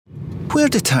Where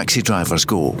do taxi drivers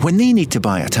go when they need to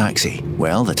buy a taxi?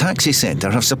 Well, the Taxi Centre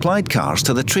have supplied cars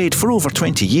to the trade for over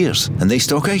 20 years, and they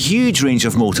stock a huge range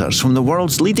of motors from the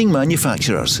world's leading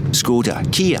manufacturers: Skoda,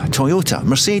 Kia, Toyota,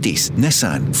 Mercedes,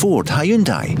 Nissan, Ford,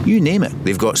 Hyundai, you name it.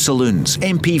 They've got saloons,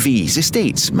 MPVs,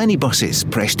 estates, minibuses,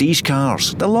 prestige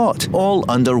cars, the lot, all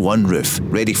under one roof,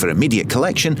 ready for immediate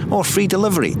collection or free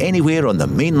delivery anywhere on the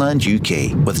mainland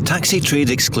UK, with taxi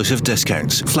trade exclusive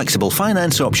discounts, flexible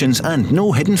finance options and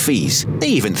no hidden fees. They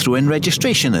even throw in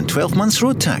registration and 12 months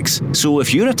road tax. So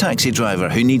if you're a taxi driver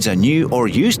who needs a new or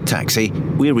used taxi,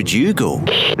 where would you go?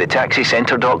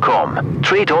 TheTaxiCentre.com.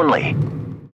 Trade only.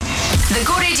 The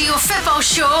Go Radio Football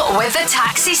Show with the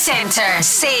Taxi Centre.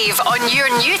 Save on your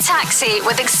new taxi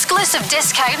with exclusive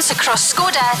discounts across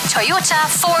Skoda, Toyota,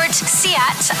 Ford,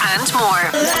 Seat and more.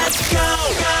 Let's go.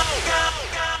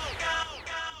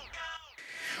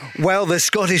 Well, the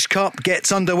Scottish Cup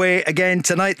gets underway again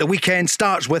tonight. The weekend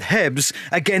starts with Hibs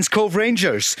against Cove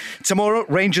Rangers. Tomorrow,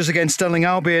 Rangers against Stirling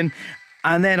Albion.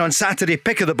 And then on Saturday,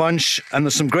 pick of the bunch, and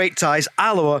there's some great ties,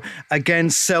 Alloa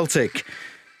against Celtic.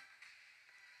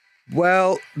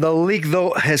 Well, the league,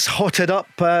 though, has hotted up.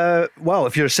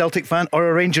 If you're a Celtic fan or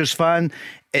a Rangers fan,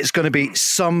 it's going to be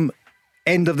some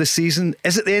end of the season.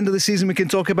 Is it the end of the season we can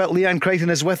talk about? Leanne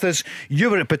Crichton is with us. You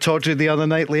were at Pittodrie the other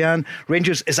night, Leanne.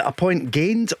 Rangers, is it a point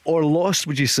gained or lost,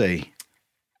 would you say?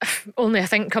 Only, I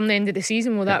think, come the end of the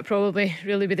season will that probably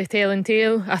really be the telling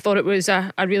tale. I thought it was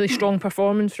a really strong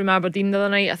performance from Aberdeen the other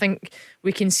night. I think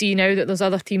we can see now that there's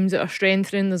other teams that are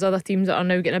strengthening. There's other teams that are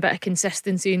now getting a bit of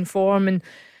consistency in form, and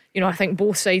I think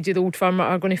both sides of the Old Firm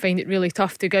are going to find it really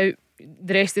tough to go out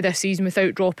the rest of this season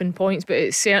without dropping points, but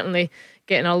it's certainly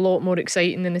getting a lot more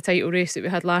exciting than the title race that we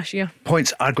had last year.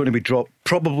 Points are going to be dropped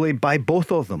probably by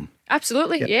both of them.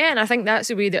 Absolutely, yeah, and I think that's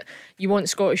the way that you want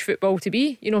Scottish football to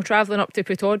be. Travelling up to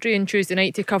Pittodrie on Tuesday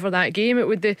night to cover that game, it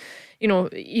would,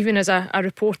 even as a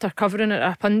reporter covering it,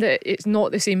 a pundit, it's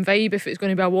not the same vibe if it's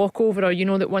going to be a walkover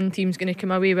or that one team's going to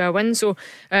come away with a win. So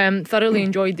thoroughly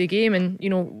enjoyed the game,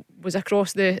 and was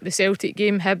across the Celtic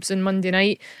game, Hibs on Monday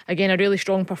night. Again, a really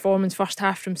strong performance first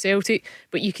half from Celtic,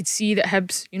 but you could see that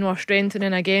Hibs are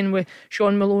strengthening again with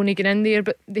Sean Maloney getting in there,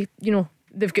 but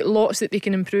they've got lots that they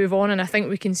can improve on, and I think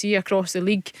we can see across the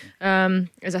league,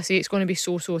 as I say, it's going to be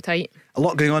so tight. A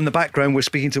lot going on in the background. We're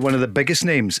speaking to one of the biggest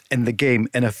names in the game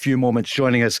in a few moments,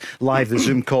 joining us live. The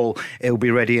Zoom call, it'll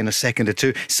be ready in a second or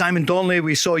two. Simon Donnelly,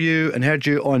 we saw you and heard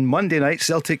you on Monday night.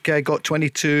 Celtic got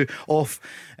 22 off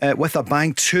with a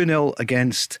bang, 2-0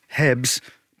 against Hibs,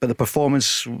 but the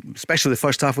performance, especially the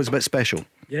first half, was a bit special.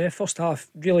 Yeah, first half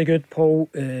really good, Paul.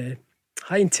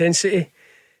 High intensity.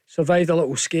 Survived a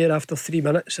little scare after 3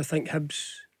 minutes. I think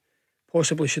Hibs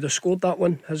possibly should have scored that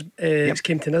one. It's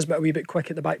came to Nisbet a wee bit quick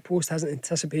at the back post, hasn't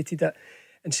anticipated it.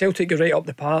 And Celtic go right up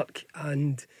the park,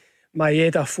 and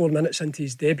Maeda, 4 minutes into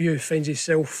his debut, finds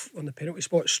himself on the penalty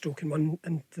spot, stroking one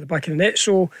into the back of the net.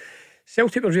 So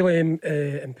Celtic were really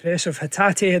impressive.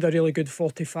 Hatate had a really good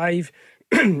 45.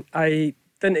 I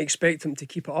didn't expect him to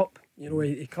keep it up.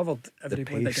 He covered every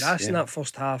blade of grass in that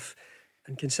first half.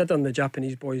 And considering the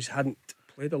Japanese boys hadn't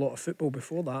played a lot of football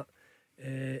before that,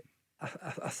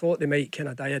 I thought they might kind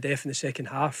of die a death in the second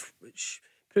half, which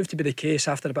proved to be the case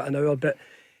after about an hour. But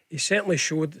he certainly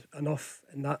showed enough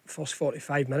in that first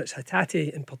 45 minutes,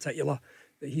 Hatate in particular,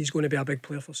 that he's going to be a big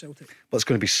player for Celtic. Well, it's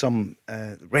going to be some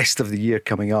rest of the year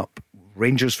coming up.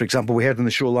 Rangers, for example, we heard on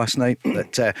the show last night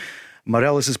that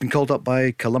Morelos has been called up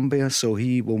by Colombia, so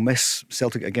he will miss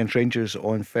Celtic against Rangers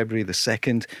on February the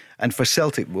 2nd. And for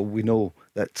Celtic, well, we know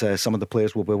that some of the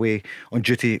players will be away on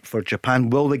duty for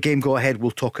Japan. Will the game go ahead?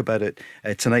 We'll talk about it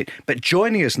tonight. But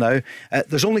joining us now,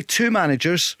 there's only two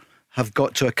managers have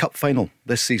got to a cup final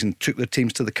this season, took their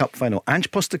teams to the cup final. Ange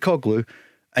Postecoglou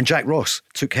and Jack Ross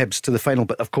took Hibs to the final.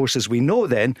 But of course, as we know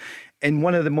then, in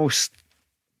one of the most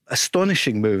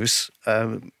astonishing moves,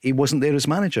 he wasn't there as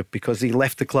manager because he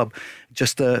left the club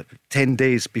just 10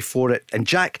 days before it. And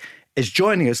Jack is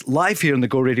joining us live here on the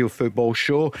Go Radio Football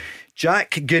Show.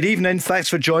 Jack, good evening. Thanks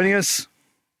for joining us.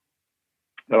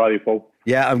 How are you, Paul?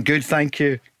 Yeah, I'm good, thank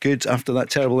you. Good after that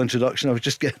terrible introduction.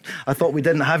 I thought we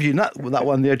didn't have you. That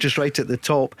one there, just right at the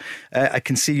top. I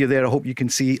can see you there. I hope you can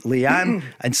see Leanne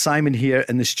and Simon here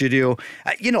in the studio.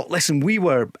 Listen, we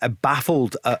were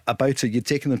baffled about it. You'd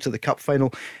taken them to the cup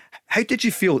final. How did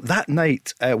you feel that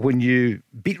night when you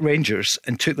beat Rangers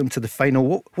and took them to the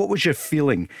final? What was your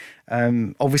feeling?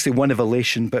 Obviously one of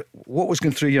elation, but what was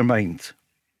going through your mind?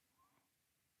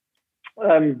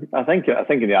 I think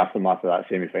in the aftermath of that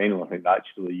semi-final, I think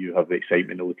naturally you have the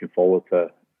excitement of looking forward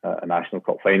to a National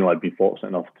Cup final. I'd been fortunate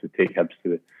enough to take Hibs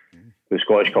to the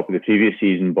Scottish Cup of the previous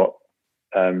season, but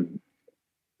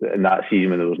in that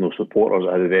season when there was no supporters,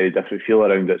 it had a very different feel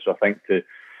around it. So I think to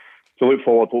look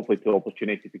forward, hopefully, to the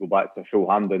opportunity to go back to full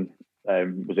Hampden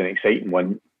was an exciting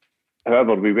one.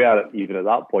 However, we were, even at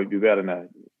that point,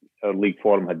 our league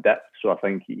form had dipped. So I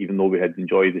think even though we had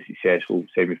enjoyed the successful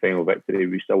semi-final victory,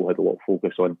 we still had a lot of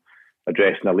focus on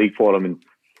addressing the league form. And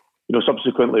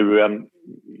subsequently we weren't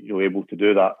able to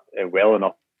do that well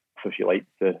enough, if you like,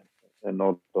 in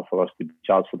order for us to be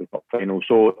charged for the cup final.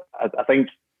 So I think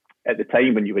at the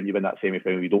time when you win that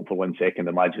semi-final, you don't for 1 second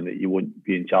imagine that you won't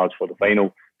be in charge for the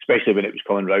final, especially when it was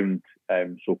coming round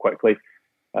so quickly.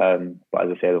 But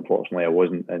as I said, unfortunately I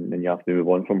wasn't, and then you have to move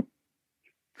on from it.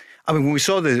 I mean, when we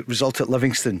saw the result at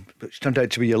Livingston, which turned out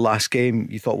to be your last game,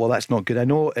 you thought, well, that's not good. I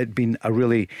know it'd been a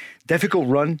really difficult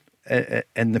run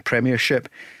in the Premiership.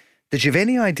 Did you have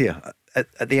any idea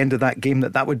at the end of that game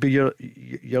that would be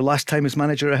your last time as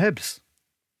manager of Hibs?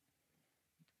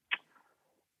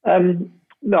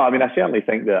 No, I mean, I certainly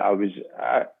think that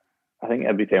I think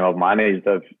every time I've managed,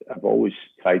 I've always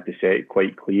tried to set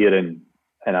quite clear and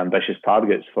ambitious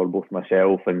targets for both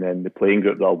myself and then the playing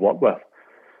group that I've worked with.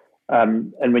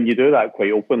 And when you do that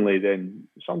quite openly, then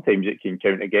sometimes it can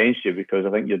count against you, because I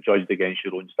think you're judged against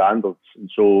your own standards.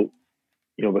 And so,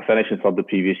 we're finishing third the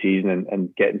previous season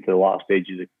and getting to the latter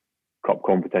stages of cup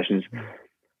competitions.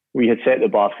 We had set the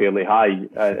bar fairly high,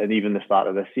 and even the start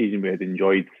of this season, we had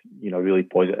enjoyed, a really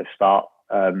positive start.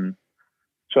 So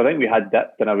I think we had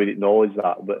dipped, and I would acknowledge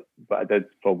that, but I did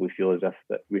probably feel as if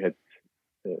that we had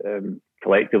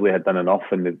collectively had done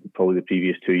enough in probably the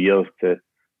previous 2 years to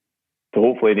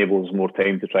hopefully enable us more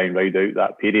time to try and ride out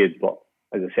that period. But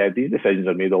as I said, these decisions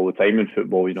are made all the time in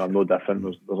football. I'm no different.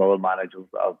 There's other managers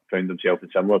that have found themselves in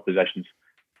similar positions,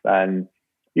 and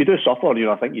you do suffer.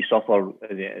 I think you suffer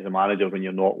as a manager when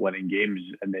you're not winning games,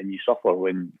 and then you suffer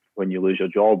when you lose your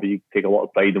job. You take a lot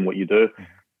of pride in what you do,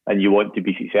 and you want to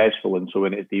be successful. And so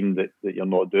when it's deemed that you're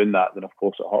not doing that, then of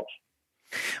course it hurts.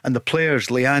 And the players,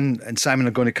 Leanne and Simon,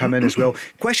 are going to come in as well.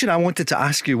 Question I wanted to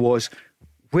ask you was,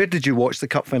 where did you watch the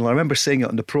cup final? I remember saying it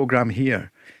on the programme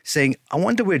here, saying, I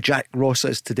wonder where Jack Ross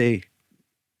is today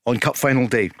on cup final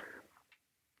day.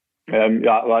 I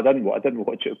didn't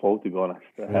watch it, Paul, to be honest.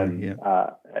 It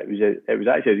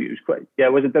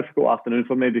was a difficult afternoon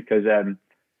for me, because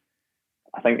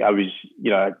I think I was,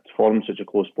 I formed such a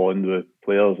close bond with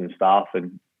players and staff,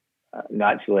 and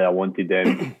naturally I wanted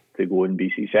them to go and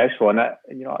be successful. And I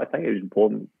think it was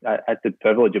important. I had the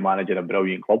privilege of managing a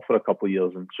brilliant club for a couple of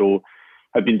years, and so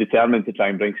I'd been determined to try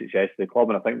and bring success to the club,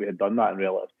 and I think we had done that in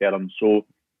relative terms. So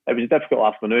it was a difficult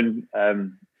afternoon.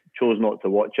 Chose not to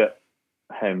watch it.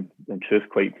 In truth,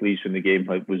 quite pleased when the game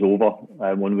was over,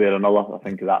 one way or another. I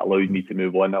think that allowed me to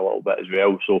move on a little bit as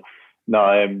well. So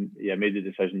I made the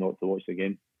decision not to watch the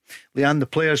game. Leanne, the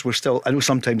players were still, I know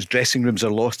sometimes dressing rooms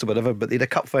are lost or whatever, but they had a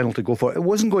cup final to go for. It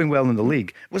wasn't going well in the league.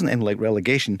 It wasn't in like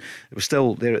relegation. It was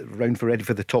still there ready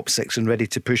for the top six and ready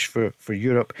to push for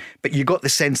Europe. But you got the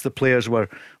sense the players were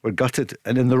gutted,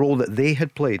 and in the role that they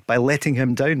had played by letting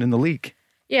him down in the league.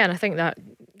 Yeah, and I think that,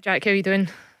 Jack, how are you doing,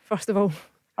 first of all?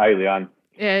 Hi, Leanne.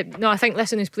 No, I think,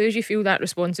 listen, as players you feel that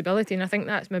responsibility, and I think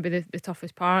that's maybe the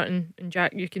toughest part, and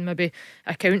Jack, you can maybe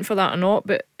account for that or not,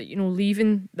 but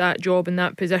leaving that job in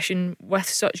that position with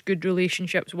such good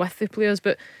relationships with the players,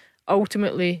 but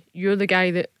ultimately you're the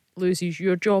guy that loses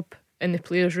your job and the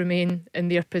players remain in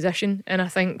their position. And I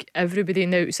think everybody on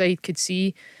the outside could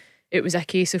see it was a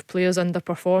case of players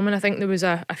underperforming. I think there was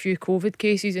a few COVID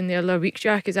cases in the earlier weeks,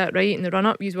 Jack, is that right? In the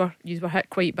run-up you were hit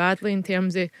quite badly in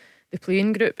terms of the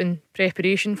playing group and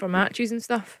preparation for matches and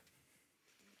stuff.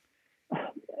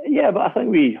 Yeah, but I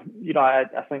think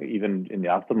I think even in the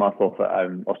aftermath of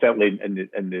it, or certainly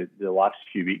in the last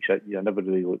few weeks, I never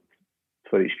really looked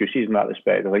for excuses in that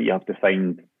respect. I think you have to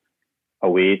find a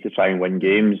way to try and win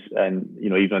games, and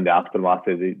even in the aftermath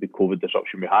of the COVID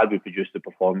disruption we had, we produced the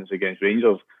performance against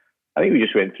Rangers. I think we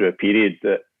just went through a period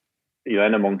that,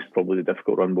 in amongst probably the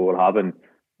difficult run we were having,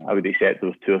 I would accept there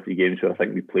was 2 or 3 games where I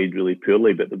think we played really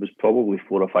poorly, but there was probably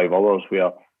 4 or 5 others where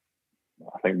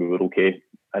I think we were okay,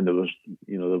 and there was,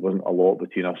 there wasn't a lot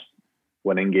between us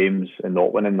winning games and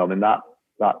not winning them, and that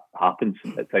happens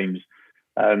at times.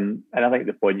 And I think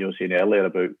the point you were saying earlier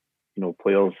about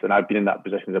players, and I've been in that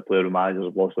position as a player who managers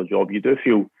have lost their job, you do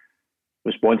feel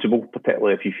responsible,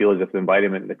 particularly if you feel as if the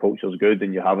environment and the culture is good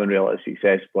and you're having relative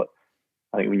success. But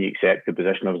I think when you accept the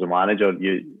position as a manager,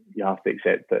 you have to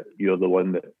accept that you're the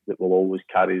one that will always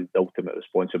carry the ultimate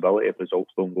responsibility if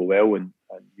results don't go well. And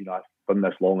I've done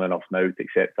this long enough now to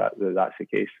accept that's the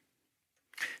case.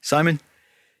 Simon?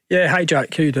 Yeah, hi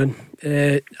Jack, how you doing?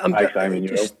 Hi Simon,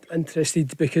 just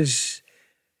interested because,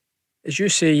 as you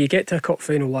say, you get to a cup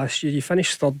final last year, you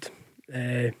finished third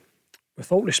with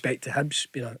with all respect to Hibs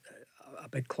being a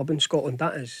big club in Scotland,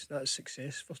 that's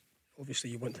success.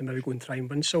 Obviously you want to maybe go and try and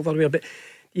win silverware, but do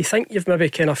you think you've maybe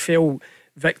kind of fell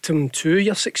victim to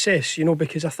your success?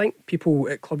 Because I think people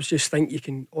at clubs just think you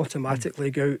can automatically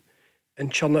go out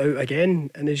and churn it out again,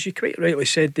 and as you quite rightly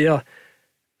said there,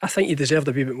 I think you deserved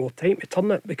a wee bit more time to turn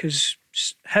it, because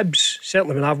Hibs,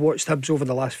 certainly when I've watched Hibs over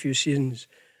the last few seasons,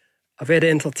 a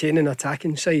very entertaining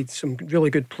attacking side, some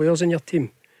really good players in your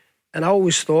team, and I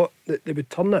always thought that they would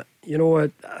turn it.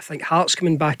 I think Hearts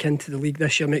coming back into the league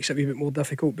this year makes it a wee bit more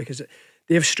difficult because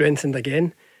they've strengthened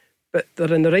again, but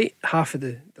they're in the right half of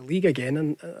the league again,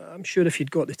 and I'm sure if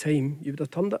you'd got the time you would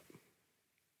have turned it.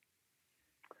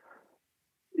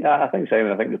 Yeah, I think,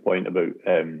 Simon, the point about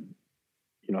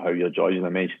how you're judged, and I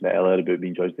mentioned it earlier about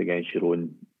being judged against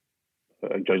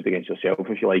judged against yourself,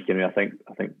 if you like. I think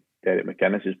Derek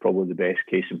McInnes is probably the best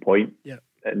case in point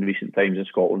in recent times in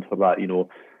Scotland for that.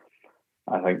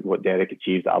 I think what Derek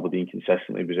achieved at Aberdeen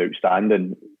consistently was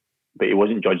outstanding, but he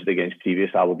wasn't judged against previous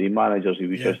Aberdeen managers. He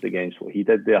was judged against what he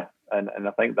did there, and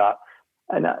I think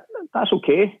that's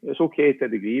okay. It's okay to a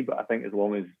degree, but I think as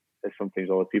long as sometimes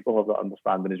other people have that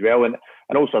understanding as well, and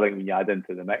also I think when you add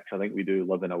into the mix, I think we do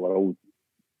live in a world,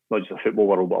 not just a football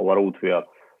world, but a world where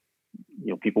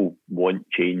people want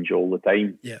change all the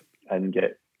time and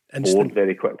get bored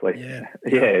very quickly.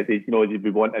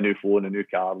 We want a new phone, a new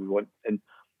car, we want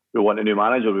a new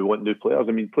manager, we want new players.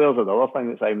 I mean, players are the other thing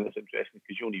that's interesting,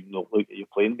 because you don't even look at your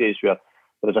playing days where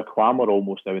there's a clamour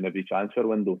almost now in every transfer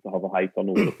window to have a high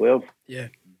turnover of players.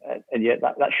 And yet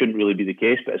that shouldn't really be the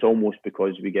case, but it's almost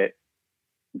because we get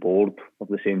bored of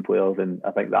the same players, and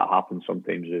I think that happens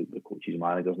sometimes with the coaches and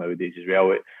managers nowadays as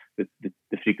well.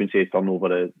 The frequency of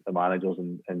turnover of the managers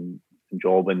and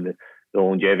job, and the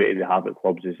longevity they have at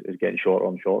clubs is getting shorter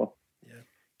and shorter.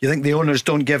 Do you think the owners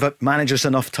don't give up managers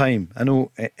enough time? I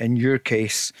know in your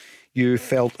case, you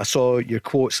felt, I saw your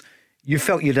quotes, you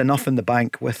felt you had enough in the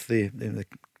bank with the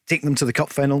taking them to the cup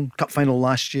final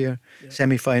last year,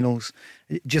 semi-finals.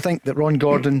 Do you think that Ron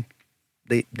Gordon,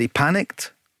 they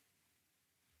panicked?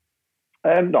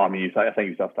 No, I mean, I think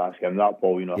you have to ask him that,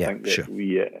 Paul. I think that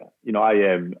we,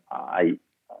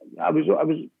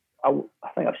 I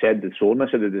think I've said the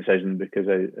soreness of the decision, because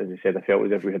as I said, I felt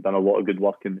as if we had done a lot of good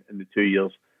work in the 2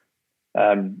 years.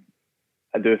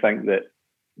 I do think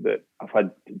that I've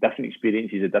had different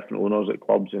experiences of different owners at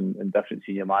clubs and different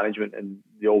senior management, and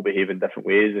they all behave in different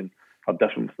ways and have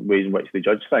different ways in which they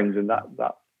judge things, and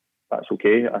that's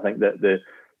okay. I think that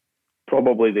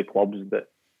probably the clubs that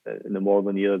in the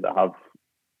modern era that have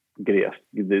the greatest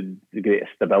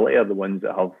stability are the ones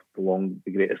that have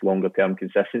the greatest longer term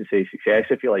consistency, success,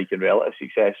 if you like, and relative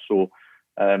success. So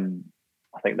I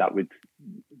think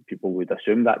people would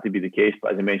assume that to be the case,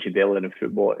 but as I mentioned earlier, in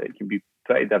football it can be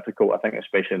pretty difficult. I think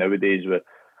especially nowadays with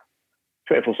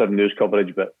 24/7 news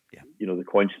coverage, but the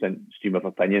constant stream of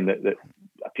opinion that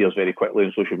appears very quickly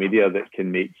on social media, that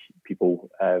can make people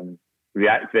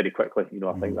react very quickly.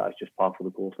 I think that's just par for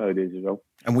the course nowadays as well.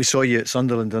 And we saw you at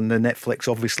Sunderland on the Netflix,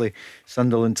 obviously,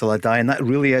 Sunderland Till I Die, and that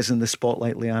really is in the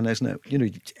spotlight, Leanne, isn't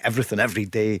it? Everything, every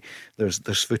day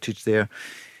there's footage there.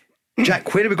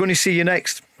 Jack, where are we going to see you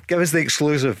next? Give us the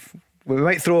exclusive. We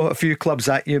might throw a few clubs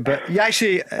at you, but you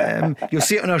actually you'll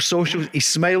see it on our socials. He's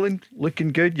smiling, looking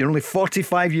good. You're only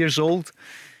 45 years old.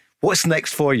 What's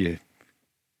next for you?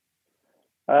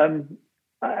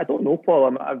 I don't know,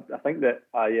 Paul. I think that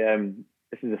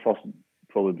this is the first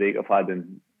probably break I've had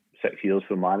in 6 years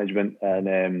for management,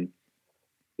 and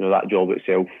that job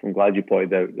itself, I'm glad you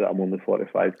pointed out that I'm only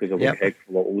 45, because I look a heck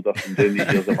of a lot older from doing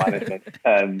these years of management.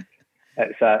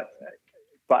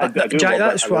 Jack,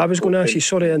 that's what I was going to ask you.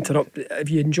 Sorry to interrupt. Have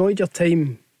you enjoyed your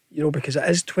time? Because it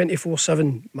is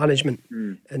 24/7 management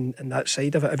and that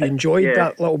side of it. Have you enjoyed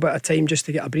that little bit of time just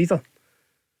to get a breather?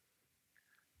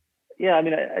 Yeah, I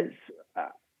mean,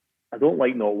 I don't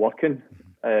like not working.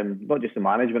 Not just the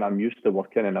management. I'm used to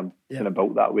working, and I'm kind of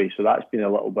built that way. So that's been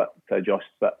a little bit to adjust.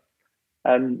 But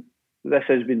this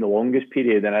has been the longest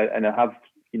period, and I have,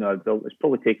 it's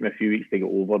probably taken me a few weeks to get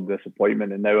over the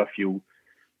disappointment, and now I feel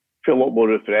a lot more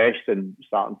refreshed and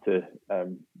starting to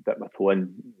dip my toe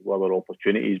in other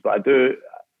opportunities. But I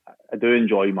do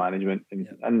enjoy management,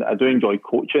 and I do enjoy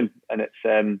coaching, and it's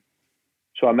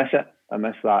so I miss it. I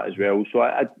miss that as well. So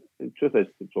the truth is,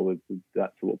 probably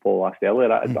that's what Paul asked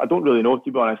earlier. I don't really know,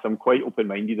 to be honest. I'm quite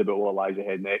open-minded about what lies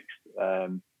ahead next,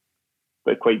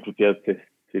 but quite prepared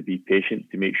to be patient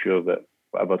to make sure that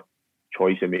whatever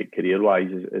choice I make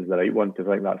career-wise is the right one, because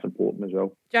I think that's important as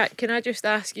well. Jack, can I just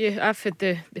ask you, I've had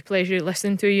the pleasure of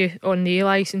listening to you on the A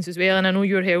licence as well, and I know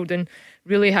you're held in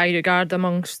really high regard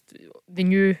amongst the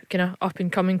new kind of up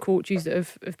and coming coaches that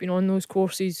have been on those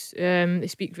courses, they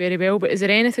speak very well. But is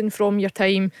there anything from your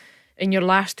time in your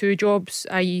last two jobs,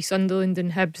 i.e. Sunderland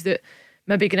and Hibs, that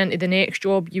maybe going into the next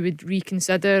job you would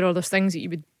reconsider, or there's things that you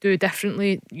would do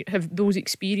differently? Have those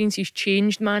experiences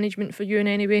changed management for you in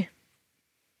any way?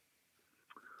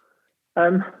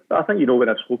 I think, when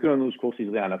I've spoken on those courses,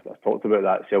 Leanne, I've talked about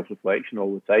that self-reflection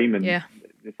all the time, and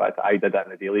the fact that I did it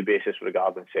on a daily basis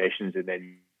regarding sessions, and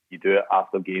then you do it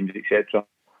after games, etc.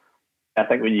 I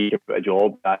think when you give it a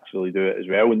job, you actually do it as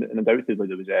well. And undoubtedly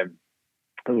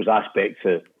there was aspects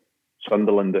of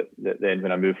Sunderland that then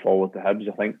when I moved forward to Hibs,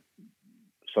 I think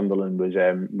Sunderland was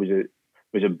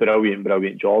a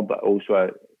brilliant job, but also a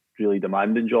really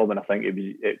demanding job. And I think it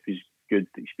was good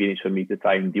experience for me to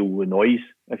try and deal with noise,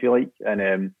 if you like. And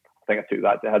I think I took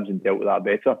that to Hibs and dealt with that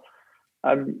better.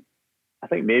 I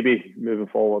think maybe moving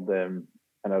forward,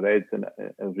 and I read and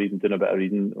I was doing a bit of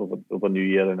reading over New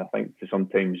Year, and I think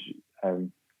sometimes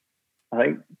I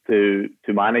think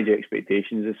to manage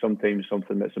expectations is sometimes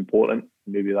something that's important.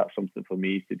 Maybe that's something for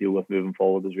me to deal with moving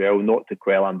forward as well. Not to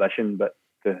quell ambition, but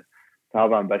to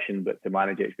have ambition, but to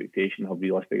manage expectation, have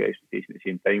realistic expectation at the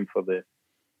same time for the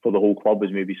whole club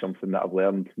is maybe something that I've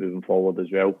learned moving forward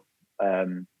as well.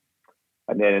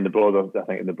 And then in the broader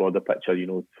picture,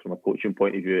 from a coaching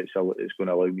point of view, it's going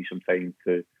to allow me some time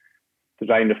to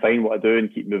try and refine what I do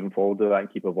and keep moving forward with that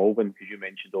and keep evolving. Because you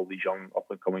mentioned all these young up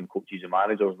and coming coaches and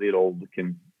managers, they're all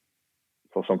looking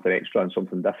for something extra and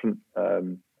something different.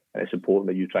 And it's important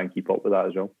that you try and keep up with that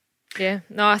as well. Yeah,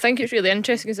 no, I think it's really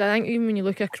interesting, because I think even when you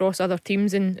look across other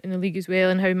teams in the league as well,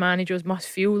 and how managers must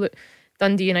feel, that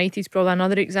Dundee United's probably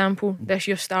another example. This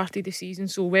year started the season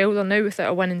so well. They're now without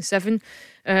a win in 7.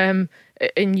 And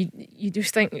you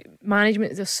just think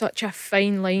management, there's such a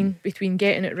fine line between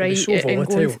getting it right so and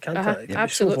volatile, going. Can't it?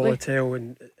 Absolutely. So volatile,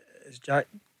 and as Jack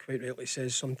quite rightly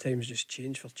says, sometimes just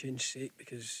change for change's sake,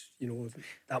 because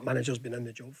that manager's been in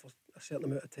the job for a certain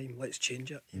amount of time. Let's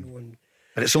change it, and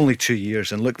but it's only 2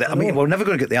 years, and look, I mean, we're never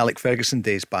going to get the Alec Ferguson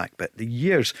days back, but the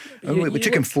years, we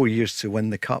took him 4 years to win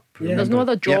the cup. Yeah. There's no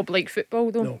other job like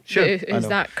football, though. No. Sure, is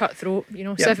that cutthroat?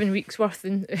 7 weeks worth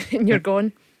and you're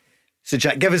gone. So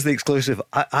Jack, give us the exclusive.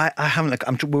 I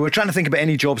haven't. We were trying to think about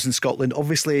any jobs in Scotland.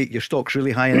 Obviously, your stock's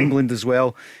really high in England as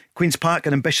well. Queen's Park,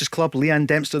 an ambitious club. Leanne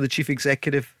Dempster, the chief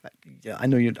executive. Yeah, I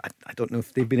know you. I don't know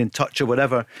if they've been in touch or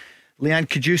whatever. Leanne,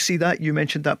 could you see that? You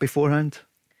mentioned that beforehand.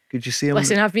 Could you see him?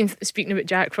 Listen, I've been speaking about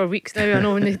Jack for weeks now. I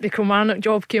know when the Kilmarnock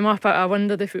job came up, I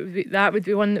wondered if that would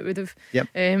be one that would have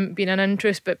been an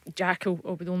interest, but Jack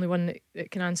will be the only one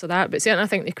that can answer that. But certainly I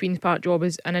think the Queen's Park job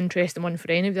is an interesting one for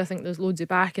anybody. I think there's loads of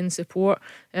back and support.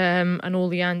 I know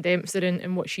Leanne Dempster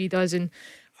and what she does, and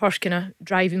her kind of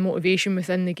driving motivation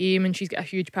within the game, and she's got a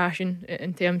huge passion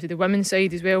in terms of the women's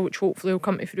side as well, which hopefully will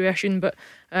come to fruition. But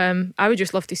I would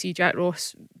just love to see Jack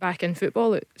Ross back in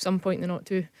football at some point in the not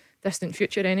too distant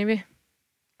future anyway.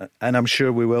 And I'm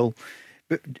sure we will.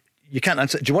 But you can't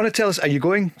answer. Do you want to tell us, are you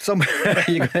going somewhere? I'm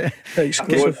going at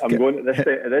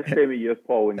this time of year,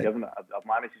 Paul, and given that I've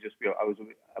managed to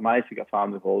I managed to get a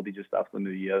family holiday just after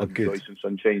New Year and enjoy some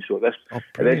sunshine. So at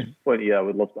this point of year, I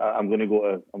would love to. I'm going to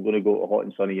go to hot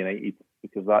and sunny United,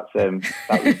 because that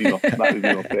would be my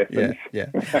preference. Yeah.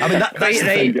 I mean, that's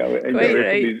right.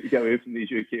 Get away from these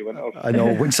UK winters. I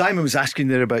know. When Simon was asking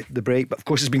there about the break, but of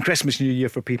course it's been Christmas, New Year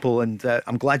for people, and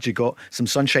I'm glad you got some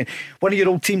sunshine. One of your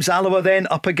old teams, Alloa, then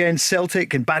up against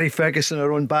Celtic, and Barry Ferguson,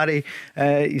 our own Barry,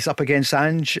 he's up against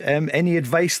Ange. Any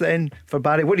advice then for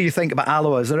Barry? What do you think about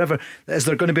Alloa? Is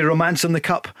there going to be romance in the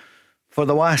cup for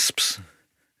the Wasps?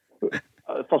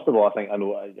 First of all,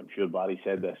 I'm sure Barry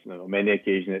said this on many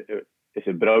occasions. It's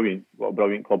a brilliant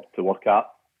club to work at.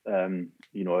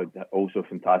 Also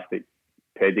fantastic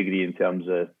pedigree in terms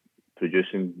of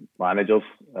producing managers.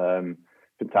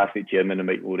 Fantastic chairman in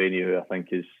Mike Mulroney, who I think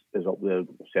is up there,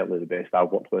 certainly the best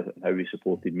I've worked with, and how he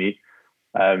supported me.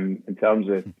 In terms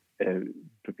of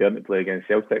preparing to play against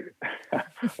Celtic, I'm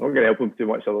not going to help him too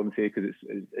much, I wouldn't say, because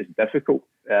it's difficult.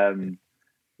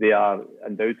 They are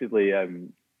undoubtedly,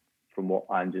 from what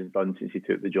Ange has done since he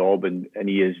took the job, and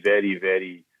he is very,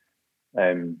 very,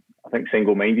 I think,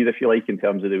 single-minded, if you like, in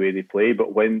terms of the way they play.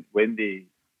 But when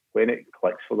it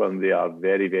clicks for them, they are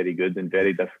very, very good and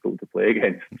very difficult to play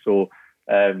against. So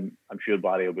I'm sure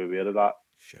Barry will be aware of that.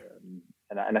 Sure.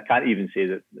 And I can't even say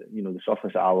that the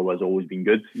surface at Alloa has always been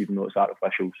good, even though it's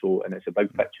artificial. So, and it's a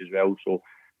big pitch as well. So,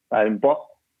 but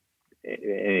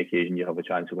any occasion you have a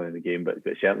chance of winning the game. But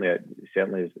certainly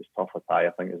it's tough a tie,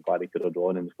 I think, as Barry could have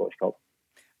drawn in the Scottish Cup.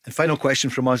 And final question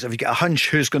from us: have you got a hunch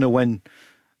who's going to win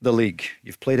the league?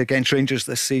 You've played against Rangers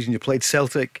this season. You played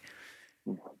Celtic.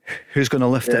 Who's going to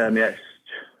lift it? Yes.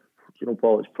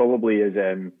 Paul, it's probably it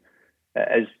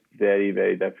is very,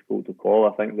 very difficult to call.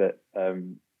 I think that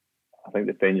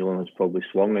the pendulum has probably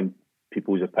swung in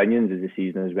people's opinions as the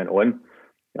season has went on.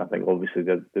 I think obviously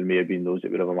there may have been those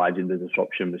that would have imagined the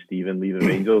disruption with Stephen leaving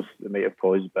Rangers that might have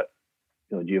caused, but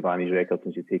Giovanni's record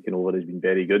since he's taken over has been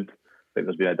very good. I think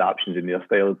there's been adaptations in their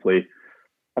style of play.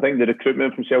 I think the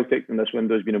recruitment from Celtic in this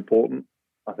window has been important.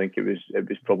 I think it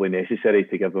was probably necessary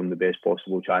to give them the best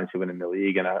possible chance of winning the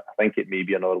league, and I think it may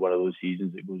be another one of those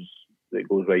seasons that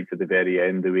goes right to the very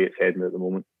end, the way it's heading at the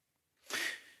moment.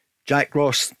 Jack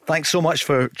Ross, thanks so much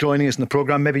for joining us in the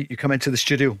programme. Maybe you come into the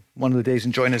studio one of the days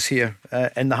and join us here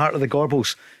in the heart of the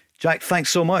Gorbals. Jack,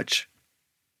 thanks so much.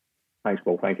 Thanks,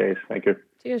 Paul. Thank you.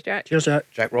 Cheers, Jack. Cheers, Jack.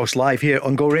 Jack Ross live here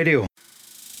on Go Radio.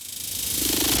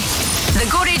 The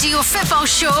Go Radio Football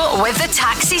Show with the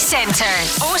Taxi Centre.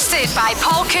 Hosted by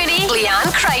Paul Cooney,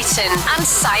 Leanne Crichton and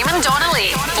Simon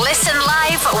Donnelly. Listen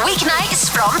live weeknights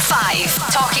from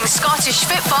 5. Talking Scottish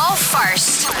football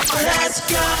first. Let's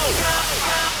go!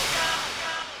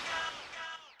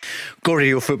 Go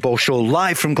Radio Football Show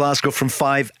live from Glasgow from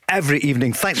 5 every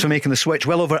evening. Thanks for making the switch.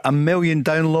 Well over 1 million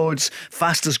downloads.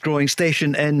 Fastest growing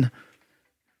station in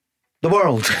the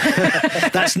world.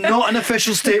 That's not an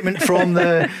official statement from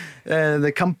the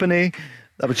company.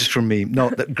 That was just from me. No,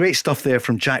 great stuff there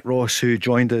from Jack Ross, who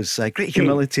joined us. Great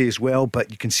humility as well, but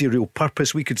you can see real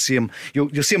purpose. We could see him.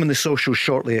 You'll see him on the socials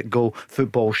shortly at Go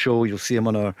Football Show. You'll see him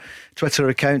on our Twitter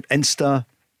account, Insta,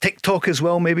 TikTok as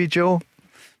well, maybe, Joe.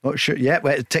 Not sure yet,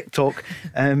 but TikTok.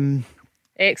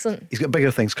 Excellent. He's got bigger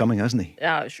things coming, hasn't he?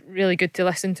 Yeah, it's really good to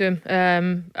listen to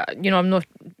him.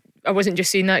 I wasn't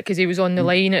just saying that because he was on the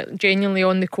line. Genuinely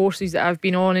on the courses that I've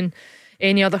been on and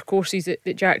any other courses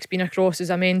that Jack's been across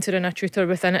as a mentor and a tutor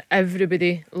within it,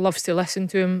 everybody loves to listen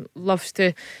to him, loves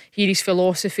to hear his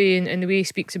philosophy and the way he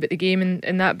speaks about the game,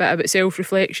 and that bit about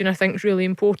self-reflection I think is really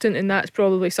important, and that's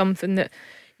probably something that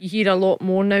you hear a lot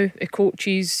more now,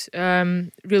 coaches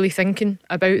really thinking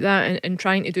about that and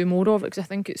trying to do more of it, because I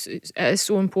think it is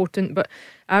so important. But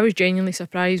I was genuinely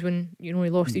surprised when he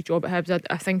lost his job at Hibs.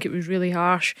 I think it was really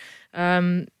harsh.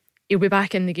 He'll be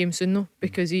back in the game soon though,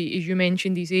 because he, as you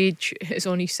mentioned, his age is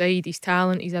on his side, his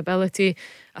talent, his ability.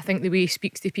 I think the way he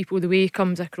speaks to people, the way he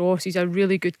comes across, he's a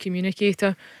really good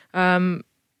communicator.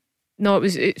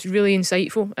 It's really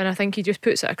insightful, and I think he just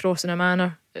puts it across in a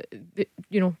manner that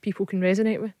people can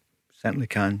resonate with. Certainly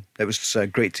can. It was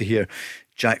great to hear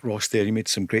Jack Ross there. You made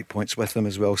some great points with him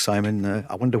as well, Simon.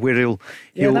 I wonder where he'll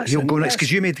go next,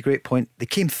 because you made the great point. They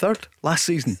came third last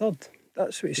season. Third.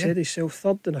 That's what he said himself.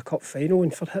 Third in a cup final,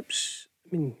 and for Hibs,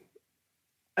 I mean,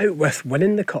 out with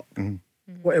winning the cup.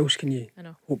 What else can you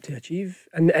hope to achieve?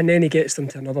 And then he gets them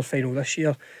to another final this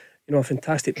year. A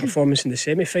fantastic performance in the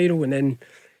semi-final, and then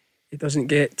he doesn't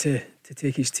get to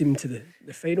take his team to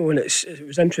the final. And it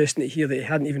was interesting to hear that he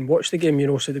hadn't even watched the game,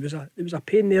 so there was a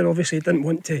pain there. Obviously he didn't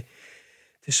want to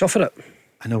suffer it.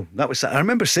 I know, I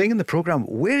remember saying in the programme,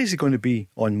 where is he going to be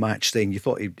on match day? And you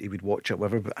thought he would watch it,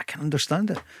 whatever, but I can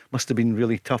understand it. Must have been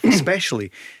really tough,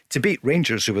 especially to beat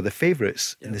Rangers, who were the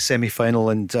favourites in the semi-final.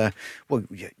 And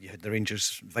you had the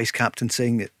Rangers vice-captain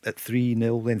saying at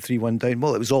 3-0, then 3-1 down.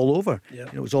 Well, it was all over.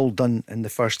 It was all done in the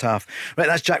first half. Right,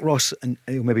 that's Jack Ross, and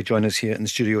he'll maybe join us here in the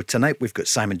studio tonight. We've got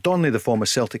Simon Donnelly, the former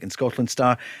Celtic and Scotland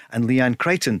star, and Leanne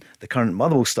Crichton, the current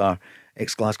Motherwell star,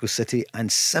 ex-Glasgow City,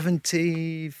 and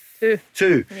 72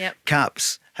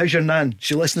 caps. How's your nan?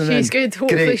 She's listening in? She's good.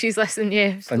 Hopefully she's listening.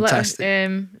 Yeah, fantastic.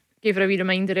 Gave her a wee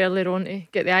reminder earlier on to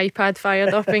get the iPad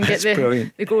fired up and get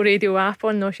the Go Radio app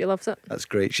on. No, she loves it. That's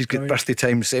great. She's got birthday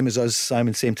time, same as us,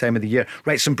 Simon, same time of the year.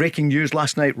 Right, some breaking news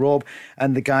last night. Rob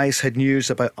and the guys had news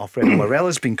about Alfredo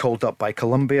Morelos being called up by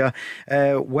Colombia.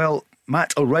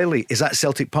 Matt O'Reilly is at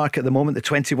Celtic Park at the moment. The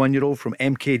 21-year-old from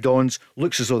MK Dons.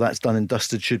 Looks as though that's done and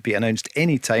dusted, should be announced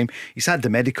any time. He's had the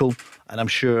medical, and I'm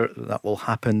sure that will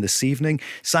happen this evening.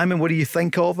 Simon, what do you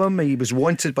think of him? He was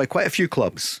wanted by quite a few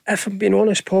clubs. If I'm being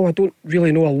honest, Paul, I don't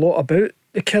really know a lot about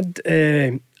the kid.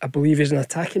 I believe he's an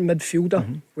attacking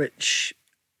midfielder, which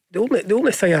the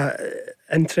only thing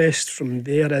interest from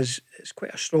there is it's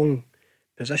quite a strong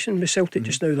position with Celtic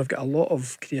just now. They've got a lot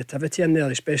of creativity in there,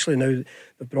 especially now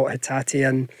they've brought Hatate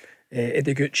in.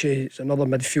 Ideguchi is another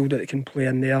midfielder that can play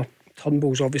in there.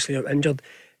 Turnbull's obviously out injured.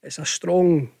 It's a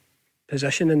strong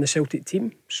position in the Celtic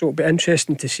team, so it'll be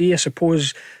interesting to see, I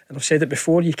suppose. And I've said it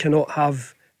before, you cannot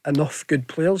have enough good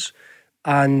players,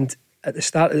 and at the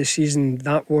start of the season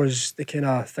that was the kind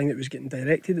of thing that was getting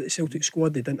directed at the Celtic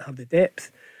squad. They didn't have the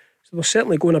depth. So they're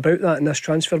certainly going about that in this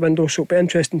transfer window, so it'll be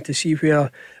interesting to see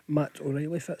where Matt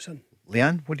O'Reilly fits in.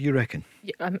 Leanne, what do you reckon?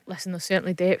 Yeah, listen, there's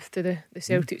certainly depth to the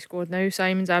Celtic squad now.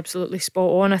 Simon's absolutely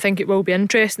spot on. I think it will be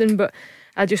interesting, but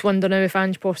I just wonder now if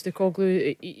Ange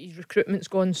Postecoglou, his recruitment's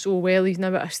gone so well, he's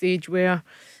now at a stage where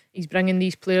he's bringing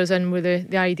these players in with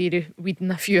the idea of weeding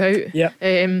a few out.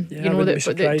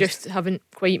 That just haven't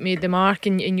quite made the mark,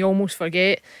 and you almost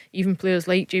forget even players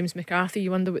like James McCarthy.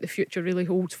 You wonder what the future really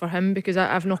holds for him, because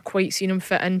I've not quite seen him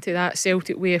fit into that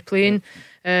Celtic way of playing.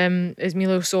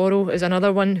 Milo Soro is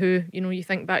another one who, you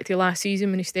think back to last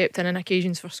season when he stepped in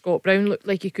occasions for Scott Brown, looked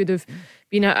like he could have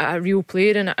been a real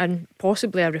player and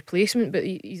possibly a replacement, but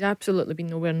he's absolutely been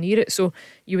nowhere near it. So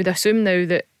you would assume now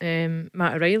that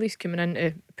Matt O'Reilly's coming in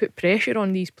to put pressure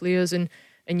on these players, and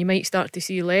you might start to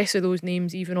see less of those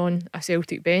names even on a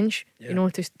Celtic bench,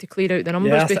 to clear out the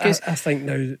numbers. Because I think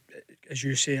now, as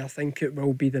you say, I think it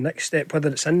will be the next step, whether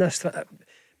it's in this. But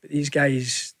these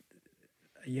guys,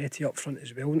 Yeti up front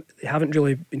as well, they haven't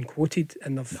really been quoted,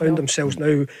 and they've found themselves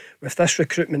now with this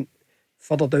recruitment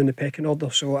further down the pecking order.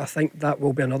 So I think that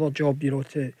will be another job,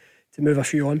 to move a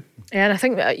few on. Yeah, and I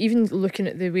think that even looking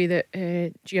at the way that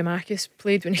Giamakis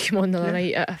played when he came on the other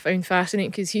night, I found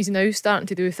fascinating, because he's now starting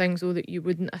to do things though that you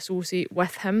wouldn't associate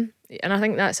with him, and I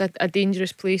think that's a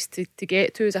dangerous place to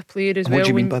get to as a player as well. What do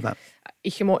you mean by that?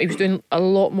 He was doing a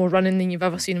lot more running than you've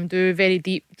ever seen him do, very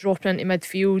deep, dropping into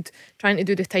midfield, trying to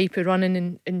do the type of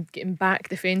running and getting back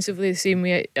defensively the same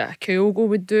way a Kyogo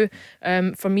would do.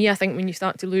 For me, I think when you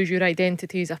start to lose your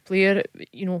identity as a player,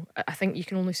 I think you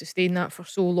can only sustain that for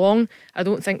so long. I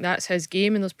don't think that's his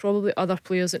game, and there's probably other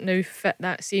players that now fit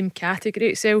that same category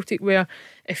at Celtic, where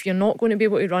if you're not going to be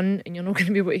able to run and you're not going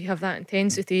to be able to have that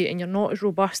intensity and you're not as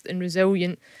robust and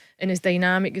resilient and as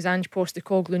dynamic as Ange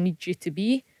Postecoglou needs you to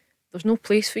be, there's no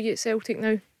place for you at Celtic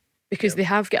now, because they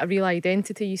have got a real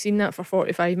identity. You've seen that for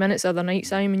 45 minutes the other night,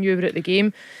 Simon. You were at the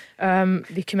game.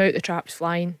 They come out the traps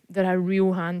flying. They're a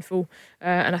real handful,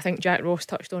 and I think Jack Ross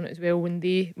touched on it as well. When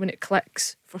it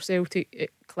clicks for Celtic,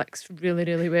 it clicks really,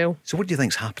 really well. So what do you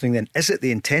think's happening then? Is it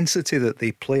the intensity that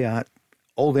they play at?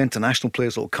 All the international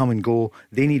players that will come and go,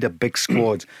 they need a big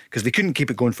squad, because they couldn't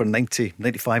keep it going for 90,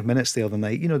 95 minutes the other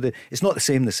night. It's not the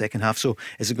same in the second half. So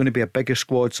is it going to be a bigger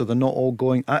squad so they're not all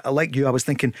going? I like you, I was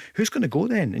thinking, who's going to go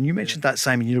then? And you mentioned that,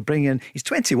 Simon, you're bringing in, he's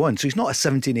 21, so he's not a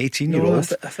 17, 18 year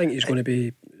old. I think he's going to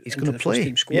be he's going to play. First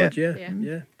team squad.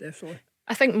 Yeah, definitely.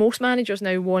 I think most managers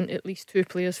now want at least 2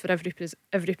 players for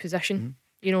every position,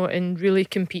 and really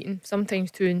competing,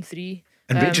 sometimes 2 and 3.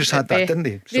 And Rangers had that, didn't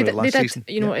they? Last season.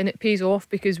 And it pays off,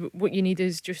 because what you need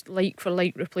is just like for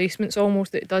like replacements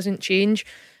almost. It doesn't change.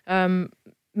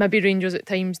 Maybe Rangers at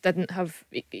times didn't have,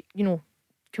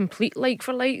 complete like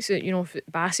for likes.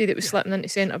 Bassey that was slipping into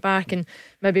centre back, and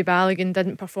maybe Balogun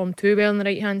didn't perform too well on the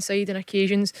right hand side on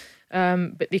occasions.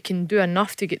 But they can do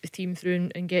enough to get the team through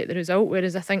and get the result.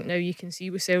 Whereas I think now you can see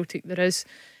with Celtic there is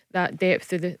that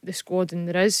depth of the squad, and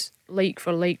there is like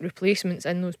for like replacements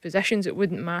in those positions. It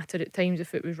wouldn't matter at times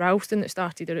if it was Ralston that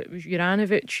started or it was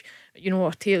Juranovic,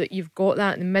 or Taylor. You've got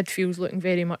that, and the midfield's looking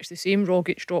very much the same.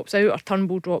 Rogic drops out or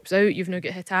Turnbull drops out. You've now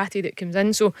got Hatate that comes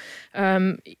in, so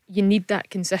you need that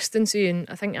consistency, and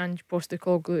I think Ange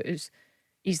Postecoglou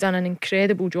he's done an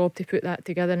incredible job to put that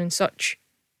together in such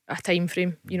a time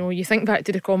frame. You think back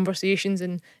to the conversations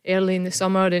in early in the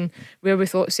summer and where we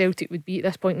thought Celtic would be at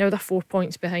this point. Now they're 4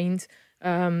 points behind,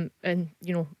 and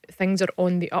things are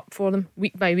on the up for them.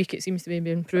 Week by week it seems to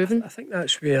be improving. I think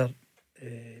that's where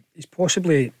he's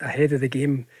possibly ahead of the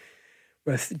game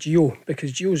with Gio,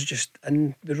 because Gio's just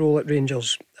in the role at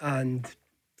Rangers, and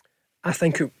I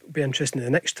think it will be interesting in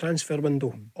the next transfer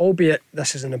window, albeit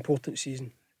this is an important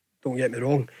season, don't get me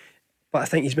wrong. But I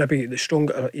think he's maybe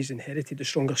he's inherited the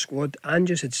stronger squad. And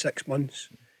just had 6 months.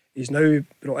 He's now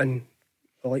brought in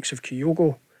the likes of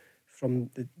Kyogo from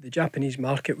the Japanese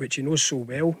market, which he knows so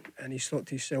well. And he's thought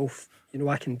to himself,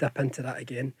 I can dip into that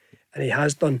again. And he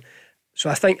has done. So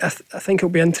I think it'll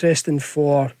be interesting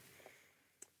for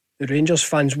the Rangers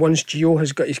fans once Gio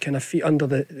has got his kind of feet under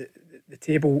the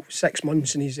table, 6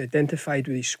 months, and he's identified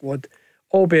with his squad.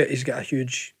 Albeit he's got a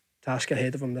huge task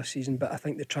ahead of him this season, but I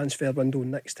think the transfer window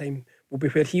next time will be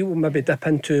where he will maybe dip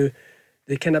into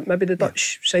the kind of maybe the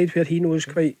Dutch side where he knows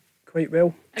quite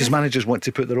well. Because managers want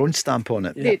to put their own stamp on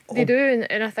it. They do,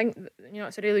 and I think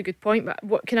it's a really good point. But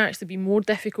what can actually be more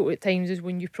difficult at times is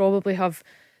when you probably have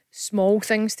small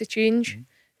things to change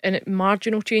and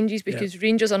marginal changes, because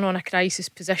Rangers are not in a crisis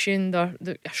position.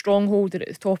 They're a stronghold. They're at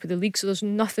the top of the league, so there's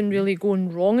nothing really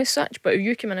going wrong as such. But if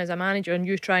you come in as a manager and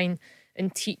you try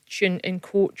and teach and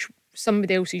coach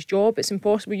somebody else's job, it's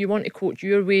impossible. You want to coach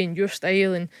your way and your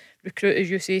style and recruit, as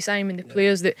you say, Simon, the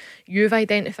players that you've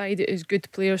identified as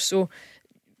good players. So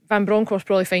Van Bronckhorst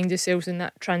probably finds himself in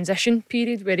that transition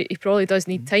period where he probably does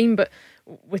need time, but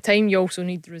with time you also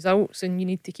need results, and you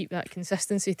need to keep that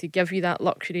consistency to give you that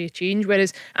luxury of change.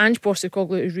 Whereas Ange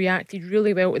Postecoglou has reacted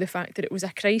really well to the fact that it was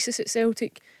a crisis at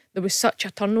Celtic. There was such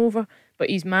a turnover, but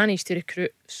he's managed to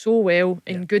recruit so well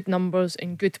in good numbers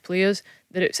and good players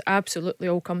that it's absolutely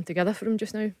all come together for him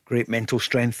just now. Great mental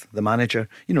strength, the manager.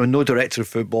 No director of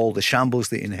football, the shambles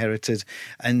they inherited,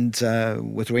 and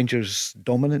with Rangers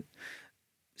dominant.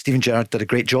 Stephen Gerrard did a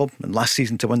great job and last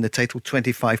season to win the title,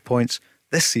 25 points.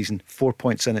 This season, 4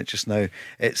 points in it just now.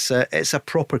 It's a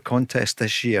proper contest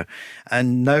this year.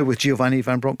 And now with Giovanni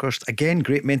Van Bronckhorst, again,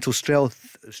 great mental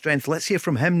strength. Let's hear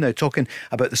from him now, talking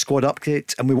about the squad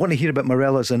update. And we want to hear about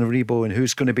Morelos and Aribo and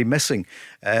who's going to be missing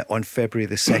on February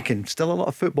the 2nd. Still a lot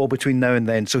of football between now and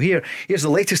then. So here's the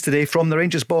latest today from the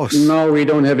Rangers boss. No, we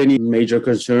don't have any major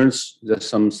concerns. There's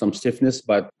some stiffness,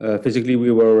 but physically we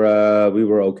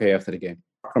were okay after the game.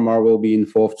 Kamar will be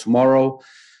involved tomorrow,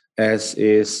 as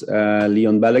is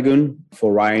Leon Balogun.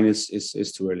 For Ryan,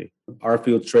 is too early.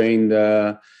 Arfield trained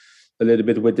a little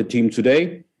bit with the team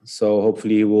today, so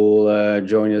hopefully he will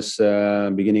join us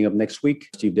beginning of next week.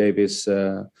 Steve Davis,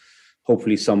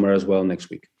 hopefully somewhere as well next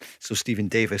week. So Stephen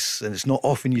Davis, and it's not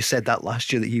often you said that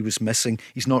last year that he was missing.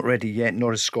 He's not ready yet,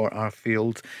 nor is Scott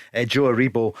Arfield. Joe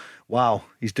Aribo, wow,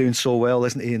 he's doing so well,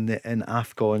 isn't he, in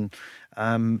AFCON.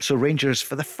 So Rangers,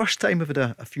 for the first time, have had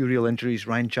a few real injuries.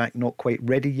 Ryan Jack not quite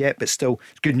ready yet, but still,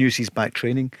 it's good news he's back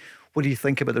training. What do you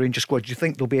think about the Rangers squad? Do you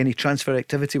think there'll be any transfer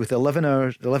activity with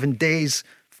 11 days,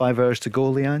 5 hours to go,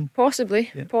 Leanne?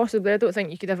 Possibly. I don't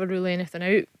think you could ever rule anything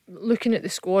out. Looking at the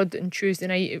squad on Tuesday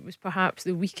night, it was perhaps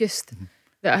the weakest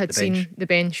that I had seen the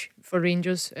bench for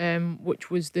Rangers, which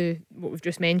was what we've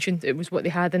just mentioned. It was what they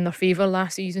had in their favour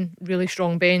last season. Really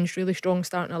strong bench, really strong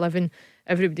starting 11.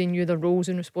 Everybody knew their roles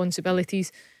and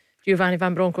responsibilities. Giovanni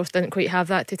Van Bronckhorst didn't quite have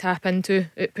that to tap into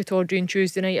at Pittodrie on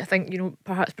Tuesday night. I think,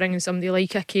 perhaps bringing somebody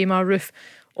like a Kemar Roof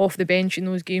off the bench in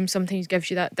those games sometimes gives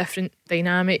you that different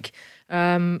dynamic.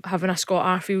 Having a Scott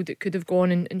Arfield that could have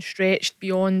gone and stretched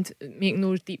beyond making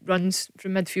those deep runs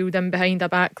from midfield in behind a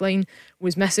back line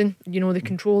was missing. The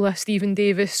control of Stephen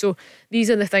Davis. So these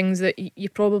are the things that you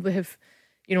probably have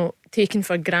taken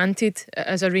for granted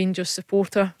as a Rangers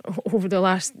supporter over the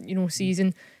last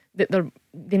season, that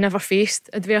they never faced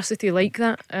adversity like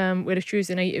that. Whereas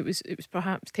Tuesday night it was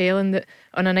perhaps telling that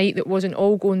on a night that wasn't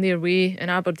all going their way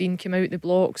and Aberdeen came out the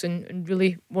blocks and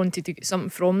really wanted to get something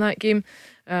from that game,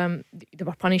 they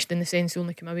were punished in the sense they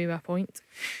only came away with a point.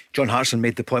 John Hartson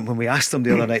made the point when we asked him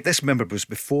the other night. This, remember, was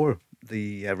before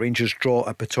the Rangers draw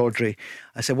at Pittodrie.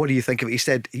 I said, what do you think of it? He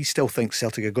said he still thinks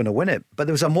Celtic are going to win it, but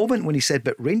there was a moment when he said,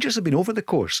 but Rangers have been over the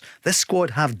course, this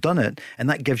squad have done it, and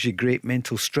that gives you great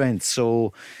mental strength.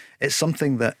 So it's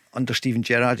something that under Stephen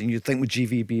Gerrard, and you'd think with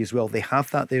GVB as well, they have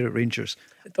that there at Rangers.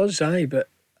 It does, aye, but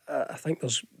I think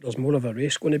there's more of a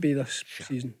race going to be this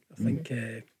season. I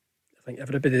think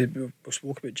everybody, we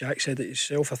spoke about, Jack said it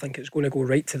himself, I think it's going to go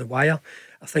right to the wire.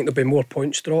 I think there'll be more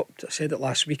points dropped. I said it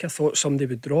last week, I thought somebody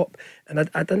would drop, and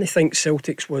I didn't think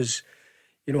Celtic's was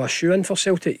a shoe-in for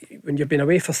Celtic. When you've been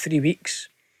away for 3 weeks,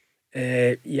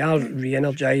 you are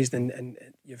re-energised and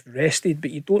you've rested,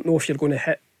 but you don't know if you're going to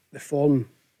hit the form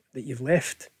that you've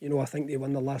left. I think they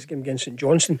won the last game against St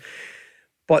Johnstone,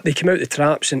 but they came out the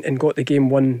traps and got the game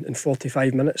won in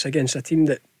 45 minutes against a team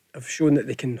that have shown that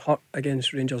they can hurt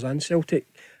against Rangers and Celtic.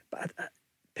 But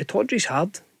Pittodrie's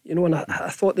hard, and I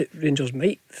thought that Rangers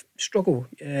might struggle,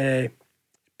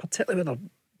 particularly with their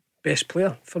best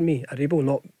player for me, Aribo,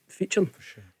 not featuring. For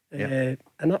sure. And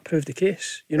that proved the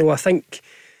case. I think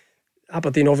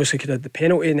Aberdeen obviously could have the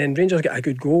penalty, and then Rangers get a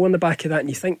good goal on the back of that, and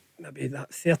you think maybe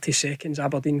that 30 seconds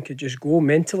Aberdeen could just go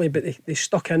mentally, but they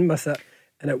stuck in with it,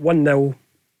 and at 1-0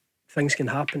 things can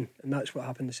happen, and that's what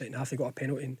happened in the second half. They got a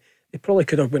penalty, and they probably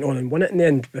could have went on and won it in the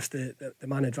end with the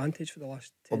man advantage for the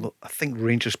last 10. Although I think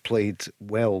Rangers played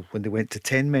well when they went to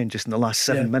 10 men just in the last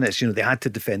 7 minutes. They had to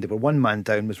defend. They were one man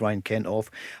down with Ryan Kent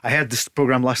off. I heard this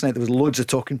programme last night, there was loads of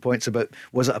talking points about,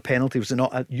 was it a penalty, was it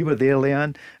not? You were there,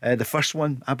 Leanne, the first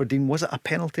one, Aberdeen, was it a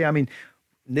penalty? I mean,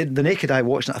 the naked eye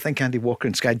watching it, I think Andy Walker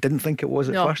and Sky didn't think it was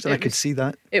at first, and I could see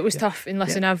that. It was tough, and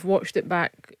listen, I've watched it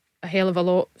back a hell of a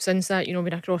lot since that,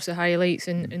 been across the highlights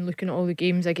and looking at all the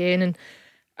games again, and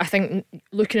I think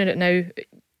looking at it now,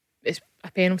 it's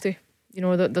a penalty.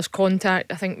 There's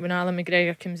contact. I think when Alan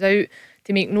McGregor comes out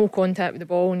to make no contact with the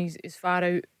ball and he's as far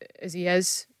out as he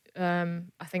is,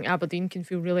 I think Aberdeen can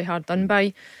feel really hard done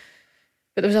by.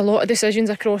 But there was a lot of decisions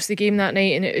across the game that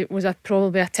night, and it was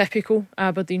probably a typical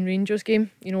Aberdeen Rangers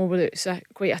game, where it's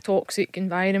quite a toxic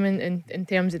environment in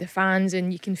terms of the fans,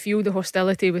 and you can feel the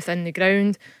hostility within the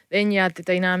ground. then you add the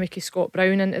dynamic of Scott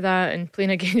Brown into that, and playing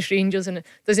against Rangers, and it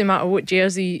doesn't matter what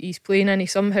jersey he's playing in, he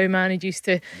somehow manages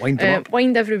to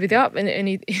wind everybody up, and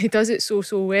he does it so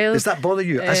well. Does that bother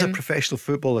you as a professional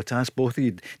footballer, to ask both of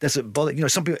you? Does it bother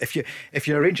some people? If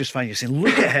you're a Rangers fan, you're saying,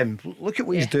 look at him, look at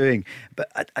what he's doing.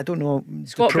 But I don't know,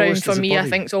 Scott Brown for me, I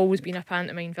think, has always been a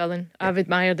pantomime villain. I've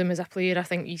admired him as a player. I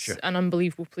think he's an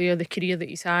unbelievable player. The career that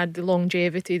he's had, the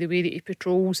longevity, the way that he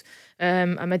patrols a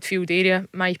midfield area,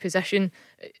 my position.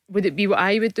 Would it be what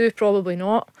I would do? Probably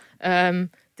not.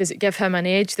 Does it give him an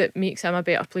edge that makes him a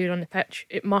better player on the pitch?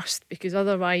 It must, because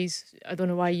otherwise I don't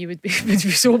know why you would be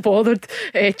so bothered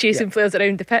chasing players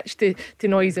around the pitch to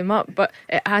noise them up. But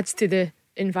it adds to the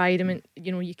environment.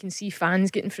 You can see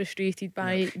fans getting frustrated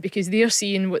by it because they're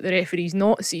seeing what the referee's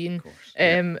not seeing.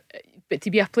 But to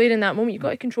be a player in that moment, you've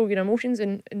got to control your emotions,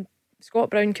 and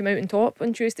Scott Brown came out on top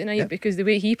on Tuesday night because the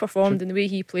way he performed and the way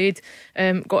he played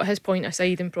got his point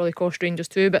aside and probably cost Rangers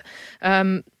too. But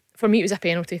for me, it was a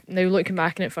penalty. Now looking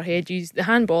back on it for Hedges, the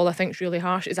handball I think is really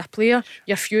harsh. As a player,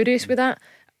 you're furious with that.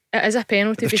 It is a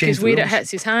penalty because where it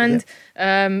hits his hand.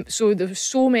 So there were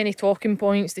so many talking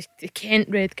points. The Kent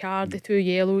red card, the 2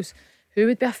 yellows. Who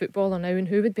would be a footballer now and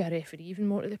who would be a referee, even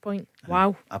more to the point?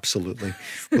 Wow. Absolutely.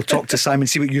 We'll talk to Simon,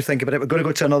 see what you think about it. We're going to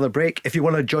go to another break. If you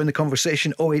want to join the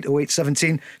conversation, 0808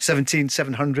 17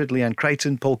 700, Leanne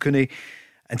Crichton, Paul Cooney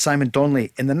and Simon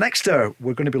Donnelly. In the next hour,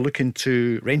 we're going to be looking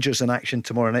to Rangers in action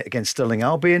tomorrow night against Stirling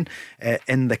Albion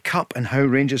in the Cup, and how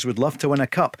Rangers would love to win a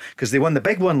Cup because they won the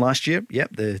big one last year.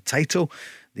 The title,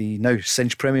 the now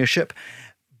cinched Premiership.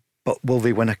 But will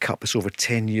they win a cup? It's over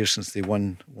 10 years since they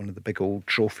won one of the big old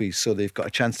trophies, so they've got a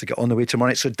chance to get on the way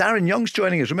tomorrow night. So Darren Young's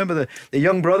joining us. Remember the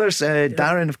Young brothers?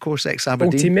 Darren, of course,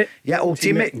 ex-Aberdeen. Old teammate. Yeah, old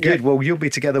teammate. Good. Well, you'll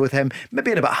be together with him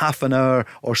maybe in about half an hour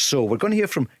or so. We're going to hear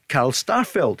from Carl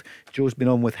Starfelt. Joe's been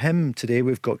on with him today.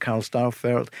 We've got Carl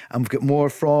Starfelt, and we've got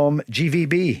more from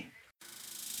GVB.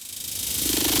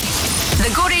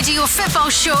 The Go Radio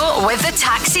Football Show with the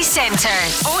Taxi Centre.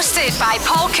 Hosted by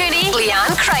Paul Cooney,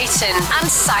 Leanne Crichton and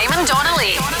Simon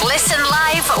Donnelly. Listen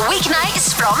live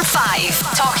weeknights from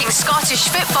 5. Talking Scottish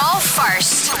football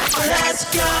first.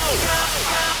 Let's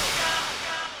go!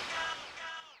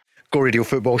 Go Radio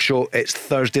Football Show. It's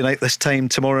Thursday night this time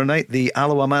tomorrow night. The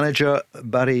Alloa manager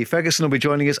Barry Ferguson will be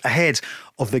joining us ahead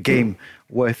of the game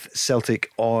with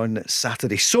Celtic on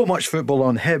Saturday. So much football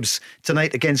on Hibs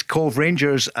tonight against Cove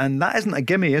Rangers, and that isn't a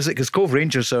gimme, is it? Because Cove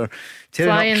Rangers are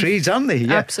tearing up trees, aren't they?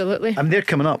 Yeah. Absolutely. And they're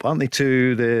coming up, aren't they,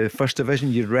 to the First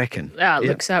Division, you'd reckon? Yeah, it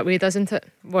looks that way, doesn't it?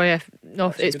 Well,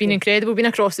 no, it's been incredible. Been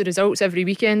across the results every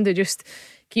weekend. They just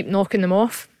keep knocking them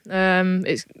off.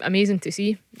 It's amazing to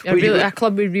see a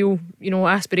club with real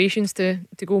aspirations to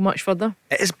go much further.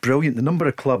 It is brilliant, the number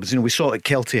of clubs. We saw it at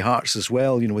Kelty Hearts as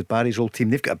well, with Barry's old team.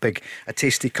 They've got a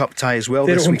tasty cup tie as well.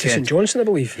 They're this weekend to St Johnson, I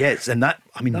believe. Yes, and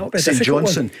St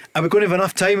Johnson one. Are we going to have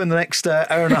enough time in the next hour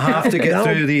and a half to get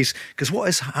through these? Because what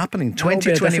is happening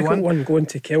 2021 one going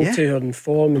to Kelty or in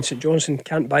form, and St Johnson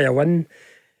can't buy a win.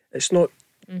 It's not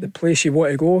the place you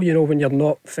want to go, when you're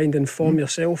not finding form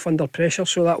yourself under pressure.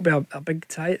 So that'll be a big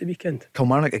tie at the weekend.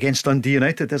 Kilmarnock against Dundee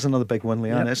United is another big one,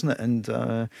 Leanne, isn't it? And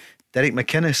Derek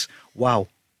McInnes, wow,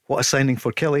 what a signing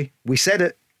for Killie. We said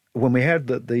it when we heard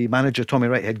that the manager Tommy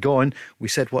Wright had gone. We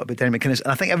said, what about Derek McInnes?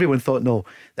 And I think everyone thought, no,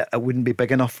 that it wouldn't be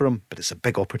big enough for him, but it's a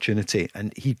big opportunity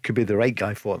and he could be the right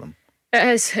guy for them. It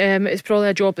is. It's probably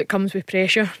a job that comes with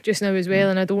pressure just now as well,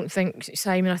 and I don't think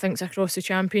Simon, I think it's across the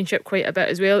Championship quite a bit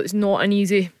as well. It's not an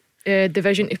easy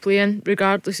division to play in,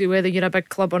 regardless of whether you're a big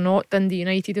club or not. Dundee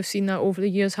United have seen that over the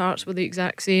years. Hearts were the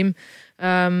exact same.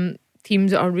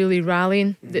 Teams that are really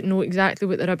rallying, that know exactly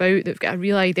what they're about, that've got a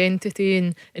real identity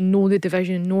and know the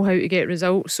division and know how to get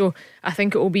results. So I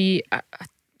think it will be a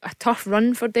tough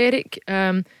run for Derek.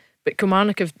 But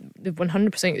Kilmarnock have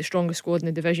 100% the strongest squad in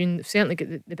the division. They've certainly got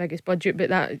the biggest budget, but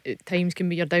that at times can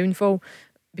be your downfall,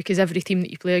 because every team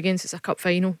that you play against, it's a cup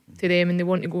final to them and they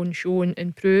want to go and show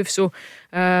and prove. So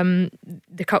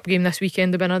the cup game this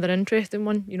weekend will be another interesting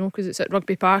one, because it's at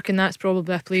Rugby Park, and that's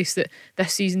probably a place that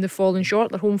this season they've fallen short.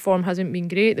 Their home form hasn't been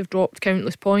great. They've dropped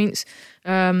countless points.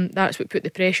 That's what put the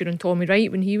pressure on Tommy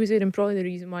Wright when he was there, and probably the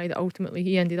reason why that ultimately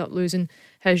he ended up losing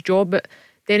his job. But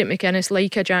Derek McInnes,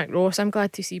 like a Jack Ross, I'm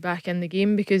glad to see back in the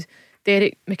game, because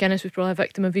Derek McInnes was probably a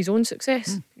victim of his own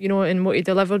success, and what he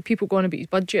delivered. People going about his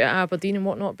budget at Aberdeen and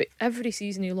whatnot, but every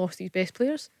season he lost his best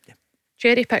players.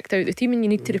 Cherry picked out the team, and you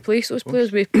need to replace those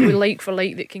players with like for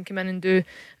like that can come in and do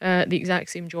the exact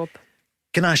same job.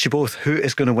 Can I ask you both, who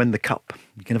is going to win the cup?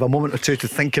 You can have a moment or two to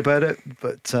think about it,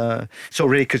 but so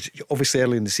Ray, because obviously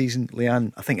early in the season,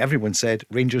 Leanne, I think everyone said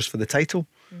Rangers for the title.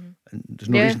 And there's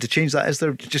no reason to change that, is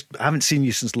there? Just I haven't seen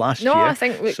you since last year. No, I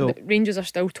think Rangers are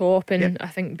still top, and I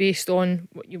think based on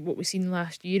what we've seen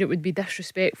last year, it would be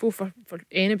disrespectful for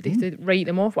anybody to write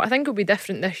them off. What I think will be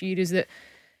different this year is that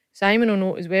Simon will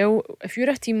note as well, if you're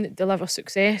a team that delivers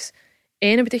success,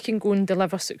 anybody can go and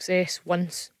deliver success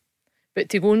once, but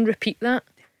to go and repeat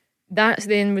that's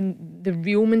then when the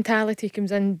real mentality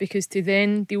comes in, because to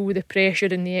then deal with the pressure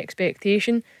and the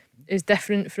expectation is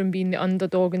different from being the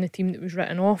underdog in the team that was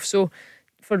written off. So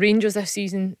for Rangers this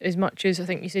season, as much as I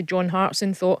think you said John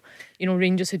Hartson thought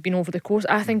Rangers had been over the course,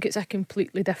 I think it's a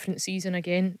completely different season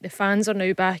again. The fans are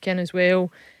now back in as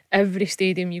well. Every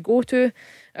stadium you go to,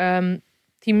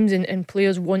 teams and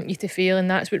players want you to fail, and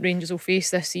that's what Rangers will face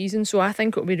this season. So I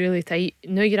think it'll be really tight.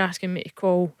 Now you're asking me to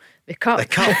call the Cup. The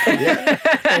Cup, yeah.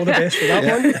 All the best for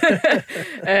that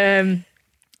one.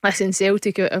 Listen,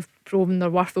 Celtic have proven their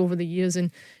worth over the years,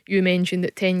 and you mentioned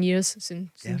that 10 years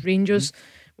since Rangers.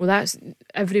 Well, that's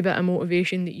every bit of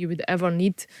motivation that you would ever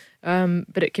need,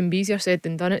 but it can be easier said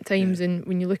than done at times. And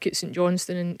when you look at St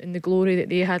Johnstone and the glory that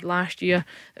they had last year,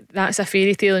 that's a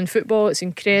fairy tale in football. It's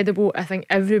incredible. I think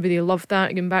everybody loved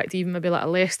that, going back to even maybe like a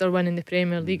Leicester win in the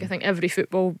Premier League. I think every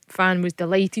football fan was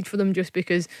delighted for them just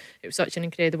because it was such an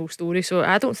incredible story. So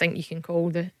I don't think you can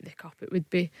call the Cup. It would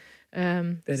be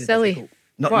silly difficult.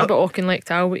 What about Auchinleck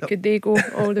Talbot? Could they go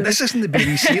all the way? This isn't the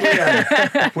BBC,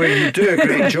 Leanne, where you do a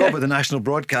great job with the national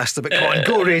broadcaster, but come on,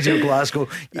 go Radio Glasgow.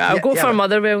 I'll go for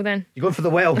Motherwell then. You're going for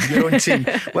the Well, your own team.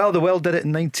 Well, the Well did it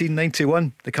in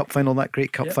 1991, the cup final, that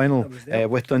great cup final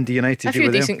with Dundee United. A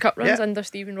few decent cup runs under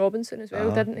Stephen Robinson as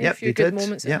well, didn't he? A few good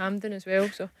moments at Hampden as well.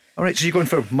 So. All right, so you're going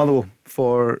for Motherwell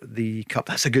for the cup.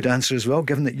 That's a good answer as well,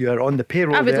 given that you are on the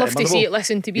payroll. I would love to see it.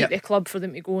 Listen, to beat the club, for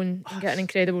them to go and get an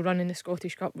incredible run in the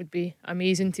Scottish Cup would be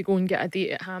amazing. To go and get a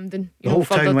date at Hampden, the whole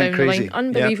further town went down crazy. The line,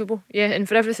 unbelievable. Yeah, and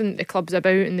for everything that the club's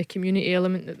about and the community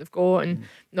element that they've got, and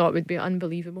no, it would be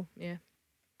unbelievable. Yeah.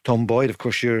 Tom Boyd, of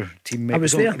course, your teammate. I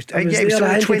was there. He was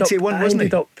only 21, wasn't he?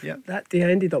 That day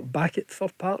I ended up back at Fir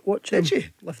Park watching him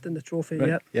lifting the trophy.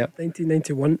 Right. Yeah,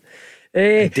 1991.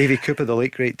 Davy Cooper, the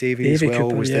late great Davy as well,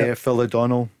 Cooper, was there. Phil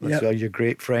O'Donnell, that's your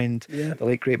great friend, the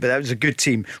late great. But that was a good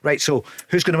team. Right, so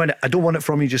who's going to win it? I don't want it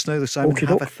from you just now, though, Simon.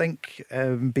 Have a think,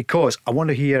 because I want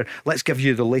to hear. Let's give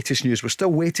you the latest news. We're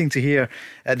still waiting to hear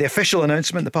the official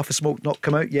announcement. The puff of smoke not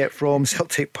come out yet from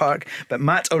Celtic Park, but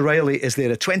Matt O'Reilly is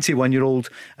there, a 21-year-old.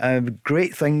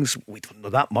 Great things. We don't know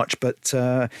that much, but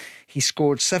he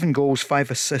scored 7 goals,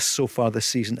 5 assists so far this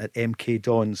season at MK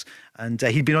Dons, and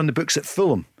he'd been on the books at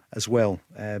Fulham as well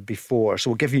before, so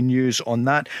we'll give you news on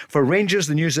that. For Rangers,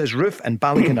 the news is Roofe and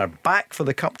Balogun are back for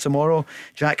the Cup tomorrow.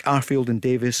 Jack Arfield and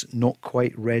Davis not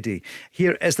quite ready.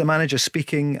 Here is the manager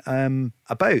speaking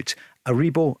about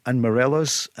Aribo and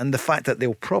Morelos and the fact that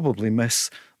they'll probably miss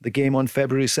the game on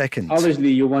February 2nd.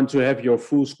 Obviously, you want to have your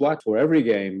full squad for every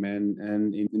game,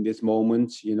 and in this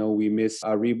moment, we miss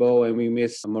Aribo and we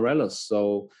miss Morelos,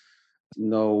 so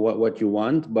know what you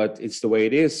want, but it's the way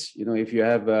it is. If you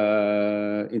have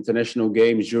international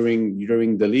games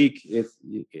during the league,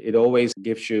 it always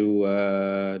gives you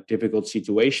a difficult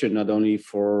situation, not only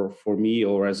for me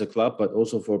or as a club, but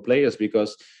also for players,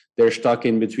 because they're stuck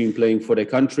in between playing for their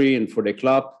country and for their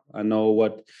club. I know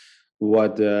what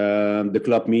the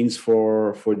club means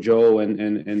for Joe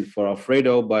and for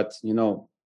Alfredo, but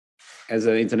as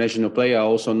an international player, I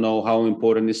also know how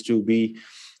important it is to be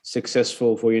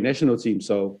successful for your national team.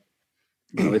 So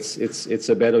it's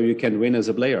a battle you can win as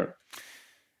a player.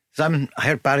 Simon, I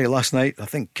heard Barry last night, I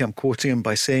think I'm quoting him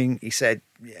by saying, he said,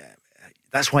 yeah,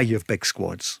 that's why you have big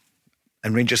squads,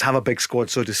 and Rangers have a big squad,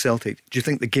 so does Celtic. Do you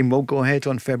think the game will go ahead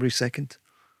on February 2nd?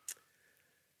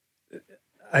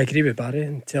 I agree with Barry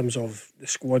in terms of the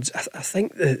squads. I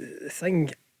think the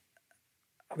thing,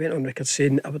 I went on record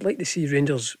saying I would like to see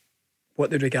Rangers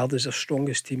what they regard as their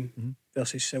strongest team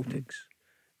versus Celtics.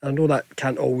 I know that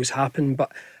can't always happen,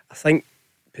 but I think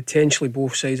potentially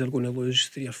both sides are going to lose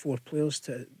 3 or 4 players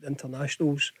to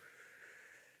internationals.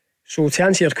 So to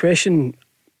answer your question,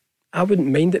 I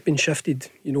wouldn't mind it being shifted,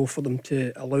 for them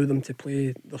to allow them to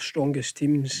play their strongest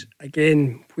teams.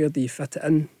 Again, where do you fit it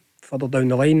in further down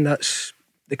the line? That's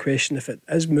the question, if it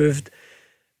is moved.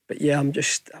 But yeah, I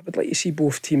would like to see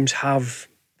both teams have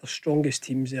their strongest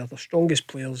teams there, their strongest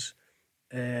players.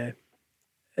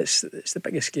 It's the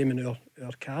biggest game in our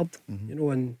card,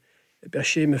 and it'd be a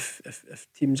shame if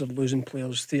teams are losing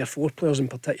players, 3 or 4 players in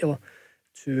particular,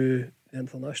 to the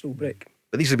international break.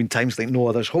 But these have been times like no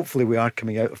others. Hopefully we are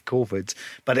coming out of COVID,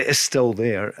 but it is still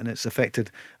there and it's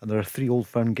affected, and there are 3 Old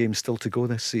Firm games still to go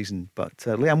this season. But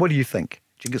Leanne, what do you think?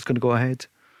 Do you think it's going to go ahead?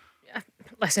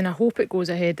 Listen, I hope it goes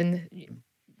ahead, and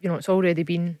it's already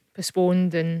been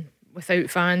postponed, and without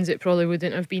fans it probably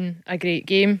wouldn't have been a great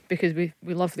game, because we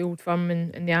love the Old Firm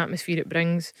and the atmosphere it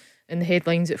brings and the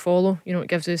headlines that follow. You know, it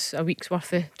gives us a week's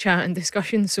worth of chat and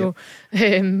discussion, so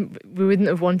we wouldn't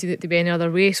have wanted it to be any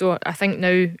other way. So I think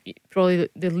now probably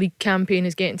the league campaign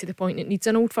is getting to the point it needs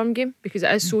an Old Firm game, because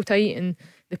it is so tight and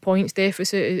the points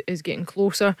deficit is getting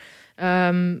closer.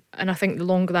 And I think the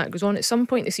longer that goes on, at some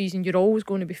point in the season you're always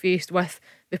going to be faced with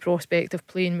the prospect of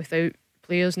playing without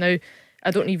players. Now,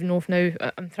 I don't even know if now,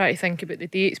 I'm trying to think about the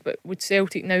dates, but would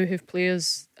Celtic now have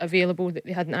players available that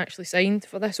they hadn't actually signed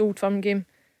for this Old Firm game?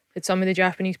 Had some of the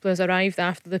Japanese players arrived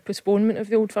after the postponement of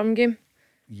the Old Firm game?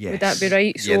 Yes. Would that be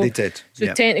right? So, yeah, they did.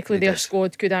 So technically their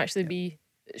squad could actually be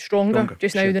stronger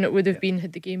just now than it would have been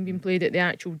had the game been played at the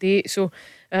actual date. So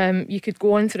you could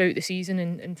go on throughout the season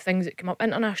and things that come up.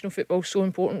 International football is so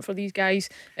important for these guys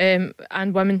and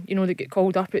women, you know, that get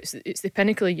called up. It's the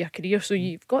pinnacle of your career, so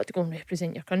you've got to go and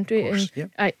represent your country. Course,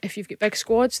 and if you've got big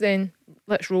squads, then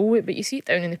let's roll with it. But you see it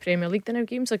down in the Premier League now,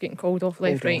 games are getting called off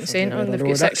left, right and centre, and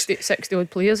they've got 60 odd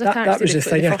players attached. That was the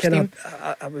thing.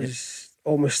 I was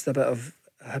almost a bit of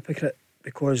a hypocrite,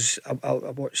 because I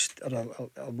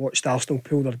watched Arsenal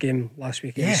pull their game last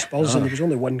week against Spurs, and there was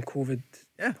only one COVID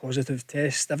positive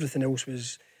test. Everything else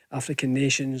was African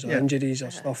nations or injuries or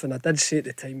stuff. And I did say at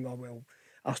the time, well,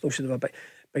 Arsenal should have a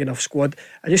big enough squad.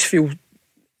 I just feel,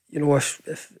 you know,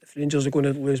 if Rangers are going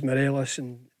to lose Morelos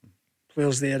and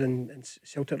players there, and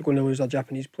Celtic are going to lose their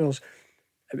Japanese players,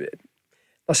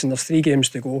 listen, there's 3 games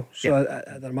to go, so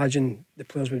I'd imagine the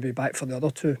players would be back for the other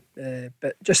 2.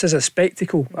 But just as a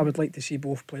spectacle, I would like to see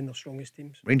both playing their strongest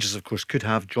teams. Rangers, of course, could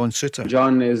have John Souttar.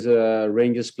 John is a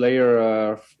Rangers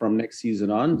player from next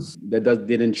season on. That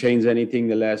didn't change anything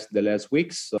the last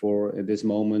weeks. So for at this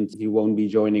moment, he won't be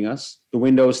joining us. The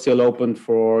window is still open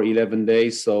for 11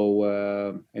 days,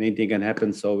 so anything can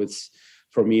happen. So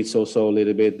for me, it's also a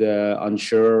little bit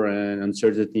unsure and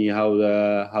uncertainty how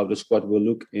the squad will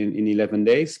look in 11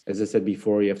 days. As I said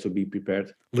before, you have to be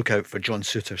prepared. Look out for John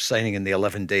Souttar signing in the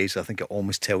 11 days. I think it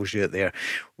almost tells you it there.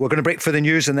 We're going to break for the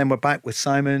news, and then we're back with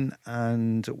Simon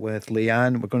and with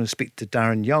Leanne. We're going to speak to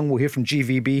Darren Young. We'll hear from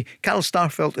GVB. Carol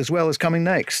Starfelt as well is coming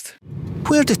next.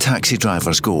 Where do taxi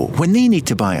drivers go when they need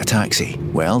to buy a taxi?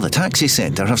 Well, the Taxi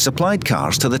Centre have supplied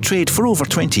cars to the trade for over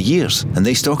 20 years, and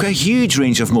they stock a huge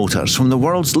range of motors from the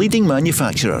world's leading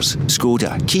manufacturers: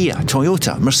 Skoda, Kia,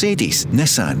 Toyota, Mercedes,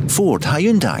 Nissan, Ford,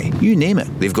 Hyundai, you name it.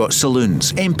 They've got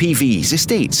saloons, MPVs,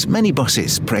 estates,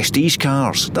 minibuses, prestige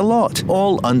cars, the lot,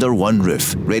 all under one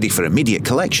roof, ready for immediate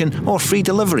collection or free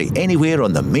delivery anywhere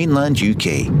on the mainland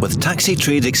UK, with taxi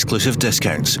trade exclusive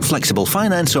discounts, flexible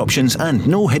finance options and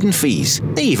no hidden fees.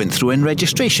 They even throw in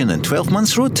registration and 12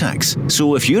 months road tax.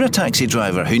 So if you're a taxi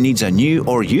driver who needs a new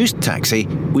or used taxi,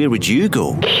 where would you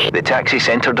go?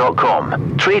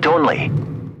 TheTaxiCentre.com. Trade only.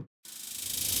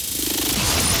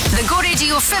 The Go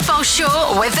Radio Football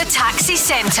Show with the Taxi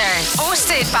Centre.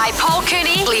 Hosted by Paul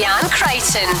Cooney, Leanne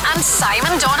Crichton and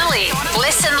Simon Donnelly.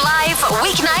 Listen live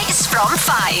weeknights from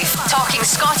 5. Talking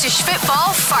Scottish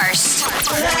football first.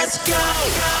 Let's go!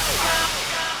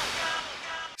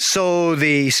 So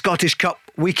the Scottish Cup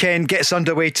weekend gets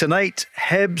underway tonight.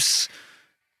 Hibs,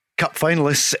 Cup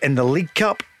finalists in the League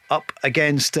Cup, up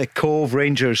against Cove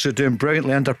Rangers, who are doing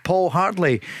brilliantly under Paul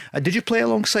Hartley. Did you play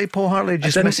alongside Paul Hartley?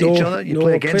 Just miss each other? You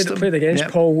play against him? I played against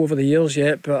Paul over the years,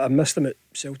 but I missed him at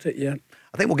Celtic,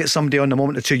 I think we'll get somebody on in a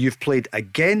moment or two you've played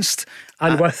against.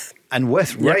 And with.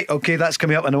 Right, okay, that's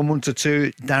coming up in a moment or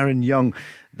two. Darren Young,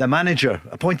 the manager,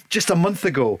 appointed just a month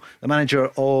ago, the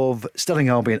manager of Stirling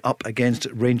Albion, up against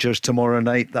Rangers tomorrow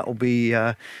night. That'll be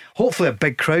hopefully a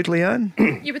big crowd,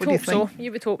 Leanne. You would hope so.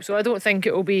 You would hope so. I don't think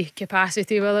it will be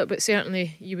capacity with it, but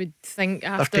certainly you would think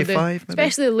after 35,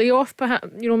 especially the layoff, perhaps,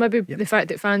 maybe the fact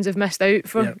that fans have missed out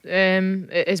for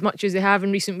as much as they have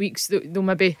in recent weeks, they'll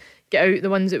maybe get out the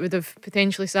ones that would have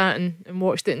potentially sat and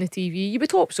watched it in the TV. You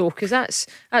would hope so, because that's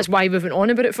why we've been on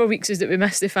about it for weeks, is that we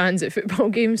miss the fans at football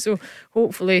games. So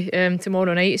hopefully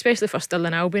tomorrow night, especially for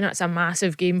Stirling Albion, that's a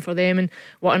massive game for them, and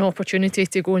what an opportunity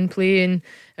to go and play.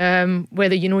 And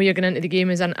whether you know you're going into the game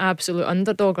as an absolute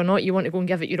underdog or not, you want to go and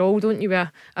give it your all, don't you, with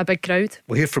a big crowd.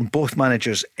 We'll hear from both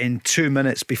managers in 2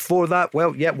 minutes. Before that,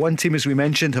 one team, as we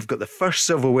mentioned, have got the first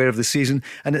silverware of the season,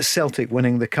 and it's Celtic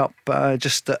winning the Cup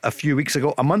just a few weeks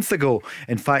ago, a month ago,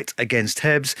 in fact, against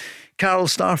Hibs. Carl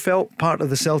Starfelt, part of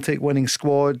the Celtic winning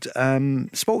squad,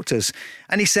 spoke to us,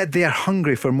 and he said they are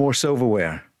hungry for more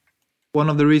silverware. One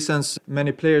of the reasons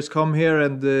many players come here,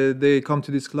 and they come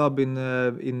to this club in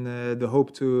the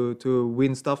hope to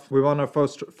win stuff. We won our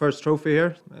first trophy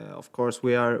here. Of course,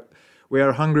 we are we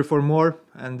are hungry for more,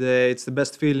 and it's the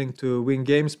best feeling to win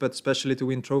games, but especially to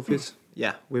win trophies.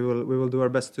 Yeah, we will do our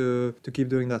best to keep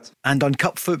doing that. And on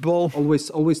cup football,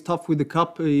 always tough with the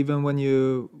cup, even when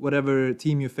whatever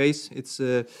team you face, it's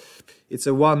a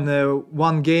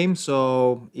one game.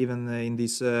 So even in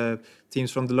these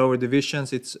teams from the lower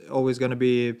divisions, it's always going to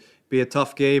be a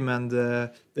tough game, and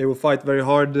they will fight very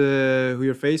hard who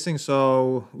you're facing.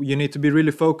 So you need to be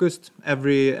really focused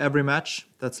every match.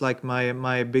 That's like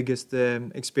my biggest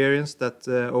experience, that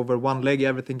over one leg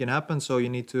everything can happen. So you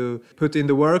need to put in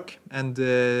the work and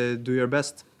do your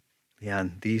best. Yeah,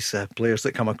 and these players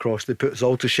that come across, they put us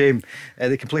all to shame.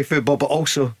 They can play football, but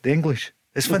also the English.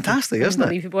 It's fantastic, isn't it?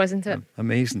 Unbelievable, isn't it?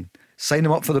 Amazing. Sign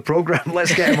him up for the programme.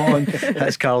 Let's get him on.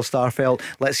 That's Carl Starfelt.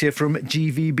 Let's hear from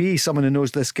GVB, someone who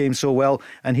knows this game so well.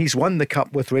 And he's won the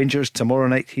cup with Rangers. Tomorrow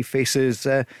night he faces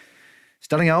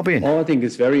Stirling Albion. Oh, I think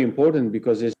it's very important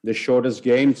because it's the shortest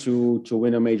game to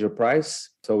win a major prize.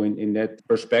 So in that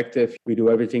perspective, we do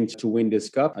everything to win this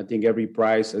cup. I think every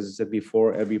prize, as I said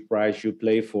before, every prize you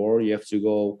play for, you have to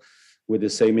go with the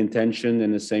same intention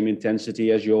and the same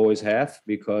intensity as you always have,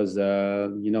 because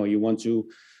you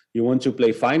want to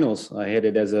play finals. I had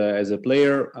it as a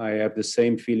player. I have the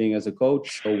same feeling as a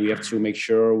coach. So we have to make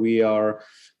sure we are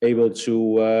able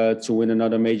to win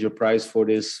another major prize for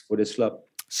this club.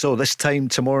 So this time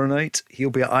tomorrow night, he'll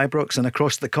be at Ibrox, and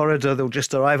across the corridor they'll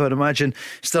just arrive, I'd imagine,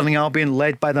 Stirling Albion,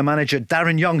 led by the manager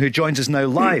Darren Young, who joins us now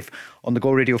live on the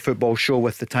Go Radio Football Show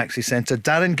with the Taxi Centre.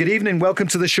 Darren, good evening. Welcome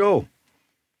to the show.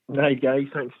 Hi guys,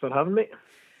 thanks for having me.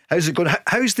 How's it going?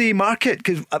 How's the market?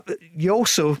 Because you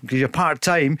also, because you're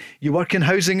part-time, you work in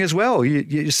housing as well.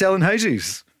 You're selling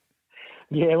houses.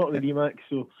 Yeah, I work with Remax,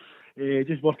 so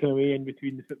just working away in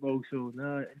between the football. So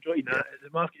enjoying that. The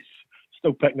market's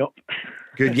still picking up.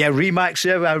 Good, yeah, Remax.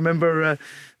 Yeah, I remember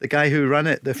the guy who ran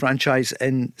it, the franchise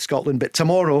in Scotland. But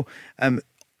tomorrow,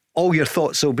 all your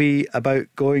thoughts will be about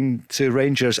going to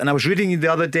Rangers. And I was reading you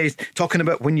the other day talking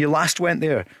about when you last went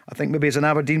there. I think maybe as an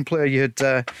Aberdeen player, you had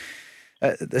the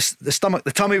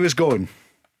tummy was going.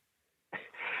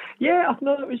 Yeah,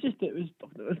 no, it was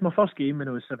my first game when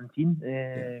I was 17,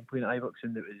 playing at Ibrox,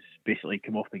 and it was basically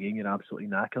come off the game, you're absolutely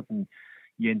knackered, and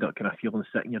you end up kind of feeling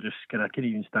sick, and you're just kind of couldn't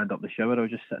even stand up the shower. I was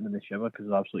just sitting in the shower because I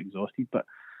was absolutely exhausted. But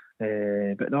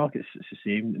no, it's the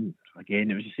same. And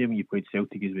again, it was the same when you played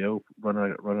Celtic as well,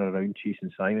 running around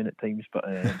chasing Simon at times. But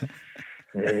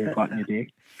back in the day,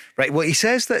 right. Well, he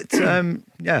says that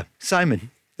Simon.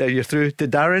 There, you're through to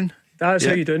Darren. That's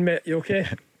how you doing, mate? You okay?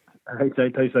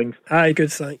 How's things? Aye,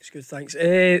 good, thanks.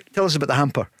 Tell us about the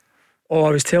hamper. Oh,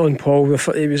 I was telling Paul,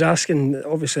 he was asking,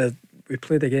 obviously we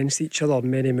played against each other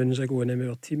many moons ago, and then we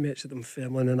were teammates at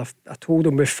Dunfermline, and I told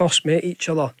him we first met each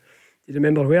other. Do you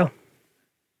remember where?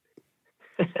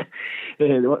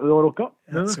 The World Cup.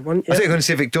 That's the one. Yeah. I think you're going to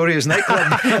say Victoria's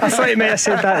nightclub. I thought you might have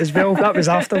said that as well. That was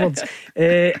afterwards.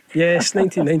 Yes,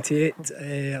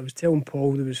 1998. I was telling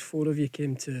Paul there was 4 of you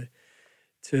came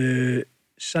to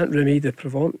Saint-Remy de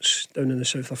Provence down in the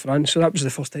south of France. So that was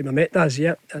the first time I met Daz,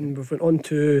 yeah. And we went on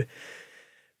to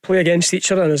play against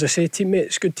each other, and as I say,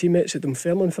 good teammates at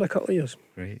Dunfermline for a couple of years.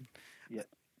 Great. Yeah.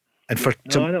 And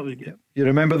that was good. You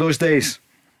remember those days?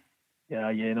 Yeah,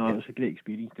 it was a great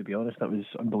experience, to be honest. That was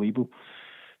unbelievable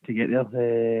to get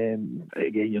there.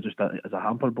 Again, you're just as a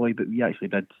hamper boy, but we actually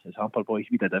did, as hamper boys,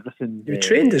 we did everything. You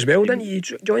trained as well, didn't you? You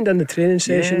joined in the training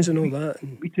sessions and all that.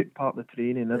 We took part in the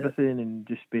training and everything, and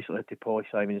just basically had to polish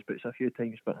Simon's boots a few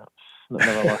times, but that's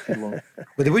never lasted long. Well,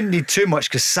 they wouldn't need too much,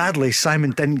 because sadly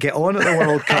Simon didn't get on at the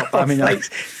World Cup. I mean,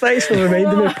 thanks for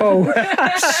reminding me, Paul.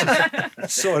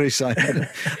 Sorry, Simon.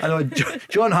 I know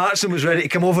John Hartson was ready to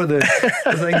come over the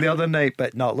thing the other night,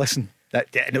 but no, listen. And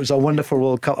it was a wonderful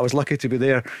World Cup. I was lucky to be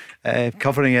there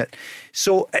covering it.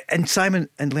 So, and Simon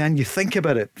and Leanne, you think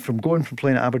about it, from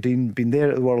playing at Aberdeen, being there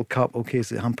at the World Cup, okay, as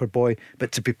the hamper boy,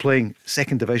 but to be playing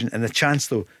second division, and the chance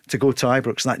though to go to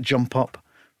Ibrox, that jump up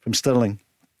from Stirling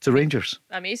to Rangers.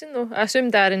 Amazing though. I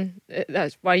assume, Darren,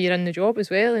 that's why you're in the job as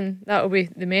well, and that'll be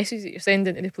the message that you're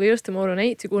sending to the players tomorrow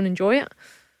night, to go and enjoy it.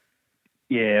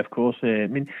 Yeah, of course. I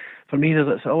mean, for me,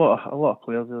 there's a lot of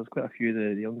players. There's quite a few of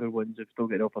the younger ones who've still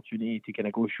got an opportunity to kind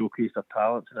of go showcase their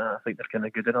talents, and I think they're kind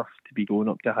of good enough to be going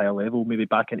up to a higher level, maybe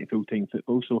back into full-time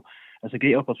football. So it's a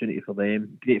great opportunity for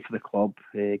them, great for the club,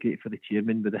 great for the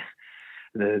chairman with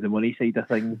the money side of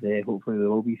things. Hopefully there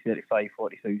will be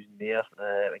 35,000-40,000 there,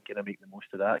 and kind of make the most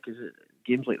of that, because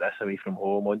games like this away from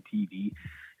home on TV,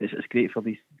 it's great for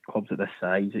these clubs at this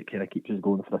size. It kind of keeps us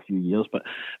going for a few years, but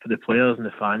for the players and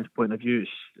the fans' point of view,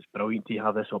 it's brilliant to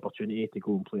have this opportunity to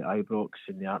go and play at Ibrox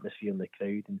in the atmosphere and the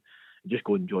crowd, and just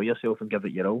go enjoy yourself and give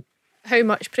it your all. How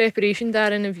much preparation,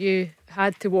 Darren, have you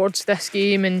had towards this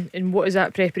game, and what does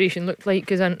that preparation look like?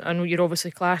 Because I know you're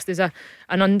obviously classed as an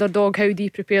underdog. How do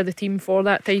you prepare the team for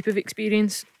that type of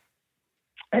experience?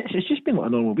 It's just been like a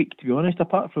normal week, to be honest.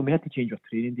 Apart from we had to change our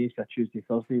training days for Tuesday,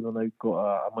 Thursday. We've now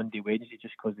got a Monday, Wednesday,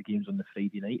 just because the game's on the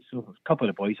Friday night. So a couple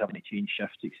of the boys having to change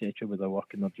shifts, etc., with their work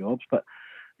and their jobs. But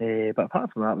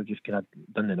apart from that, we've just kind of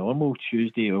done the normal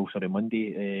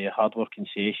Monday, hard working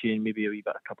session, maybe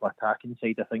a couple of attacking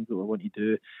side of things that we want to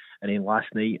do. And then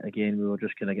last night, again, we were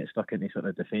just kind of get stuck into sort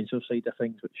of defensive side of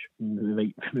things, which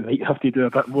we might have to do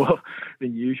a bit more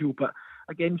than usual. But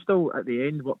again, still at the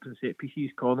end, worked on set pieces,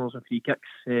 corners and free kicks,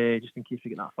 just in case we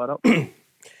get that far up.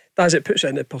 As it puts it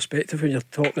into perspective when you're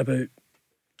talking about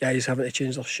guys having to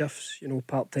change their shifts,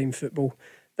 part-time football.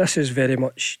 This is very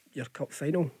much your cup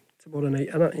final tomorrow night,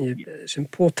 isn't it? And it's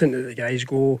important that the guys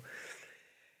go.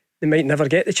 They might never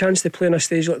get the chance to play on a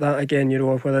stage like that again,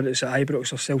 whether it's at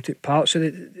Ibrox or Celtic Park. So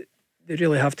they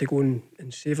really have to go and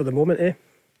savour the moment, eh?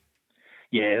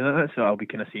 Yeah, that's what I'll be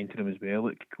kind of saying to them as well.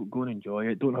 Look, go and enjoy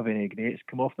it. Don't have any regrets.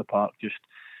 Come off the park. Just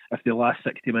if the last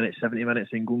 60 minutes, 70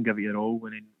 minutes, then go and give it your all.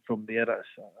 And then from there,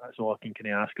 that's all I can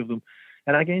kind of ask of them.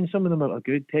 And again, some of them are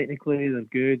good technically. They're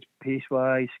good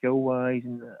pace-wise, skill-wise.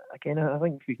 And again, I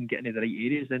think if we can get into the right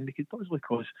areas, then we could possibly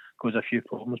cause a few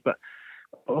problems. But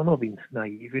I'm not being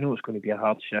naive. We know it's going to be a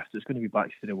hard shift. It's going to be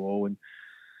backs to the wall,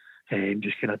 and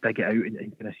just kind of dig it out and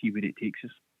kind of see where it takes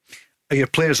us. Are your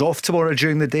players off tomorrow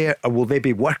during the day, or will they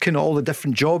be working all the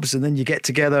different jobs and then you get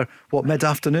together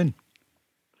mid-afternoon?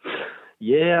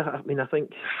 Yeah, I mean, I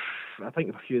think a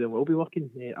few of them will be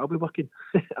working. I'll be working.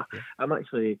 I'm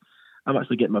actually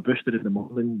getting my booster in the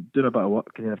morning, doing a bit of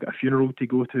work, and then I've got a funeral to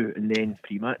go to, and then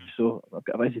pre-match. So I've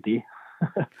got a busy day.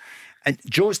 And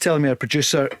Joe's telling me, our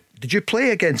producer, did you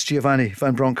play against Giovanni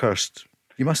van Bronckhorst?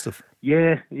 You must have.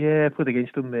 Yeah, I played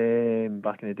against him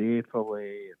back in the day,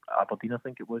 probably Aberdeen, I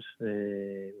think it was. I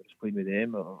was playing with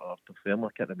them or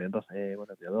Dunfermline, I can't remember, one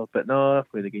or the other. But no, I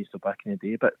played against him back in the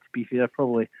day. But to be fair,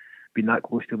 probably being that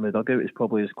close to him in the dugout is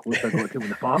probably as close as I got to him in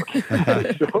the park.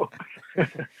 So.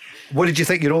 What did you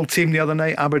think your old team the other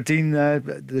night, Aberdeen,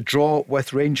 the draw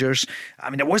with Rangers? I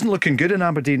mean, it wasn't looking good in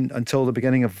Aberdeen until the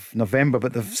beginning of November,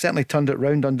 but they've certainly turned it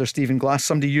round under Stephen Glass,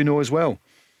 somebody you know as well.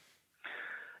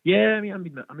 Yeah, I mean,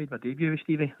 I made my debut with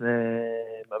Stevie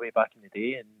my way back in the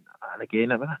day, and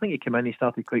again, I think he came in, he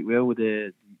started quite well with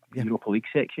the Europa League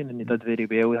section, and he did very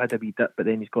well. He had a wee dip, but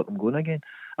then he's got them going again.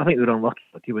 I think they were unlucky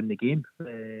to win the game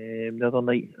the other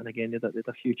night, and again they had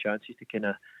a few chances to kind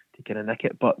of nick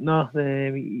it, but no,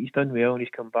 he's done well, and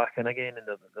he's come back in again, and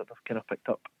they've kind of picked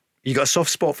up. You got a soft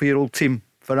spot for your old team,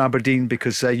 for Aberdeen,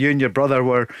 because you and your brother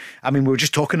were, I mean, we were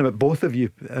just talking about both of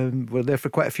you, were there for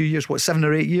quite a few years. 7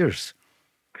 or 8 years?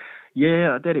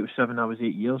 Yeah, I did. It was 7. I was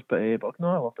 8 years, but no,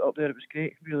 I loved it up there. It was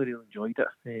great. Really enjoyed it.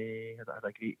 I had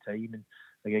a great time, and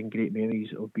again, great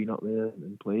memories of being up there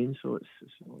and playing. So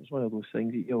it's one of those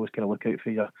things that you always kind of look out for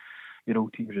your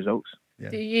old team's results.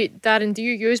 Yeah. Darren, do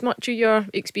you use much of your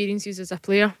experiences as a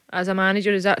player, as a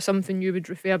manager? Is that something you would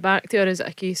refer back to, or is it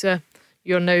a case of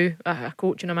you're now a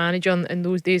coach and a manager, and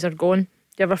those days are gone? Do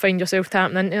you ever find yourself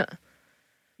tapping into it?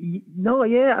 No,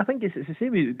 yeah, I think it's the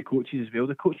same with the coaches as well.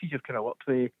 The coaches you've kind of worked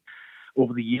with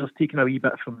over the years, taking a wee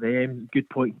bit from them, good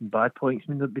points and bad points.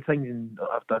 I mean, there'd be things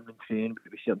I've done in training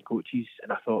with certain coaches,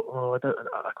 and I thought,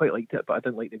 I quite liked it, but I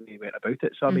didn't like the way he went about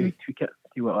it. So I maybe tweak it,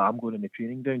 see what I'm going in the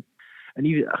training down. And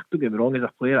even, don't get me wrong, as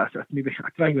a player, I try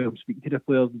and speak to the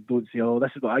players and don't say,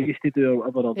 this is what I used to do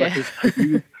or whatever, or this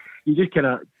is you just kind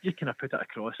of put it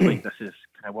across like this is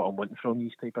kind of what I'm wanting from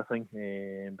these type of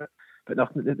thing. But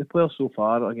nothing. The players so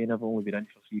far, again, I've only been in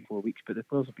for 3-4 weeks, but the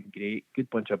players have been great. Good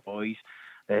bunch of boys.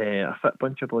 A fit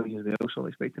bunch of boys as well, so I'm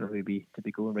expecting them to be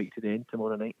going right to the end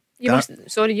tomorrow night. You must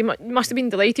have been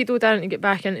delighted though, Darren, to get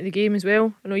back into the game as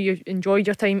well. I know you enjoyed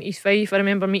your time at East Fife. I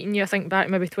remember meeting you, I think back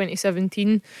maybe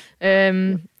 2017.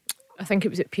 I think it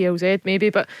was at PLZ maybe,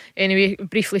 but anyway,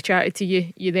 briefly chatted to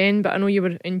you then, but I know you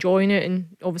were enjoying it,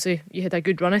 and obviously you had a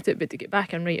good run at it, but to get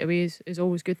back in right away is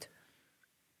always good.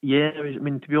 Yeah, to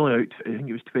be only out, I think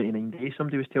it was 29 days.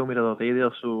 Somebody was telling me the other day there,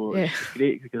 so it's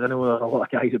great, because I know a lot of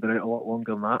guys have been out a lot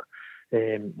longer than that.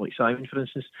 Like Simon, for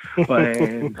instance. But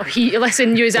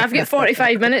listen, I've got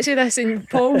 45 minutes of this, and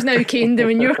Paul's now caned him,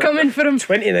 and you're coming for him.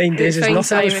 29 days is nothing.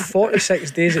 Simon. It was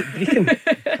 46 days at Brecon.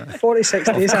 46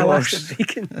 days I last at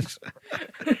Brecon.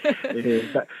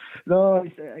 No,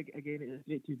 again, it's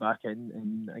great to be back in,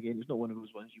 and again, it's not one of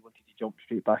those ones you wanted to jump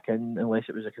straight back in unless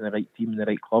it was a kind of right team and the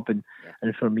right club. And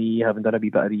for me, having done a wee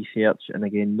bit of research and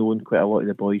again knowing quite a lot of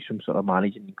the boys from sort of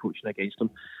managing and coaching against them,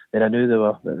 then I knew that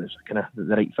it was kind of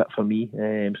the right fit for me.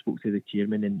 Spoke to the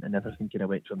chairman and everything kind of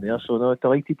went from there. So no,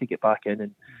 delighted to get back in,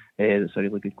 and it's a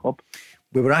really good club.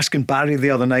 We were asking Barry the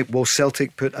other night, will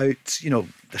Celtic put out,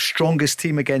 the strongest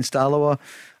team against Alloa?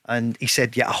 And he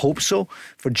said, yeah, I hope so.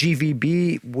 For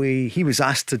GVB, he was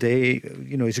asked today,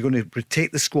 is he going to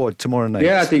rotate the squad tomorrow night?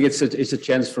 Yeah, I think it's a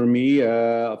chance for me,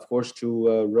 of course,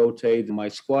 to rotate my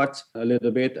squad a little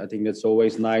bit. I think that's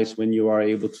always nice when you are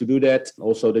able to do that.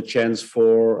 Also the chance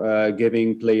for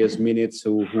giving players minutes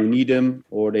who need them,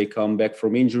 or they come back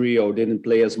from injury or didn't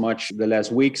play as much the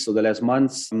last weeks or the last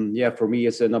months. For me,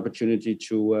 it's an opportunity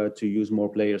to use more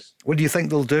players. What do you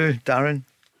think they'll do, Darren?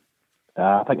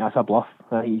 I think that's a bluff.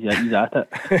 He's at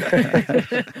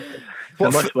it. A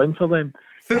must win for them.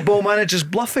 Football managers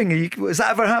bluffing. Has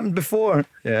that ever happened before?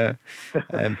 Yeah.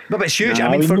 No, but it's huge.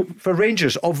 For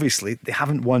Rangers, obviously, they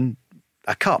haven't won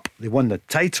a cup. They won the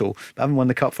title, but haven't won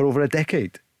the cup for over a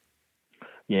decade.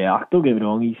 Yeah, don't get me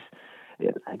wrong. They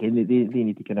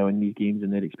need to kind of win these games,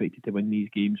 and they're expected to win these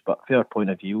games. But fair point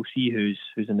of view, see who's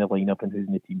in the lineup and who's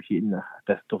in the team sheet. And I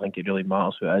don't think it really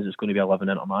matters who it is. It's going to be 11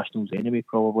 internationals anyway,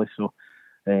 probably. So,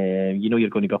 you're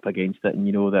going to be up against it, and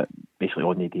you know that basically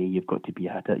on the day you've got to be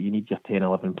at it. You need your 10,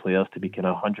 11 players to be kind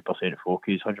of 100%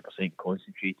 focused, 100%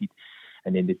 concentrated,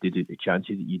 and then the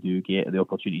chances that you do get, the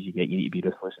opportunities you get, you need to be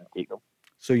ruthless and take them.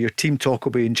 So your team talk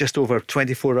will be in just over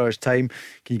 24 hours time.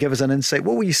 Can you give us an insight?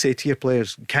 What will you say to your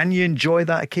players? Can you enjoy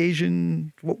that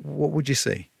occasion? What would you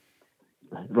say?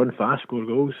 Run fast, score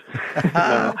goals.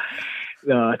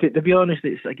 To be honest,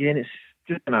 it's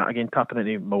just again tapping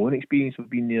into my own experience of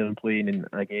being there and playing, and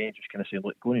again just kind of saying,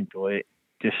 look, go and enjoy it.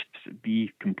 Just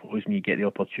be composed when you get the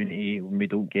opportunity. When we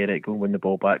don't get it, go and win the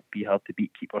ball back. Be hard to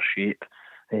beat, keep our shape.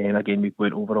 Again, we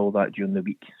went over all that during the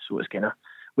week, so it's kind of,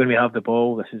 when we have the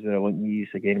ball, this is where I want these.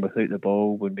 Again, without the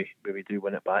ball, when we do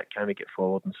win it back, can we get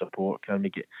forward and support? Can we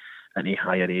get into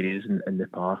higher areas in the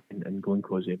park and go and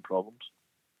cause any problems?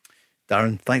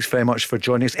 Darren, thanks very much for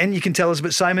joining us. And you can tell us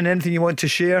about Simon. Anything you want to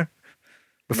share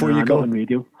before you go? Not on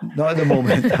radio. Not at the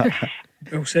moment.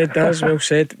 Well said, Daz. Well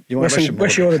said.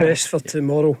 Wish you all the best for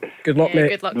tomorrow. Good luck, mate.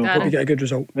 Good luck, Darren. Hope you get a good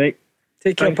result. Right.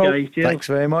 Take care, Paul. Guys, thanks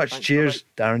very much. Thanks, cheers.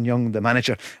 bye. Darren Young, the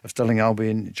manager of Stirling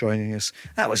Albion, joining us.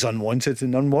 That was unwanted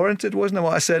and unwarranted, wasn't it,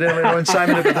 what I said earlier on,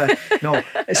 Simon, about that? No,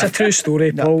 it's a true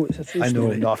story, Paul. It's a true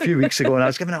story. I know. A few weeks ago, and I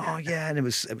was giving it, and it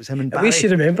was him and Barry. At least you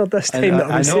remembered this time.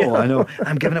 I know.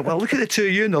 I'm giving it. Well, look at the two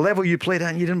of you and the level you played at,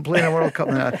 and you didn't play in a World Cup.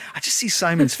 And I just see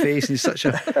Simon's face, and he's such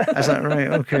a. I was like, right,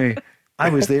 okay. I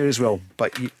was there as well,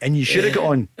 but you should have got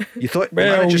on. You thought, well,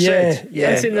 the manager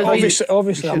said,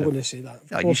 Obviously, I'm going to say that.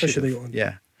 Of course, I should have got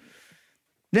on.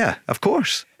 Yeah, of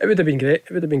course. It would have been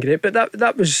great. But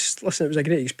that was, listen, it was a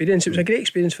great experience. It was a great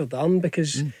experience for Darren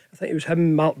because I think it was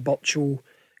him, Mark Burchell,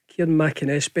 Kieran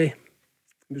McInnesby. There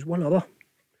was one other.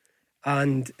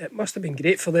 And it must have been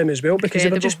great for them as well because they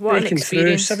were just breaking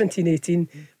through 17, 18,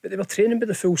 but they were training with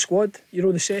the full squad. You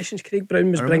know, the sessions, Craig Brown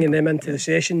was bringing them into the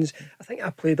sessions. I think I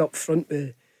played up front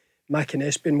with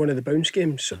McInnesby in one of the bounce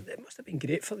games. So it must have been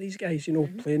great for these guys,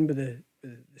 playing with the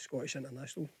Scottish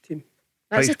international team.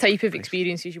 That's the type of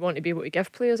experiences you want to be able to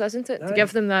give players, isn't it? To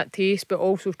give them that taste, but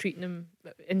also treating them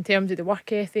in terms of the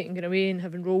work ethic and going away and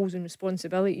having roles and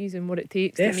responsibilities and what it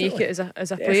takes to make it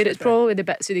as a player. It's probably the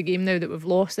bits of the game now that we've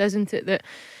lost, isn't it? That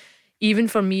even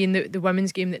for me in the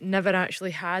women's game that never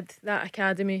actually had that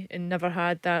academy and never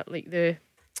had that, like the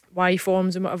Y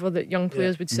forms and whatever that young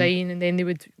players would sign, and then they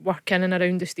would work in and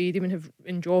around the stadium and have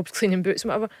in jobs cleaning boots and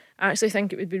whatever. I actually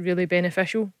think it would be really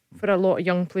beneficial for a lot of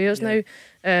young players now.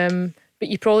 But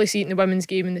you probably see it in the women's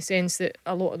game in the sense that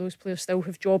a lot of those players still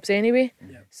have jobs anyway.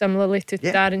 Similarly to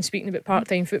Darren speaking about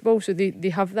part-time football, so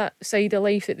they have that side of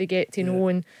life that they get to know,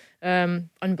 and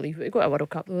unbelievable. They got a World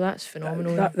Cup though, that's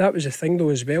phenomenal. That was the thing though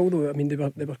as well though. I mean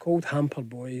they were called hamper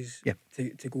boys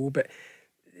to go, but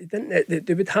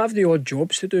they would have the odd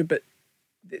jobs to do, but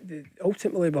they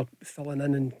ultimately were filling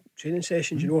in training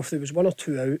sessions. If there was one or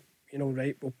two out,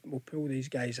 right, we'll pull these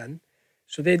guys in.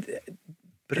 So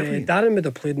Darren would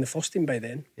have played in the first team by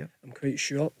then, I'm quite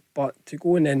sure. But to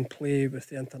go and then play with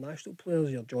the international players,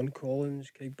 your John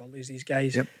Collins, Craig Burley's, these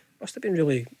guys, must have been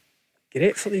really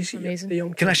great for these the young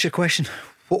kids. Can I ask you a question?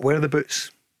 What were the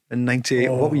boots in '98?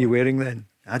 What were you wearing then?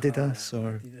 Adidas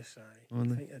or Adidas? I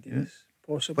think Adidas,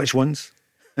 possibly. Which ones?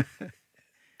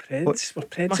 Preds. Were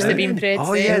Preds? Must have been Preds.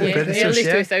 Oh yeah, the Predators, early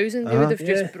 2000s. They would have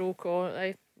just broke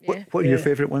on. What are your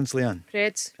favourite ones, Leanne?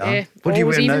 Preds. What do you I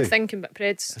was wear even now? thinking about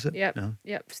Preds. Is it? Yep. No.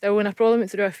 Yep. Still, when I probably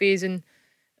went through a phase and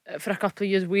for a couple of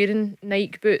years wearing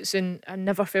Nike boots, and I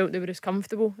never felt they were as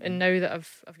comfortable. And now that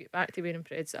I've got back to wearing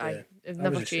Preds, I've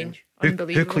never changed.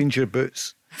 Unbelievable. Who cleans your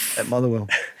boots at Motherwell?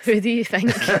 Who do you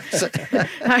think?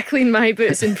 I clean my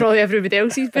boots and probably everybody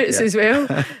else's boots as well.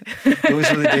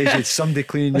 Those were the days you had somebody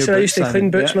cleaning your boots. I used to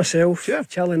clean boots myself. Sure.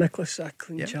 Charlie Nicholas, I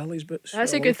cleaned Charlie's boots.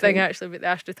 That's a good thing actually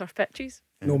about the AstroTurf pitches.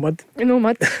 No mud. No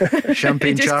mud.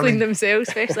 Champagne They just Charlie. clean themselves,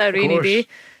 especially a rainy day.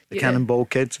 The Cannonball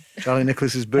Kid, Charlie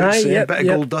Nicholas's boots, a bit of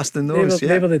gold dust in those.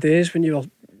 They were the days when you were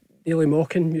nearly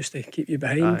mocking, used to keep you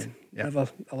behind, yeah. never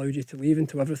allowed you to leave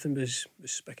until everything was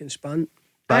spick and span.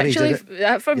 Actually,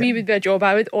 that for me would be a job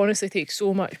I would honestly take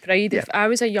so much pride. If I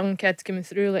was a young kid coming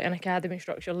through like an academy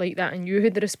structure like that, and you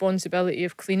had the responsibility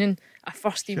of cleaning a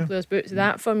first team player's boots,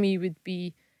 that for me would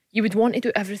be, you would want to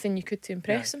do everything you could to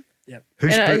impress them. Yeah.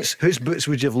 Whose boots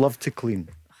would you have loved to clean?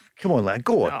 Come on, lad,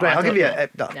 go on. Right, I'll give you a.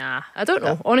 Nah, I don't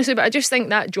know, honestly, but I just think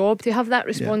that job, to have that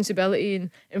responsibility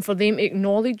and for them to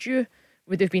acknowledge you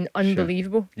would have been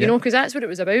unbelievable. You know, because that's what it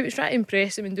was about. It was trying to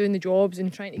impress them and doing the jobs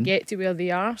and trying to get to where they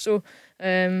are. So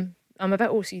I'm a bit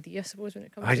OCD, I suppose, when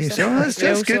it comes to stuff.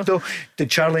 That's good though.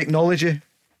 Did Charlie acknowledge you?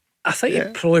 I think he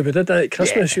probably would have done it at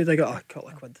Christmas. You'd have got a couple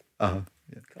of quid.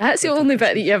 That's the only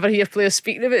bit that you ever hear players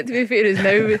speaking about, to be fair, is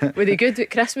now. Were they good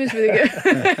at Christmas? Were they good?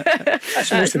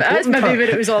 That's maybe what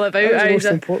it was all about. That's the most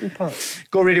important part.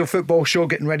 Go Radio Football Show,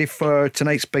 getting ready for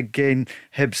tonight's big game,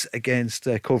 Hibs against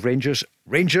Cove Rangers.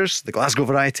 Rangers, the Glasgow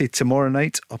variety, tomorrow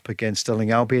night up against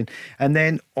Stirling Albion. And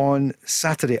then on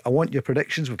Saturday, I want your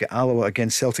predictions. We've got Alloa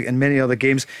against Celtic and many other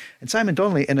games. And Simon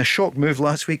Donnelly, in a shock move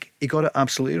last week, he got it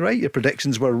absolutely right. Your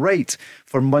predictions were right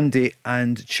for Monday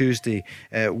and Tuesday.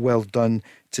 Well done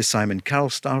to Simon. Carl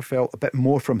Starfelt, a bit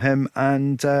more from him.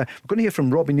 And we're going to hear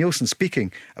from Robbie Nielsen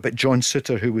speaking about John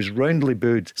Souttar, who was roundly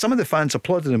booed. Some of the fans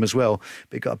applauded him as well,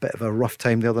 but he got a bit of a rough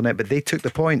time the other night. But they took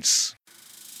the points.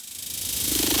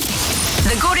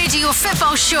 The Go Radio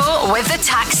Football Show with the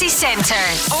Taxi Centre.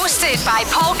 Hosted by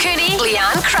Paul Cooney,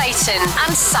 Leanne Crichton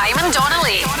and Simon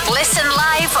Donnelly. Listen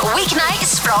live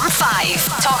weeknights from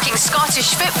 5. Talking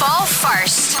Scottish football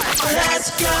first.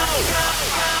 Let's go.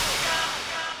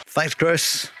 Thanks,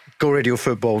 Chris. Go Radio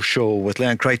Football Show with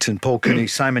Leanne Crichton, Paul Cooney,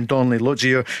 Simon Donnelly. Loads of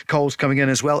your calls coming in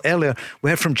as well. Earlier, we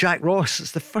heard from Jack Ross.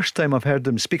 It's the first time I've heard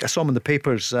him speak. I saw him in the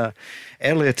papers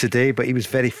earlier today, but he was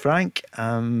very frank.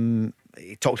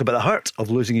 He talked about the hurt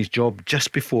of losing his job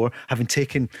just before having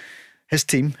taken his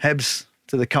team, Hibs,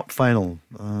 to the cup final.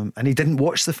 And he didn't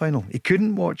watch the final. He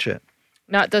couldn't watch it.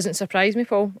 That doesn't surprise me,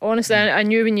 Paul. Honestly, I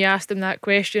knew when you asked him that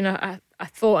question, I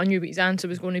thought I knew what his answer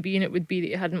was going to be, and it would be that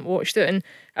he hadn't watched it. And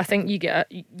I think you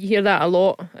hear that a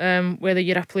lot, whether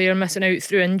you're a player missing out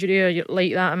through injury or you're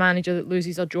like that, a manager that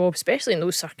loses their job, especially in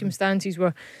those circumstances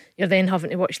where you're then having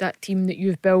to watch that team that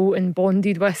you've built and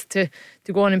bonded with to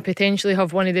go on and potentially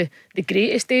have one of the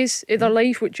greatest days of their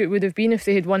life, which it would have been if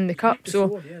they had won the cup.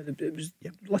 It was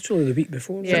literally the week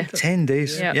before. 10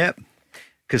 days. Yep.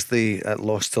 Because they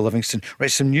lost to Livingston. Right,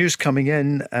 some news coming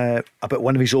in about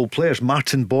one of his old players,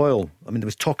 Martin Boyle. I mean, there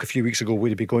was talk a few weeks ago, would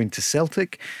he be going to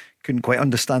Celtic? Couldn't quite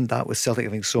understand that with Celtic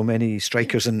having so many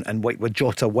strikers and with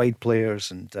Jota wide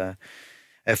players and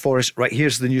Forrest. Right,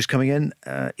 here's the news coming in.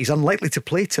 He's unlikely to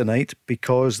play tonight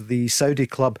because the Saudi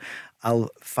club Al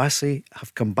Fassi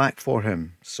have come back for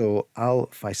him. So Al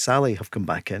Faisali have come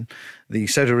back in, the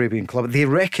Saudi Arabian club. They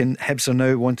reckon Hibs are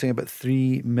now wanting about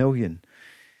 3 million.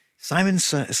 Simon,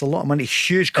 it's a lot of money,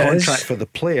 huge contract for the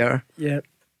player. Yeah,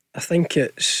 I think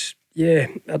it's,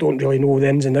 I don't really know the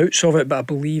ins and outs of it, but I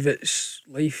believe it's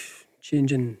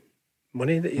life-changing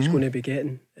money that he's going to be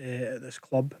getting at this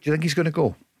club. Do you think he's going to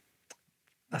go?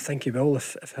 I think he will.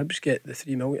 If Hibs get the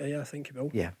 3 million, I think he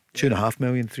will. Yeah, 2.5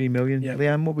 million, 3 million. Yeah.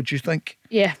 Leanne, what would you think?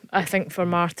 Yeah, I think for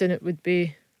Martin it would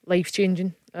be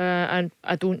life-changing. And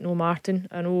I don't know Martin.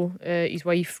 I know his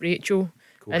wife, Rachel,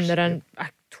 and they're in a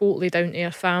totally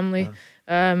down-to-earth family.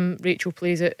 Rachel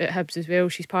plays at Hibs as well.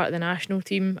 She's part of the national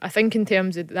team. I think in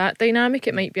terms of that dynamic,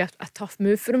 it might be a tough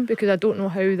move for him because I don't know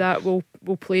how that will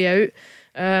play out.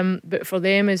 But for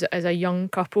them as a young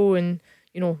couple, and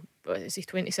you know, is he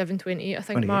 27, 28 I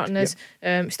think 28, Martin is,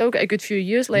 still got a good few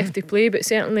years left to play, but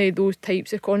certainly those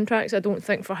types of contracts I don't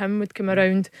think for him would come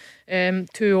around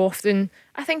too often.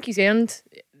 I think he's earned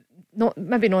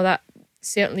maybe not that.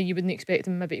 Certainly you wouldn't expect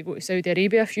him maybe to go to Saudi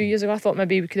Arabia a few years ago. I thought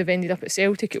maybe we could have ended up at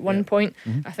Celtic at one point.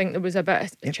 I think there was a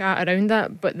bit of chat around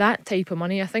that, but that type of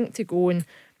money, I think, to go and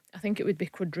I think it would be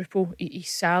quadruple his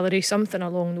salary, something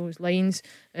along those lines.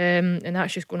 And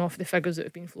that's just going off the figures that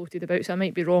have been floated about. So I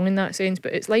might be wrong in that sense,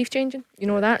 but it's life changing. You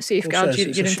know, that safeguards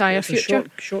your entire future.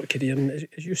 Short career, and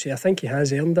as you say, I think he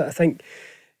has earned it. I think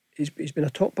he's been a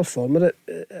top performer at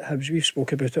Hibs. We've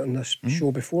spoke about it on this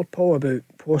show before, Paul, about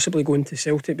possibly going to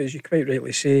Celtic, but as you quite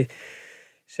rightly say,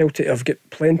 Celtic have got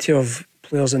plenty of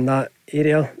players in that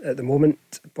area at the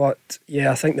moment. But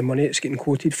yeah, I think the money that's getting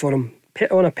quoted for him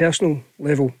on a personal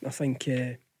level, I think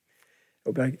it'll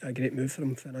be a great move for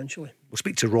him financially. We'll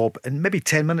speak to Rob in maybe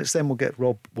 10 minutes, then we'll get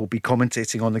Rob. We'll be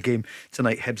commentating on the game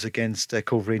tonight, Hibs against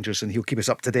Cove Rangers, and he'll keep us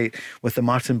up to date with the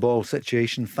Martin Boyle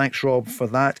situation. Thanks, Rob, for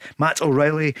that. Matt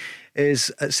O'Reilly is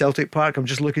at Celtic Park. I'm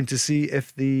just looking to see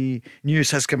if the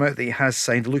news has come out that he has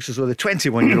signed. It looks as though the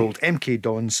 21-year-old MK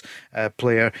Dons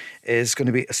player is going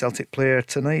to be a Celtic player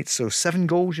tonight. So 7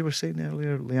 goals, you were saying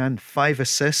earlier, Leanne, 5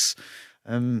 assists.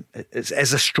 It's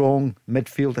a strong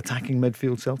midfield, attacking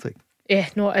midfield Celtic. Yeah,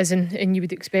 no, it isn't, and you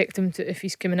would expect him to, if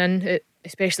he's coming in,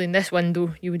 especially in this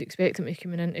window, you would expect him to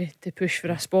come in to push for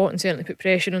a spot and certainly put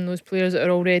pressure on those players that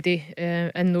are already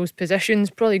in those positions.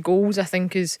 Probably goals, I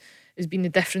think, has been the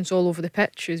difference all over the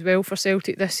pitch as well for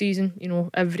Celtic this season. You know,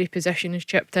 every position is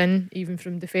chipped in, even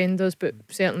from defenders, but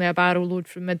certainly a barrel load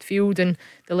from midfield, and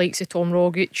the likes of Tom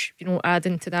Rogic, you know,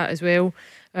 adding to that as well.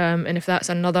 And if that's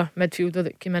another midfielder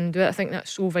that came in and do it, I think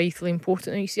that's so vitally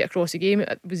important. And you see it across the game.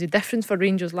 It was a difference for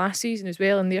Rangers last season as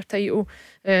well in their title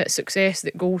success,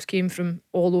 that goals came from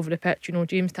all over the pitch. You know,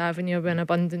 James Tavernier with an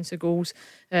abundance of goals,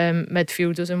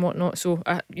 midfielders and whatnot. So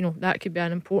you know, that could be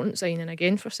an important signing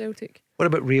again for Celtic. What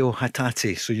about Rio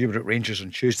Hatate? So you were at Rangers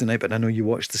on Tuesday night, but I know you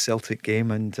watched the Celtic game,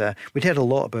 and we'd heard a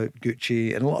lot about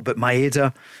Gucci and a lot about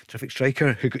Maeda, terrific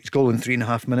striker, who got his goal in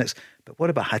 3.5 minutes. But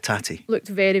what about Hatate? Looked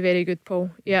very, very good,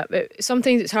 Paul. Yeah, but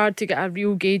sometimes it's hard to get a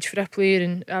real gauge for a player,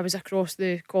 and I was across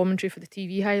the commentary for the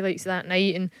TV highlights that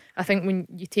night, and I think when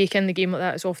you take in the game like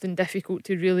that, it's often difficult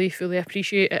to really fully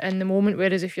appreciate it in the moment,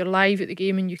 whereas if you're live at the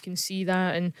game and you can see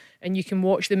that and you can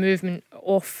watch the movement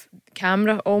off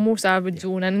camera almost, I would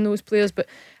zone in on those players. But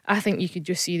I think you could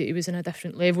just see that he was in a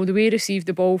different level. The way he received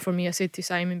the ball, for me, I said to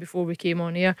Simon before we came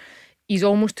on air, he's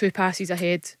almost 2 passes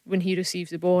ahead when he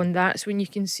receives the ball, and that's when you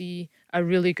can see a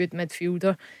really good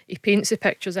midfielder. He paints the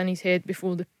pictures in his head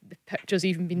before the pictures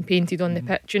even been painted on the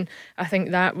pitch, and I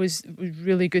think that was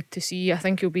really good to see. I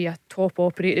think he'll be a top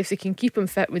operator if they can keep him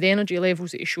fit with the energy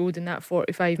levels that he showed in that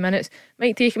 45 minutes.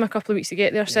 Might take him a couple of weeks to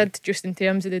get there, Sid, just in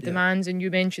terms of the demands, and you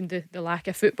mentioned the lack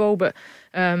of football, but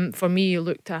for me, he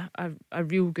looked a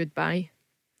real good buy.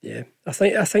 Yeah, I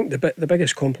think the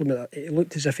biggest compliment, it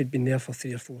looked as if he'd been there for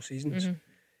 3 or 4 seasons.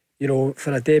 You know,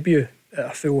 for a debut at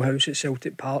a full house at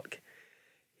Celtic Park,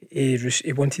 he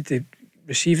wanted to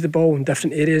receive the ball in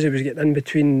different areas. He was getting in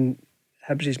between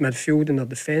Hibs' midfield and their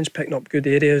defence, picking up good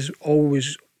areas,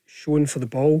 always showing for the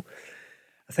ball.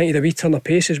 I think he had a wee turn of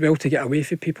pace as well to get away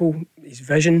from people, his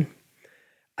vision,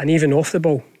 and even off the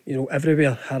ball, you know,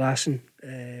 everywhere, harassing,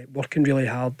 working really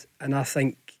hard. And I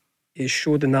think he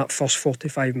showed in that first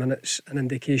 45 minutes an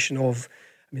indication of,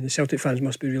 I mean, the Celtic fans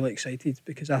must be really excited,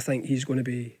 because I think he's going to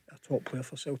be a top player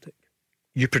for Celtic.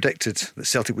 You predicted that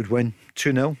Celtic would win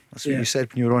 2-0. That's what you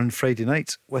said when you were on Friday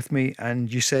night with me,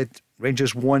 and you said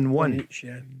Rangers 1-1 each.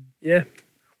 Yeah.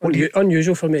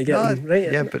 Unusual for me to get them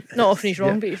right. Yeah, but not often he's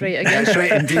wrong, but he's right again. That's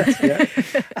right indeed. Yeah.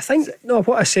 I think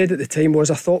what I said at the time was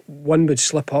I thought one would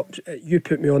slip up. You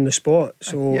put me on the spot,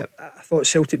 so I thought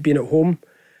Celtic being at home,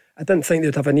 I didn't think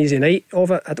they'd have an easy night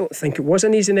of it. I don't think it was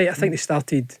an easy night. I think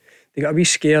they got a wee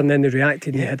scare and then they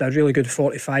reacted and they had a really good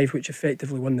 45, which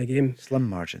effectively won the game. Slim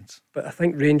margins. But I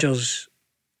think Rangers,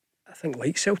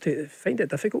 like Celtic, they find it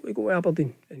difficult to go to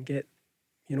Aberdeen and get,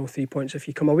 3 points. If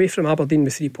you come away from Aberdeen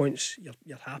with 3 points,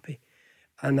 you're happy.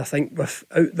 And I think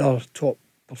without their top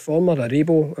performer,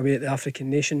 Aribo, away at the African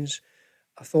Nations,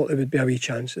 I thought there would be a wee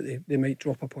chance that they might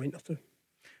drop a point or two.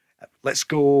 Let's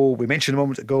go. We mentioned a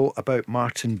moment ago about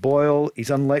Martin Boyle.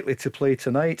 He's unlikely to play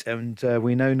tonight, and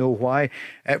we now know why.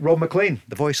 Rob McLean,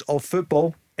 the voice of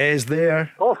football, is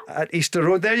there at Easter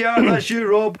Road. There you are. That's you,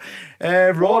 Rob.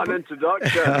 Rob. What an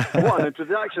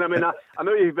introduction. I mean, I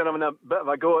know you've been having a bit of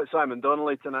a go at Simon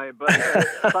Donnelly tonight, but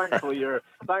thankfully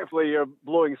you're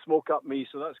blowing smoke up me,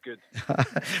 so that's good.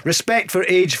 Respect for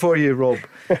age for you, Rob.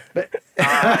 Right.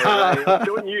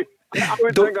 Don't you? I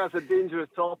would think that's a dangerous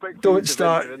topic. Don't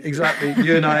start. Exactly.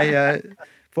 You and I,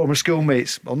 former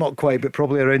schoolmates. Well, not quite, but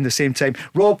probably around the same time.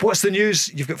 Rob, what's the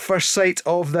news? You've got first sight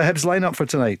of the Hibs lineup for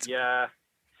tonight. Yeah,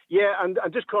 and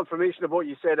just confirmation of what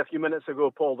you said a few minutes ago,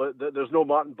 Paul, that there's no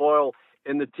Martin Boyle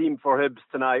in the team for Hibs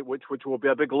tonight, which will be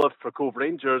a big lift for Cove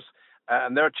Rangers,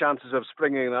 and their chances of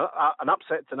springing an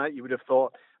upset tonight, you would have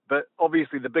thought, But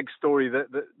obviously, the big story that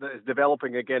is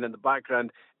developing again in the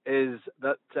background is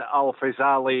that Al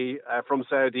Faisali from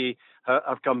Saudi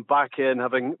have come back in,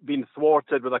 having been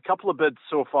thwarted with a couple of bids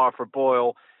so far for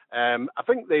Boyle. I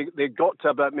think they got to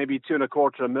about maybe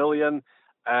 $2.25 million.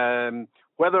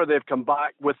 Whether they've come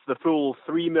back with the full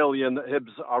 $3 million that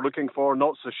Hibs are looking for,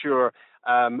 not so sure.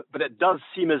 But it does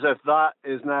seem as if that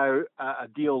is now a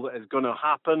deal that is going to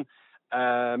happen.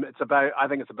 I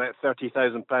think it's about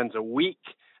 £30,000 a week.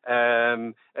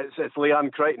 It's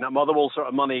Leanne Crichton at Motherwell sort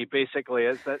of money. Basically,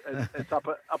 it's up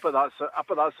at that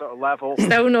sort of level.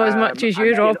 Still not as much as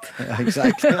you, Rob.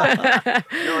 Exactly.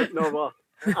 No, well,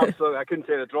 absolutely. I couldn't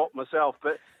say the drop myself,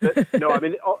 but no. I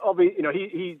mean,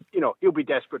 obviously, he'll be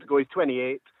desperate to go. He's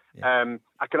 28. Yeah.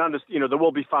 I can understand. There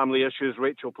will be family issues.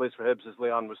 Rachel plays for Hibs, as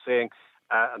Leanne was saying,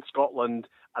 and Scotland,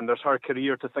 and there's her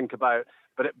career to think about.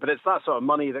 But it's that sort of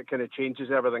money that kind of changes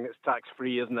everything. It's tax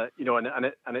free, isn't it?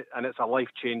 And it's a life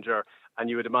changer. And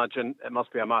you would imagine it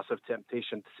must be a massive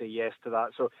temptation to say yes to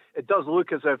that. So it does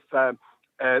look as if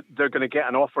they're going to get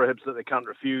an offer Hibs that they can't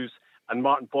refuse. And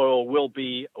Martin Boyle will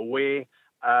be away.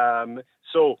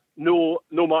 So no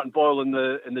Martin Boyle in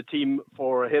the team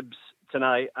for Hibs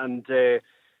tonight. And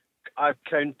I've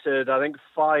counted, I think,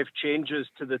 5 changes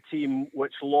to the team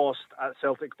which lost at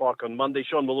Celtic Park on Monday.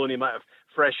 Sean Maloney might have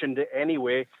freshened it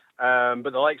anyway,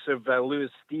 but the likes of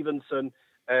Lewis Stevenson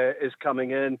is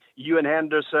coming in. Ewan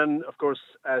Henderson, of course,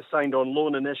 signed on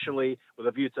loan initially with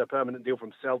a view to a permanent deal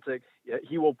from Celtic.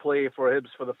 He will play for Hibs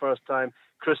for the first time.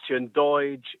 Christian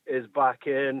Doidge is back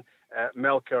in.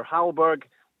 Melker Hallberg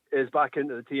is back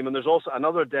into the team. And there's also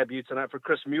another debut tonight for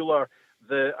Chris Mueller,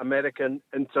 the American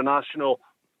international.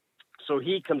 So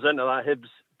he comes into that Hibs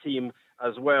team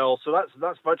as well. So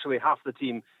that's virtually half the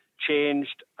team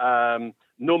changed.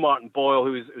 No Martin Boyle,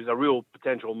 who's a real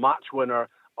potential match winner,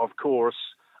 of course.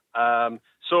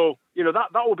 So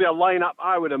that will be a lineup,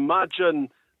 I would imagine,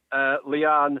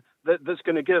 Leanne, that's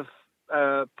going to give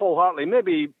Paul Hartley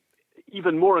maybe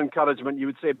even more encouragement, you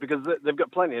would say, because they've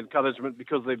got plenty of encouragement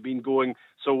because they've been going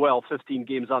so well, 15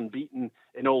 games unbeaten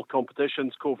in all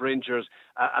competitions, Cove Rangers,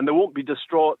 and they won't be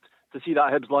distraught to see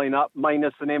that Hibs line up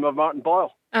minus the name of Martin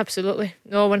Boyle. Absolutely.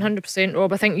 No, 100%,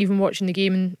 Rob. I think even watching the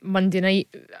game on Monday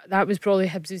night, that was probably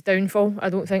Hibs' downfall. I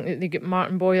don't think that they get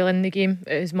Martin Boyle in the game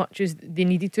as much as they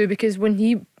needed to, because when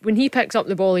he picks up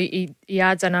the ball, he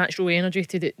adds a natural energy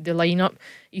to the lineup.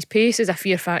 His pace is a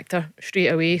fear factor straight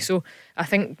away. So I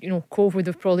think Cove would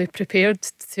have probably prepared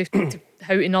to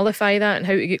how to nullify that and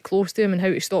how to get close to him and how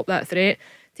to stop that threat.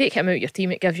 Take him out your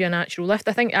team, it gives you a natural lift.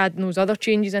 I think adding those other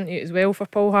changes into it as well for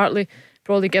Paul Hartley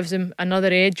probably gives him another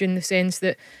edge, in the sense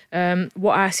that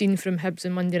what I seen from Hibs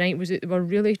on Monday night was that they were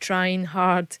really trying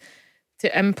hard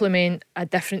to implement a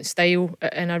different style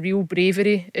and a real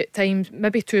bravery at times,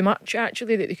 maybe too much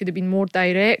actually, that they could have been more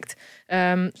direct.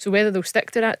 So whether they'll stick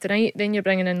to that tonight, then you're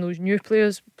bringing in those new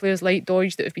players like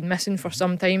Doidge that have been missing for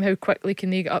some time. How quickly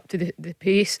can they get up to the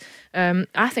pace?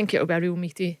 I think it'll be a real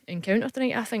meaty encounter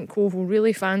tonight. I think Cove will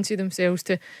really fancy themselves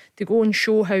to go and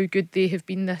show how good they have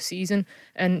been this season,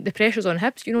 and the pressure's on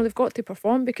Hibs. They've got to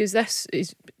perform, because this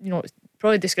is it's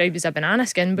probably described as a banana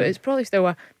skin, but it's probably still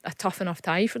a tough enough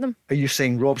tie for them. Are you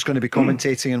saying Rob's going to be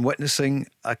commentating and witnessing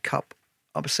a cup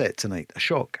upset tonight? A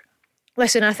shock?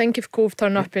 Listen, I think if Cove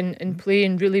turn up and play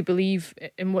and really believe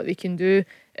in what they can do,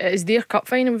 it is their cup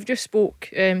final. We've just spoke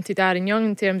to Darren Young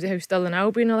in terms of how Stirling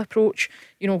Albion will approach,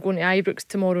 going to Ibrox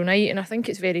tomorrow night, and I think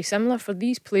it's very similar for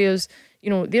these players.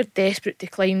 They're desperate to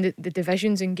climb the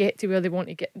divisions and get to where they want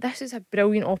to get. This is a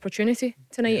brilliant opportunity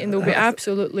tonight, and they'll be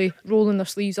absolutely rolling their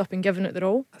sleeves up and giving it their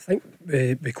all. I think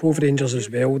the Cove Rangers as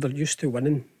well, they're used to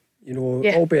winning,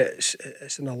 albeit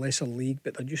it's in a lesser league,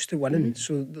 but they're used to winning.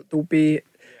 So there'll be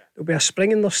a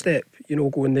spring in their step,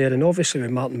 going there. And obviously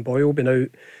with Martin Boyle being out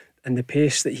and the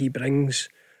pace that he brings,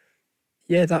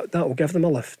 that will give them a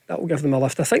lift. I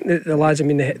think the lads,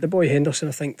 the boy Henderson,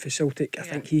 I think for Celtic, I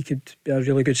think he could be a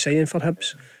really good signing for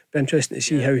Hibs. Be interesting to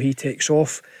see how he takes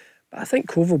off. But I think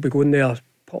Cove will be going there.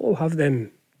 Paul will have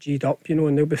them G'd up,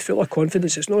 and they'll be full of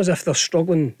confidence. It's not as if they're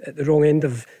struggling at the wrong end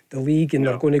of the league and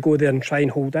they're going to go there and try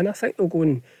and hold in. I think they'll go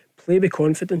and play with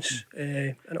confidence,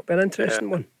 and it'll be an interesting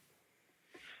one.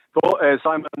 Well,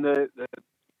 Simon, the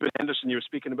Henderson, you were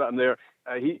speaking about him there.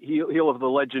 He'll have the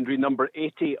legendary number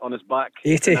 80 on his back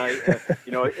 80. tonight.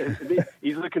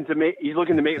 He's looking to make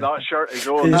that shirt his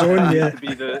own.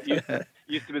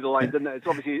 Used to be the line, didn't it?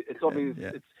 It's obvious.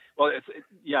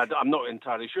 I'm not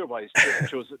entirely sure why he's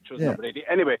chose number 80.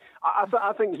 Anyway, I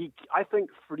think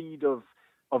freed of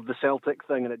the Celtic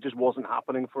thing, and it just wasn't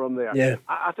happening for him there. Yeah.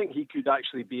 I think he could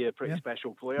actually be a pretty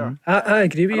special player. I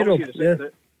agree with you, Rob.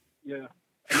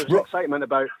 And there's excitement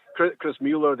about Chris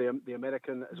Mueller, the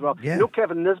American as well. Yeah. You know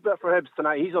Kevin Nisbet for Hibs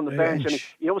tonight. He's on the bench, and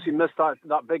he obviously missed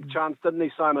that big chance, didn't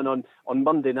he, Simon, on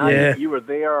Monday night? Yeah. You were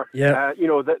there. Yeah.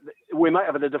 That we might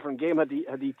have had a different game had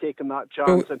he taken that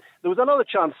chance. And there was another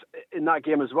chance in that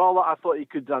game as well that I thought he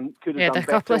could have done. Yeah, a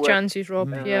couple of chances,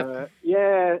 Rob.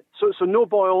 Yeah. So no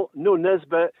Boyle, no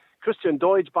Nisbet. Christian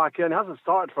Deutsch back in, hasn't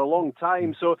started for a long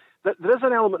time. So there is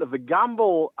an element of the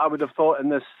gamble, I would have thought, in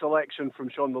this selection from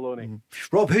Sean Maloney.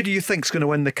 Rob, who do you think's going to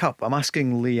win the cup? I'm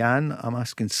asking Leanne, I'm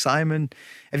asking Simon.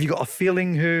 Have you got a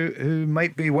feeling who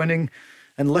might be winning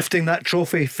and lifting that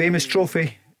trophy, famous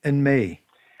trophy, in May?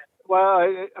 Well,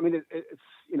 I mean,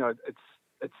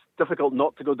 it's difficult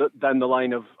not to go down the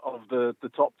line of the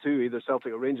top two, either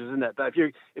Celtic or Rangers, isn't it? But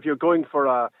if you're going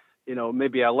for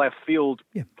maybe a left field,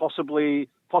 possibly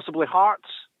Hearts,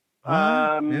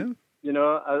 as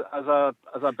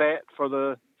a bet for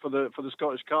the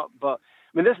Scottish Cup. But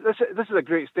I mean, this is a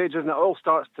great stage, isn't it? It all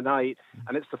starts tonight,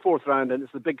 and it's the fourth round, and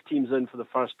it's the big teams in for the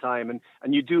first time,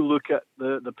 and you do look at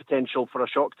the potential for a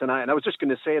shock tonight. And I was just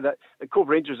going to say that the Cove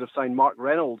Rangers have signed Mark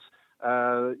Reynolds.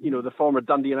 The former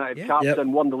Dundee United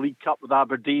captain, won the League Cup with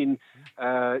Aberdeen.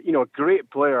 A great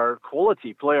player,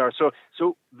 quality player. So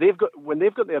when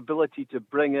they've got the ability to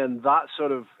bring in that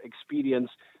sort of experience,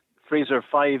 Fraser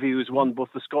Fyvie, who's won both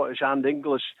the Scottish and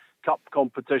English Cup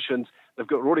competitions. They've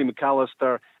got Rory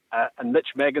McAllister and Mitch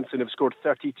Megginson, have scored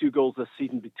 32 goals this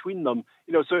season between them.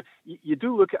 So you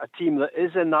do look at a team that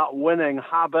is in that winning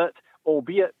habit,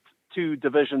 albeit 2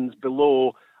 divisions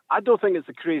below. I don't think it's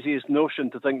the craziest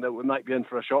notion to think that we might be in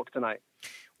for a shock tonight.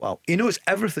 Well, he knows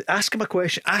everything. Ask him a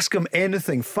question. Ask him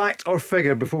anything, fact or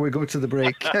figure, before we go to the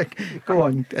break. Go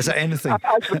on. Is it anything?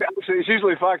 Actually, it's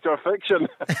usually fact or fiction.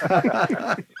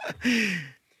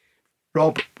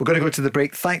 Rob, we're going to go to the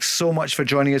break. Thanks so much for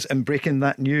joining us and breaking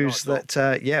that news that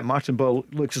Martin Boyle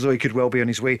looks as though he could well be on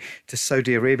his way to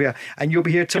Saudi Arabia, and you'll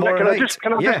be here tomorrow night.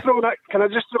 Can I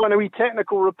just throw in a wee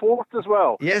technical report as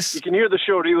well? Yes. You can hear the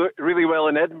show really well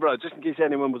in Edinburgh, just in case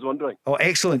anyone was wondering. Oh,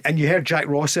 excellent. And you heard Jack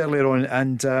Ross earlier on,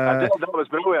 and I did. That was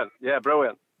brilliant. Yeah,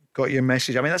 brilliant. Got your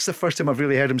message. I mean, that's the first time I've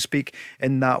really heard him speak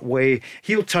in that way.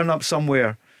 He'll turn up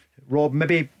somewhere, Rob,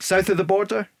 maybe south of the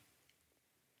border?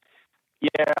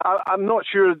 Yeah, I'm not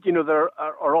sure, there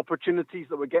are opportunities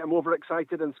that would get him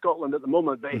overexcited in Scotland at the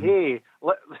moment. But hey,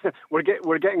 we're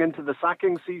getting into the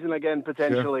sacking season again,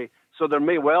 potentially. Sure. So there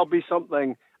may well be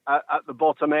something at the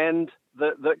bottom end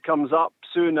that comes up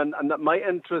soon and that might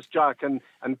interest Jack and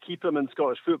keep him in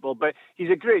Scottish football. But he's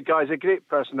a great guy, he's a great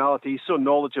personality, he's so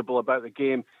knowledgeable about the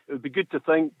game. It would be good to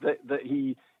think that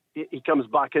he comes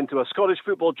back into a Scottish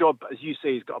football job. But as you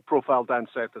say, he's got a profile down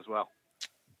south as well.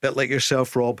 Bit like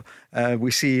yourself, Rob. We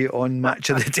see you on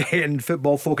Match of the Day and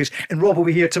Football Focus. And Rob will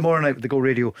be here tomorrow night with the Go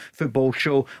Radio Football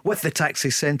Show with the Taxi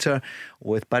Centre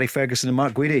with Barry Ferguson and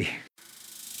Mark Guidi.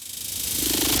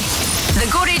 The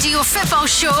Go Radio Football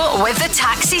Show with the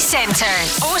Taxi Centre.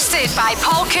 Hosted by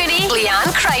Paul Cooney,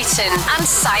 Leanne Crichton and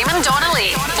Simon Donnelly.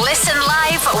 Listen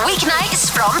live weeknights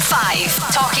from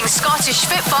 5. Talking Scottish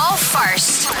football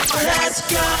first. Let's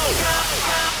go!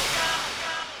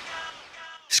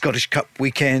 Scottish Cup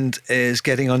weekend is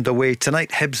getting underway tonight.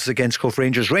 Hibs against Cove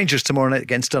Rangers, Rangers tomorrow night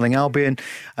against Stirling Albion,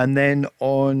 and then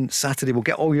on Saturday we'll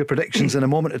get all your predictions in a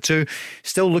moment or two.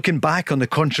 Still looking back on the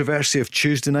controversy of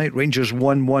Tuesday night. Rangers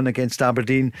 1-1 against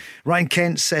Aberdeen. Ryan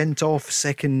Kent sent off,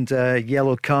 second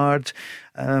yellow card.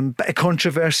 Bit of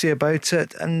controversy about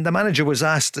it, and the manager was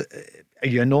asked, are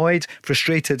you annoyed,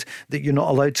 frustrated that you're not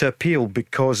allowed to appeal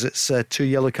because it's 2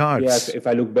 yellow cards? Yeah, if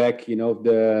I look back,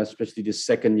 especially the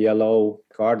second yellow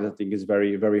card, I think is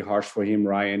very, very harsh for him,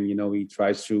 Ryan. He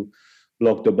tries to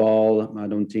block the ball. I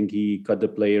don't think he cut the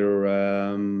player,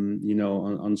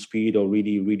 on speed or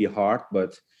really, really hard.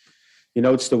 But,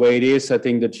 it's the way it is. I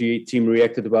think the team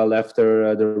reacted well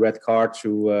after the red card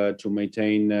to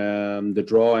maintain the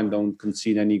draw and don't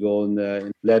concede any goal in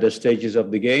the later stages of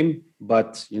the game.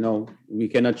 But, we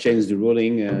cannot change the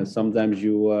ruling. Sometimes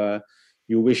you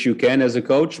wish you can as a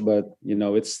coach, but,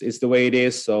 it's the way it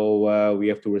is. So we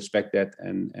have to respect that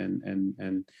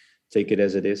and take it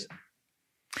as it is.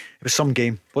 It was some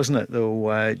game, wasn't it,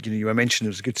 though? You were mentioning it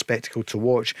was a good spectacle to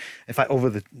watch. In fact, over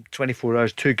the 24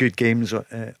 hours, 2 good games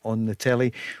on the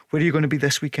telly. Where are you going to be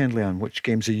this weekend, Leanne? Which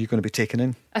games are you going to be taking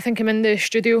in? I think I'm in the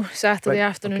studio Saturday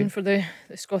afternoon for the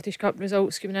Scottish Cup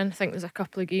results coming in. I think there's a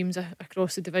couple of games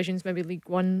across the divisions, maybe League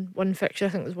one fixture. I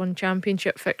think there's one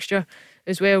Championship fixture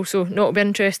as well. So that'll be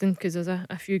interesting because there's a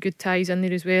few good ties in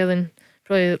there as well. And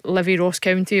probably Livy Ross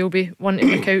County will be one to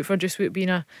look out for, just with being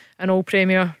an all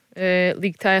Premier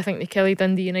league tie. I think the Kelly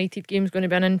Dundee United game is going to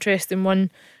be an interesting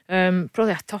one.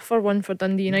 Probably a tougher one for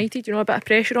Dundee United. A bit of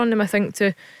pressure on them, I think,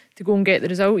 to go and get the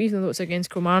result, even though it's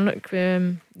against Kilmarnock.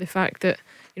 The fact that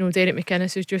Derek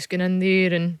McInnes has just gone in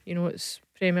there, and it's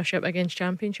Premiership against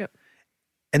Championship.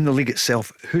 In the league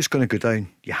itself, who's going to go down?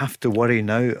 You have to worry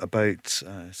now about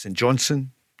St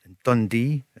Johnstone and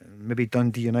Dundee, maybe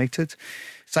Dundee United.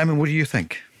 Simon, what do you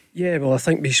think? Yeah, well, I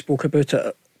think we spoke about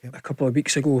it a couple of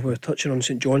weeks ago. We were touching on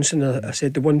St Johnstone. I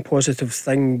said the one positive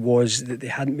thing was that they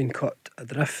hadn't been cut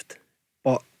adrift.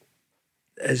 But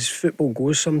as football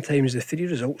goes, sometimes the 3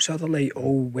 results the other night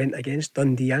all went against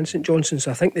Dundee and St Johnstone.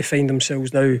 So I think they find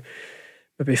themselves now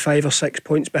maybe 5 or 6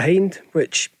 points behind,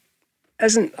 which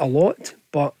isn't a lot.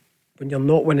 But when you're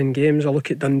not winning games, I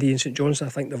look at Dundee and St Johnstone,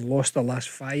 I think they've lost their last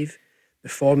 5. The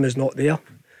form is not there.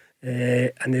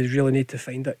 And they really need to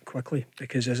find it quickly,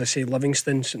 because as I say,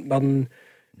 Livingston, St Mirren,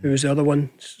 who was the other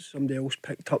one, somebody else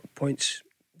picked up points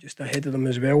just ahead of them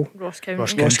as well. Ross County,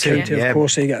 of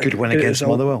course, they get good win against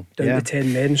Motherwell, down to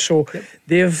 10 men. So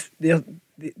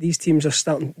these teams are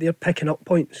starting, they're picking up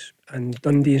points, and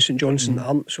Dundee and St Johnstone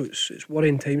aren't. So it's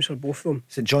worrying times for both of them.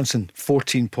 St Johnstone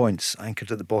 14 points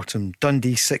anchored at the bottom,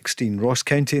 Dundee 16, Ross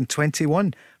County in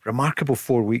 21. Remarkable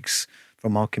 4 weeks for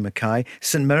Malky Mackay.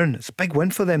 St Mirren, it's a big win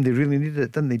for them. They really needed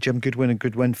it, didn't they? Jim Goodwin, a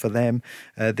good win for them.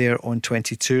 They're on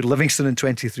 22. Livingston in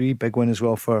 23, big win as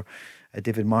well for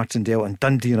David Martindale. And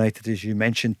Dundee United, as you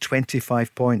mentioned,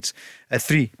 25 points,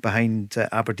 3 behind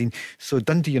Aberdeen. So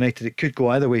Dundee United, it could go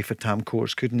either way for Tam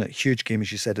Courts, couldn't it? Huge game,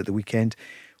 as you said, at the weekend.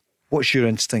 What's your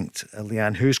instinct,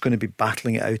 Leanne? Who's going to be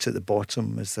battling it out at the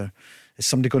bottom? Is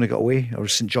somebody going to get away? Or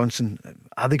St Johnstone,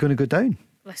 are they going to go down?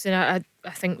 Listen, I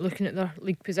think looking at their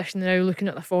league position now, looking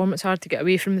at their form, it's hard to get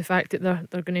away from the fact that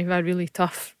they're going to have a really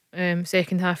tough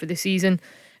second half of the season,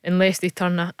 unless they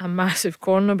turn a massive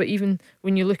corner. But even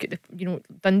when you look at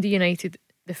Dundee United,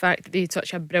 the fact that they had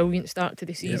such a brilliant start to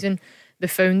the season, they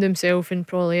found themselves in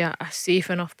probably a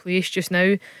safe enough place just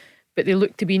now. But they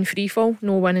look to be in free fall,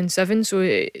 no win in 7. So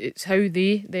it's how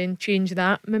they then change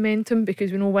that momentum,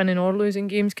 because we know winning or losing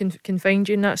games can find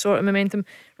you in that sort of momentum.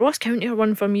 Ross County are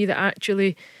one for me that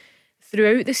actually,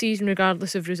 throughout the season,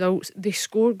 regardless of results, they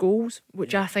score goals,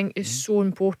 which I think is so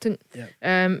important.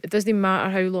 It doesn't matter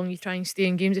how long you try and stay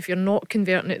in games, if you're not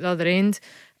converting at the other end.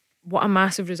 What a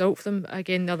massive result for them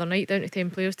again the other night, down to 10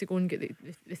 players to go and get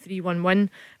the 3-1 win.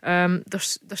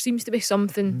 There seems to be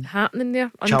something happening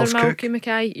there under Malky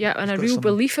Mackay, and a real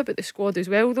belief about the squad as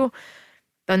well. Though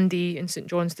Dundee and St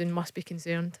Johnstone must be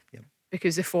concerned,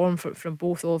 because the form from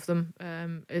both of them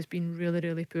has been really,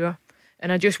 really poor.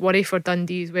 And I just worry for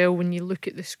Dundee as well, when you look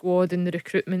at the squad and the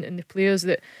recruitment and the players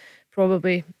that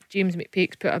probably James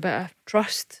McPake's put a bit of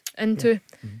trust into,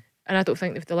 and I don't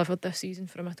think they've delivered this season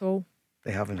for him at all.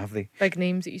 They haven't, have they? Big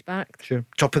names that he's backed. Sure.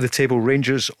 Top of the table,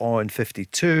 Rangers on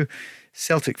 52,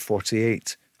 Celtic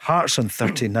 48, Hearts on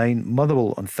 39,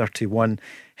 Motherwell on 31,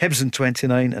 Hibs on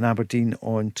 29, and Aberdeen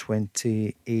on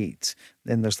 28.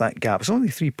 Then there's that gap. It's only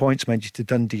 3 points, mind you, to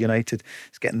Dundee United.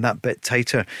 It's getting that bit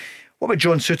tighter. What about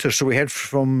John Souttar? So we heard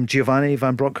from Giovanni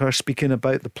Van Bronckhorst speaking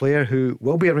about the player who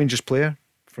will be a Rangers player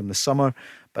from the summer.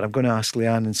 But I'm going to ask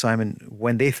Leanne and Simon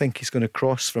when they think he's going to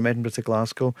cross from Edinburgh to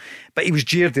Glasgow. But he was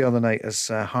jeered the other night as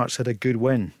Hearts had a good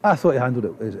win. I thought he handled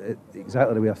it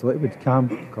exactly the way I thought he would.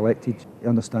 Calm, collected, he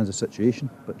understands the situation.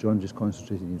 But John just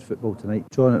concentrated on his football tonight.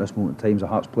 John at this moment in time is a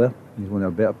Hearts player. He's one of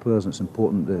our better players, and it's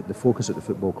important. The focus at the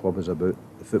football club is about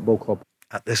the football club.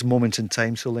 At this moment in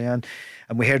time, so Leanne.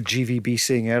 And we heard GVB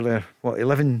saying earlier,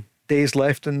 11 days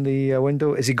left in the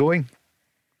window. Is he going?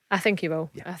 I think he will.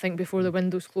 I think before the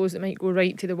window's closed, it might go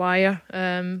right to the wire.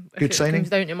 Good signing. It comes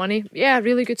down to money. Yeah,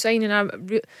 really good signing.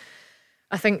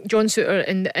 I think John Souttar,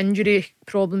 and the injury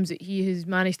problems that he has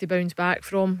managed to bounce back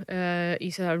from,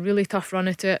 he's had a really tough run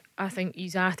at it. I think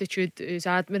his attitude is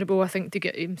admirable. I think to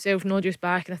get himself not just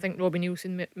back, and I think Robbie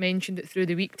Nielsen mentioned it through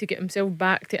the week, to get himself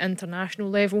back to international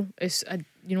level is a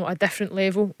different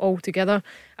level altogether.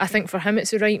 I think for him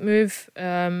it's the right move.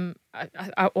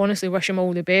 I honestly wish him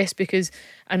all the best, because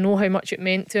I know how much it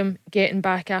meant to him getting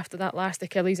back after that last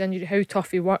Achilles injury, how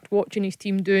tough he worked, watching his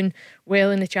team doing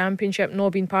well in the Championship,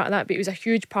 not being part of that. But he was a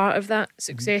huge part of that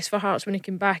success for Hearts when he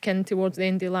came back in towards the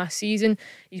end of last season.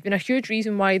 He's been a huge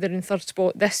reason why they're in third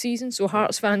spot this season. So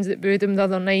Hearts fans that booed him the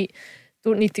other night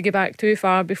don't need to go back too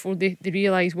far before they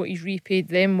realise what he's repaid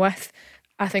them with.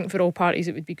 I think for all parties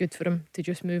it would be good for him to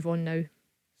just move on now.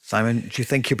 Simon, do you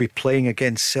think he'll be playing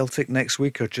against Celtic next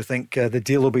week, or do you think the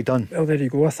deal will be done? Well, there you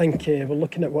go. I think we're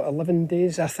looking at 11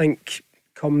 days. I think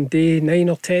come day 9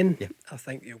 or 10, I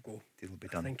think he'll go. Deal will be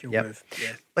done. I think he'll move.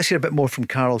 Yeah. Let's hear a bit more from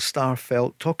Carl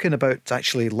Starfelt talking about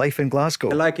actually life in Glasgow.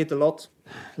 I like it a lot.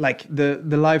 like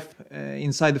the life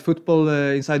inside the football,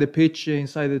 inside the pitch,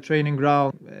 inside the training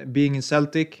ground, being in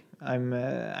Celtic.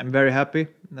 I'm very happy.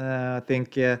 I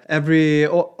think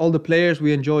all the players,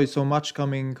 we enjoy so much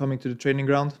coming to the training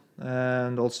ground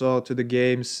and also to the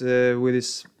games with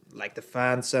this, like the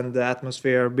fans and the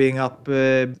atmosphere, being up,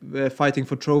 fighting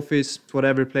for trophies, what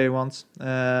every player wants.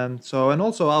 And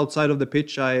also outside of the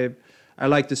pitch, I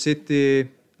like the city.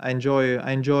 I enjoy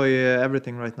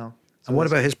everything right now. And what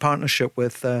about his partnership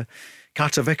with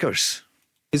Carter Vickers?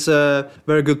 He's a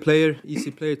very good player, easy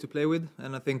player to play with,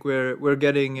 and I think we're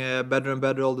getting better and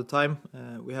better all the time.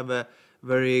 We have a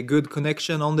very good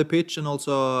connection on the pitch and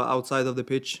also outside of the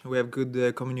pitch. We have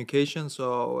good communication,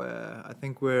 so I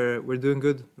think we're doing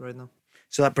good right now.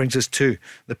 So that brings us to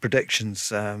the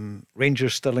predictions.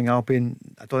 Rangers, Stirling Albion.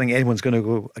 I don't think anyone's going to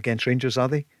go against Rangers, are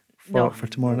they? For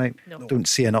tomorrow night? No. Don't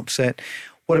see an upset.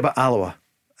 What about Alloa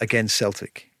against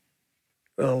Celtic?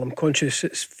 Well, I'm conscious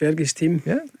it's Fergie's team.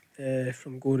 Yeah.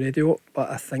 From Go Radio,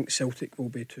 but I think Celtic will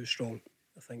be too strong.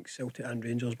 I think Celtic and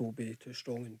Rangers will be too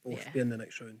strong and both be in the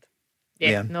next round.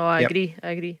 Yeah, no, I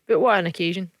agree. But what an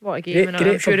occasion, what a game. And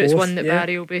I'm sure it's one that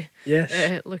Barry will be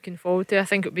looking forward to. I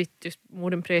think it would be just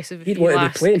more impressive if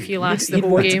he lasts the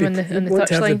whole game in the touchline. He'd want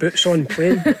to have the boots on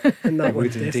playing in that one,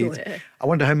 definitely. I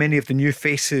wonder how many of the new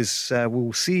faces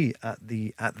we'll see at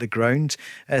the ground.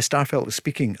 Starfelt was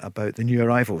speaking about the new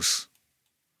arrivals.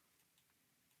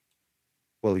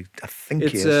 Well, I think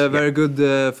it's very good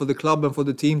for the club and for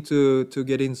the team to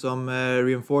get in some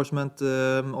reinforcement.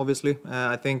 Obviously,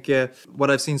 I think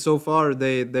what I've seen so far,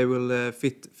 they will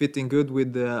fit in good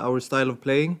with our style of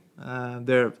playing.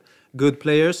 They're good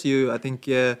players. I think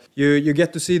you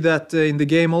get to see that in the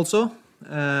game also.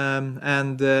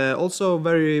 And also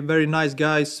very, very nice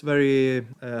guys, very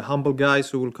humble guys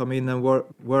who will come in and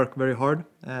work very hard.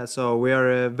 So we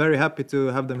are very happy to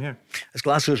have them here. As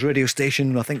Glasgow's radio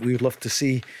station, I think we would love to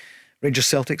see Rangers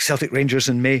Celtic Rangers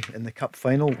in May in the Cup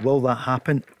final. Will that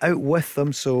happen? Out with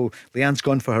them. So Leanne's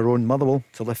gone for her own Motherwell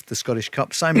to lift the Scottish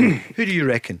Cup. Simon, who do you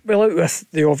reckon? Well, out with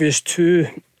the obvious two.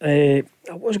 I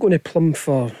was going to plumb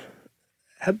for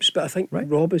Hibs, but I think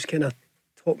Rob has kind of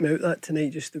talked me out that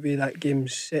tonight, just the way that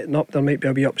game's setting up. There might be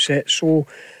a wee upset. So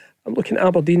I'm looking at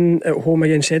Aberdeen at home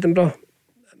against Edinburgh.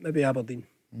 Maybe Aberdeen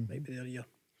might be their year.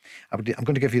 I'm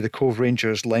going to give you the Cove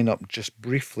Rangers lineup just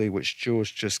briefly, which Joe's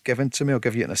just given to me. I'll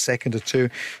give you it in a second or two.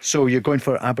 So you're going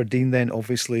for Aberdeen then,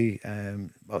 obviously,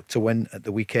 to win at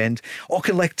the weekend.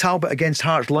 Auchinleck Talbot against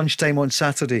Hearts, lunchtime on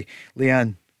Saturday.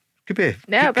 Leanne, could be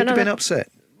an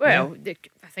upset. Well,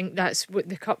 I think that's what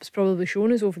the Cup's probably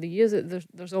shown us over the years, that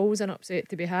there's always an upset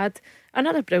to be had.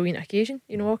 Another brilliant occasion.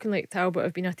 Auchinleck Talbot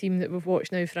have been a team that we've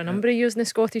watched now for a number of years in the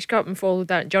Scottish Cup and followed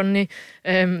that journey.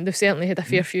 They've certainly had a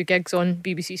fair few gigs on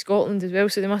BBC Scotland as well,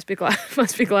 so they must be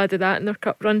glad of that in their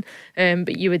Cup run.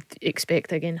 But you would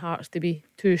expect again Hearts to be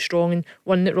too strong, and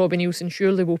one that Robbie Neilson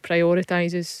surely will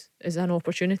prioritise as an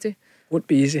opportunity. Won't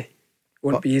be easy.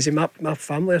 My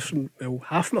family is from,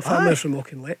 half my family is from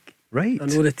Auchinleck. Right. I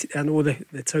know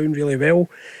the town really well.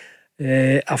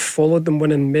 I've followed them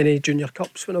winning many junior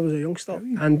cups when I was a youngster,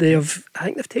 and I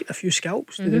think they've taken a few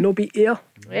scalps. Did they not beat Ayr?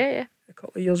 Yeah. A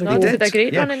couple of years ago. They did a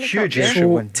great run in the huge Cup. extra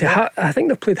win. I think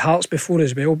they've played Hearts before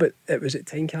as well, but it was at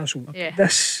Tynecastle. Yeah.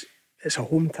 It's a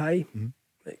home tie.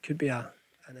 It could be an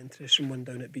interesting one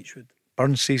down at Beechwood.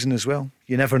 Burn season as well.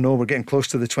 You never know. We're getting close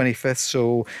to the 25th,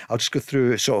 so I'll just go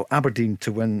through. So Aberdeen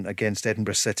to win against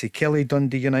Edinburgh City. Kelly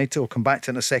Dundee United, we'll come back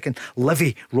to in a second.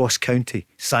 Livy Ross County.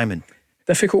 Simon.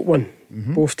 Difficult one.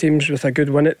 Both teams with a good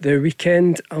win at the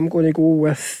weekend. I'm going to go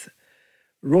with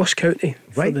Ross County.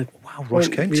 Right. Ross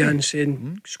County. Leanne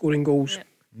saying scoring goals.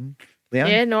 Leanne?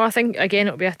 Yeah, no, I think again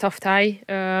it'll be a tough tie.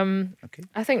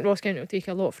 I think Ross County will take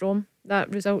a lot from that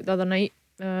result the other night,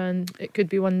 and it could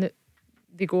be one that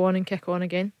they go on and kick on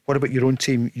again. What about your own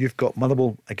team? You've got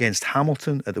Motherwell against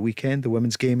Hamilton at the weekend. The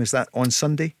women's game, is that on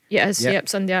Sunday? Yeah, it is. Yep,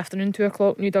 Sunday afternoon,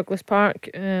 2:00, New Douglas Park,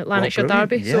 Lanarkshire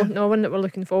Derby. Yeah. So one that we're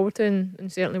looking forward to,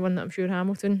 and certainly one that I'm sure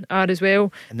Hamilton are as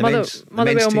well. And the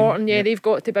Motherwell Morton, team, they've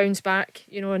got to bounce back,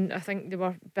 and I think they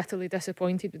were bitterly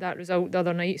disappointed with that result the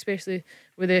other night, especially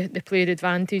with the player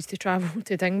advantage to travel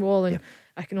to Dingwall, and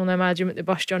I can only imagine what the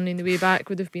bus journey and the way back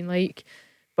would have been like.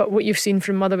 But what you've seen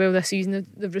from Motherwell this season,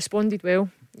 they've responded well,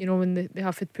 when they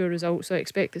have had poor results, so I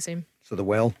expect the same.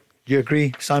 So you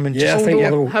agree, Simon? Yeah, I think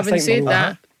Motherwell. Having said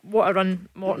that, what a run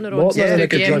Morton are on.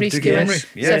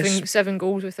 Seven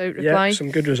goals without reply. Yeah, some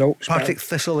good results. Partick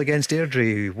Thistle against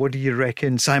Airdrie. What do you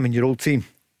reckon, Simon, your old team?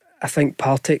 I think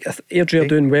Partick, Airdrie are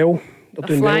doing well. They're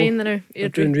doing flying well. Now. They're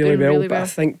doing really well, but I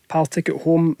think Partick at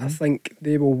home, I think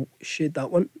they will shade that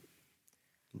one.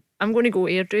 I'm going to go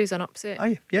Airdrie as an upset.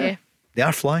 Yeah. They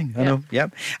are flying, I know.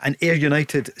 Yep. And Ayr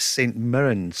United, St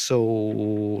Mirren. So,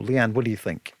 Leanne, what do you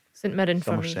think? St Mirren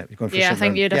for me. You're going for I St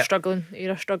think Mirren. Ayr are struggling.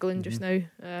 Ayr are struggling just now.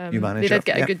 New manager. They did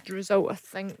get a good result, I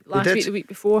think, last week, the week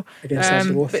before.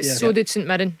 Against so did St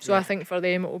Mirren. So I think for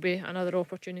them it will be another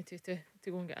opportunity to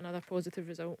go and get another positive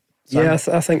result. Yeah,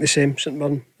 I think the same. St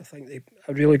Mirren. I think they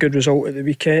a really good result at the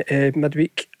weekend,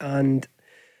 midweek, and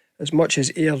as much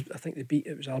as Ayr, I think they beat,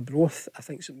 it was Arbroath. I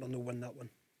think St Mirren will win that one.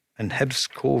 And Hibs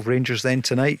Cove Rangers then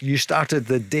tonight. You started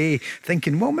the day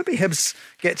thinking, well, maybe Hibs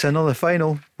get to another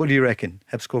final. What do you reckon,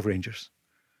 Hibs Cove Rangers?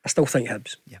 I still think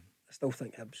Hibs. Yeah. I still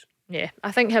think Hibs. Yeah,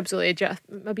 I think Hibs will edge it.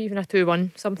 Maybe even a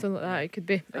 2-1, something like that. It could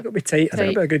be. I think it'll be tight. I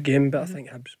think it'll be a good game, but I think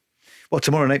Hibs. Well,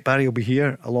 tomorrow night Barry will be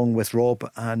here along with Rob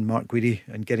and Mark Guidi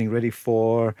and getting ready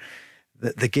for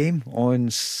the game on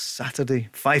Saturday.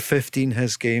 5:15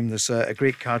 his game. There's a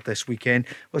great card this weekend.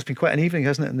 Well, it's been quite an evening,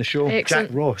 hasn't it, in the show? Excellent.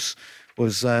 Jack Ross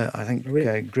was, I think,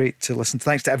 great to listen to.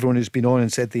 Thanks to everyone who's been on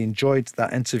and said they enjoyed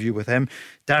that interview with him.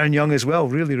 Darren Young as well,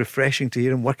 really refreshing to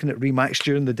hear him working at Remax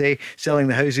during the day, selling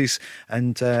the houses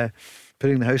and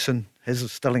putting the house on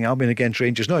his Stirling Albion against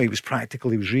Rangers. No, he was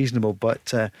practical, he was reasonable,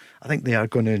 but I think they are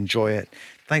going to enjoy it.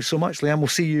 Thanks so much, Leanne. We'll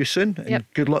see you soon. And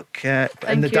good luck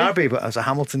in the derby. But as a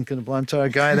Hamilton kind of Blantyre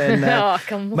guy, then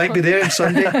might be there on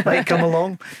Sunday, might come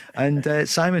along. And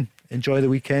Simon, enjoy the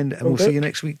weekend, and we'll see you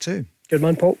next week too. Good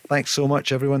man, Paul. Thanks so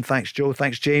much, everyone. Thanks, Joe.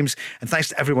 Thanks, James. And thanks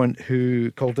to everyone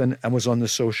who called in and was on the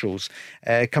socials.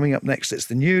 Coming up next, it's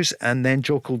the news and then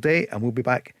Jokel Day, and we'll be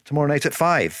back tomorrow night at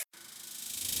 5.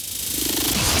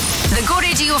 The Go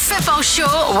Radio Football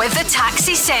Show with the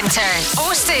Taxi Centre.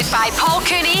 Hosted by Paul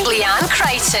Cooney, Leanne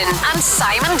Crichton and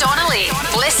Simon Donnelly.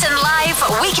 Listen live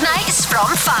weeknights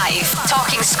from 5.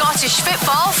 Talking Scottish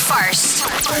football first.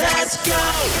 Let's go!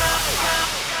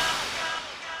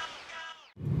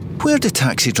 Where do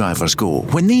taxi drivers go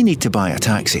when they need to buy a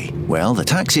taxi? Well, the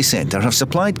Taxi Centre have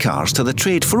supplied cars to the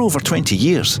trade for over 20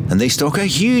 years, and they stock a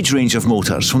huge range of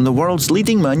motors from the world's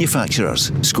leading manufacturers.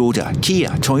 Skoda, Kia,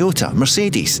 Toyota,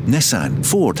 Mercedes, Nissan,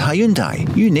 Ford, Hyundai,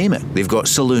 you name it. They've got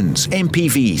saloons,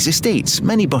 MPVs, estates,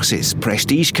 minibuses,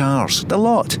 prestige cars, the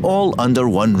lot, all under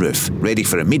one roof, ready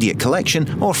for immediate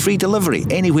collection or free delivery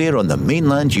anywhere on the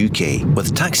mainland UK.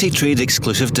 With taxi trade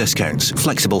exclusive discounts,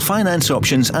 flexible finance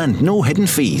options and no hidden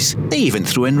fees. They even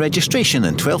throw in registration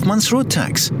and 12 months road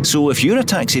tax. So if you're a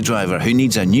taxi driver who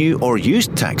needs a new or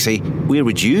used taxi, where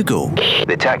would you go?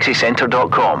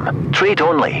 TheTaxiCentre.com. Trade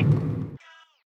only.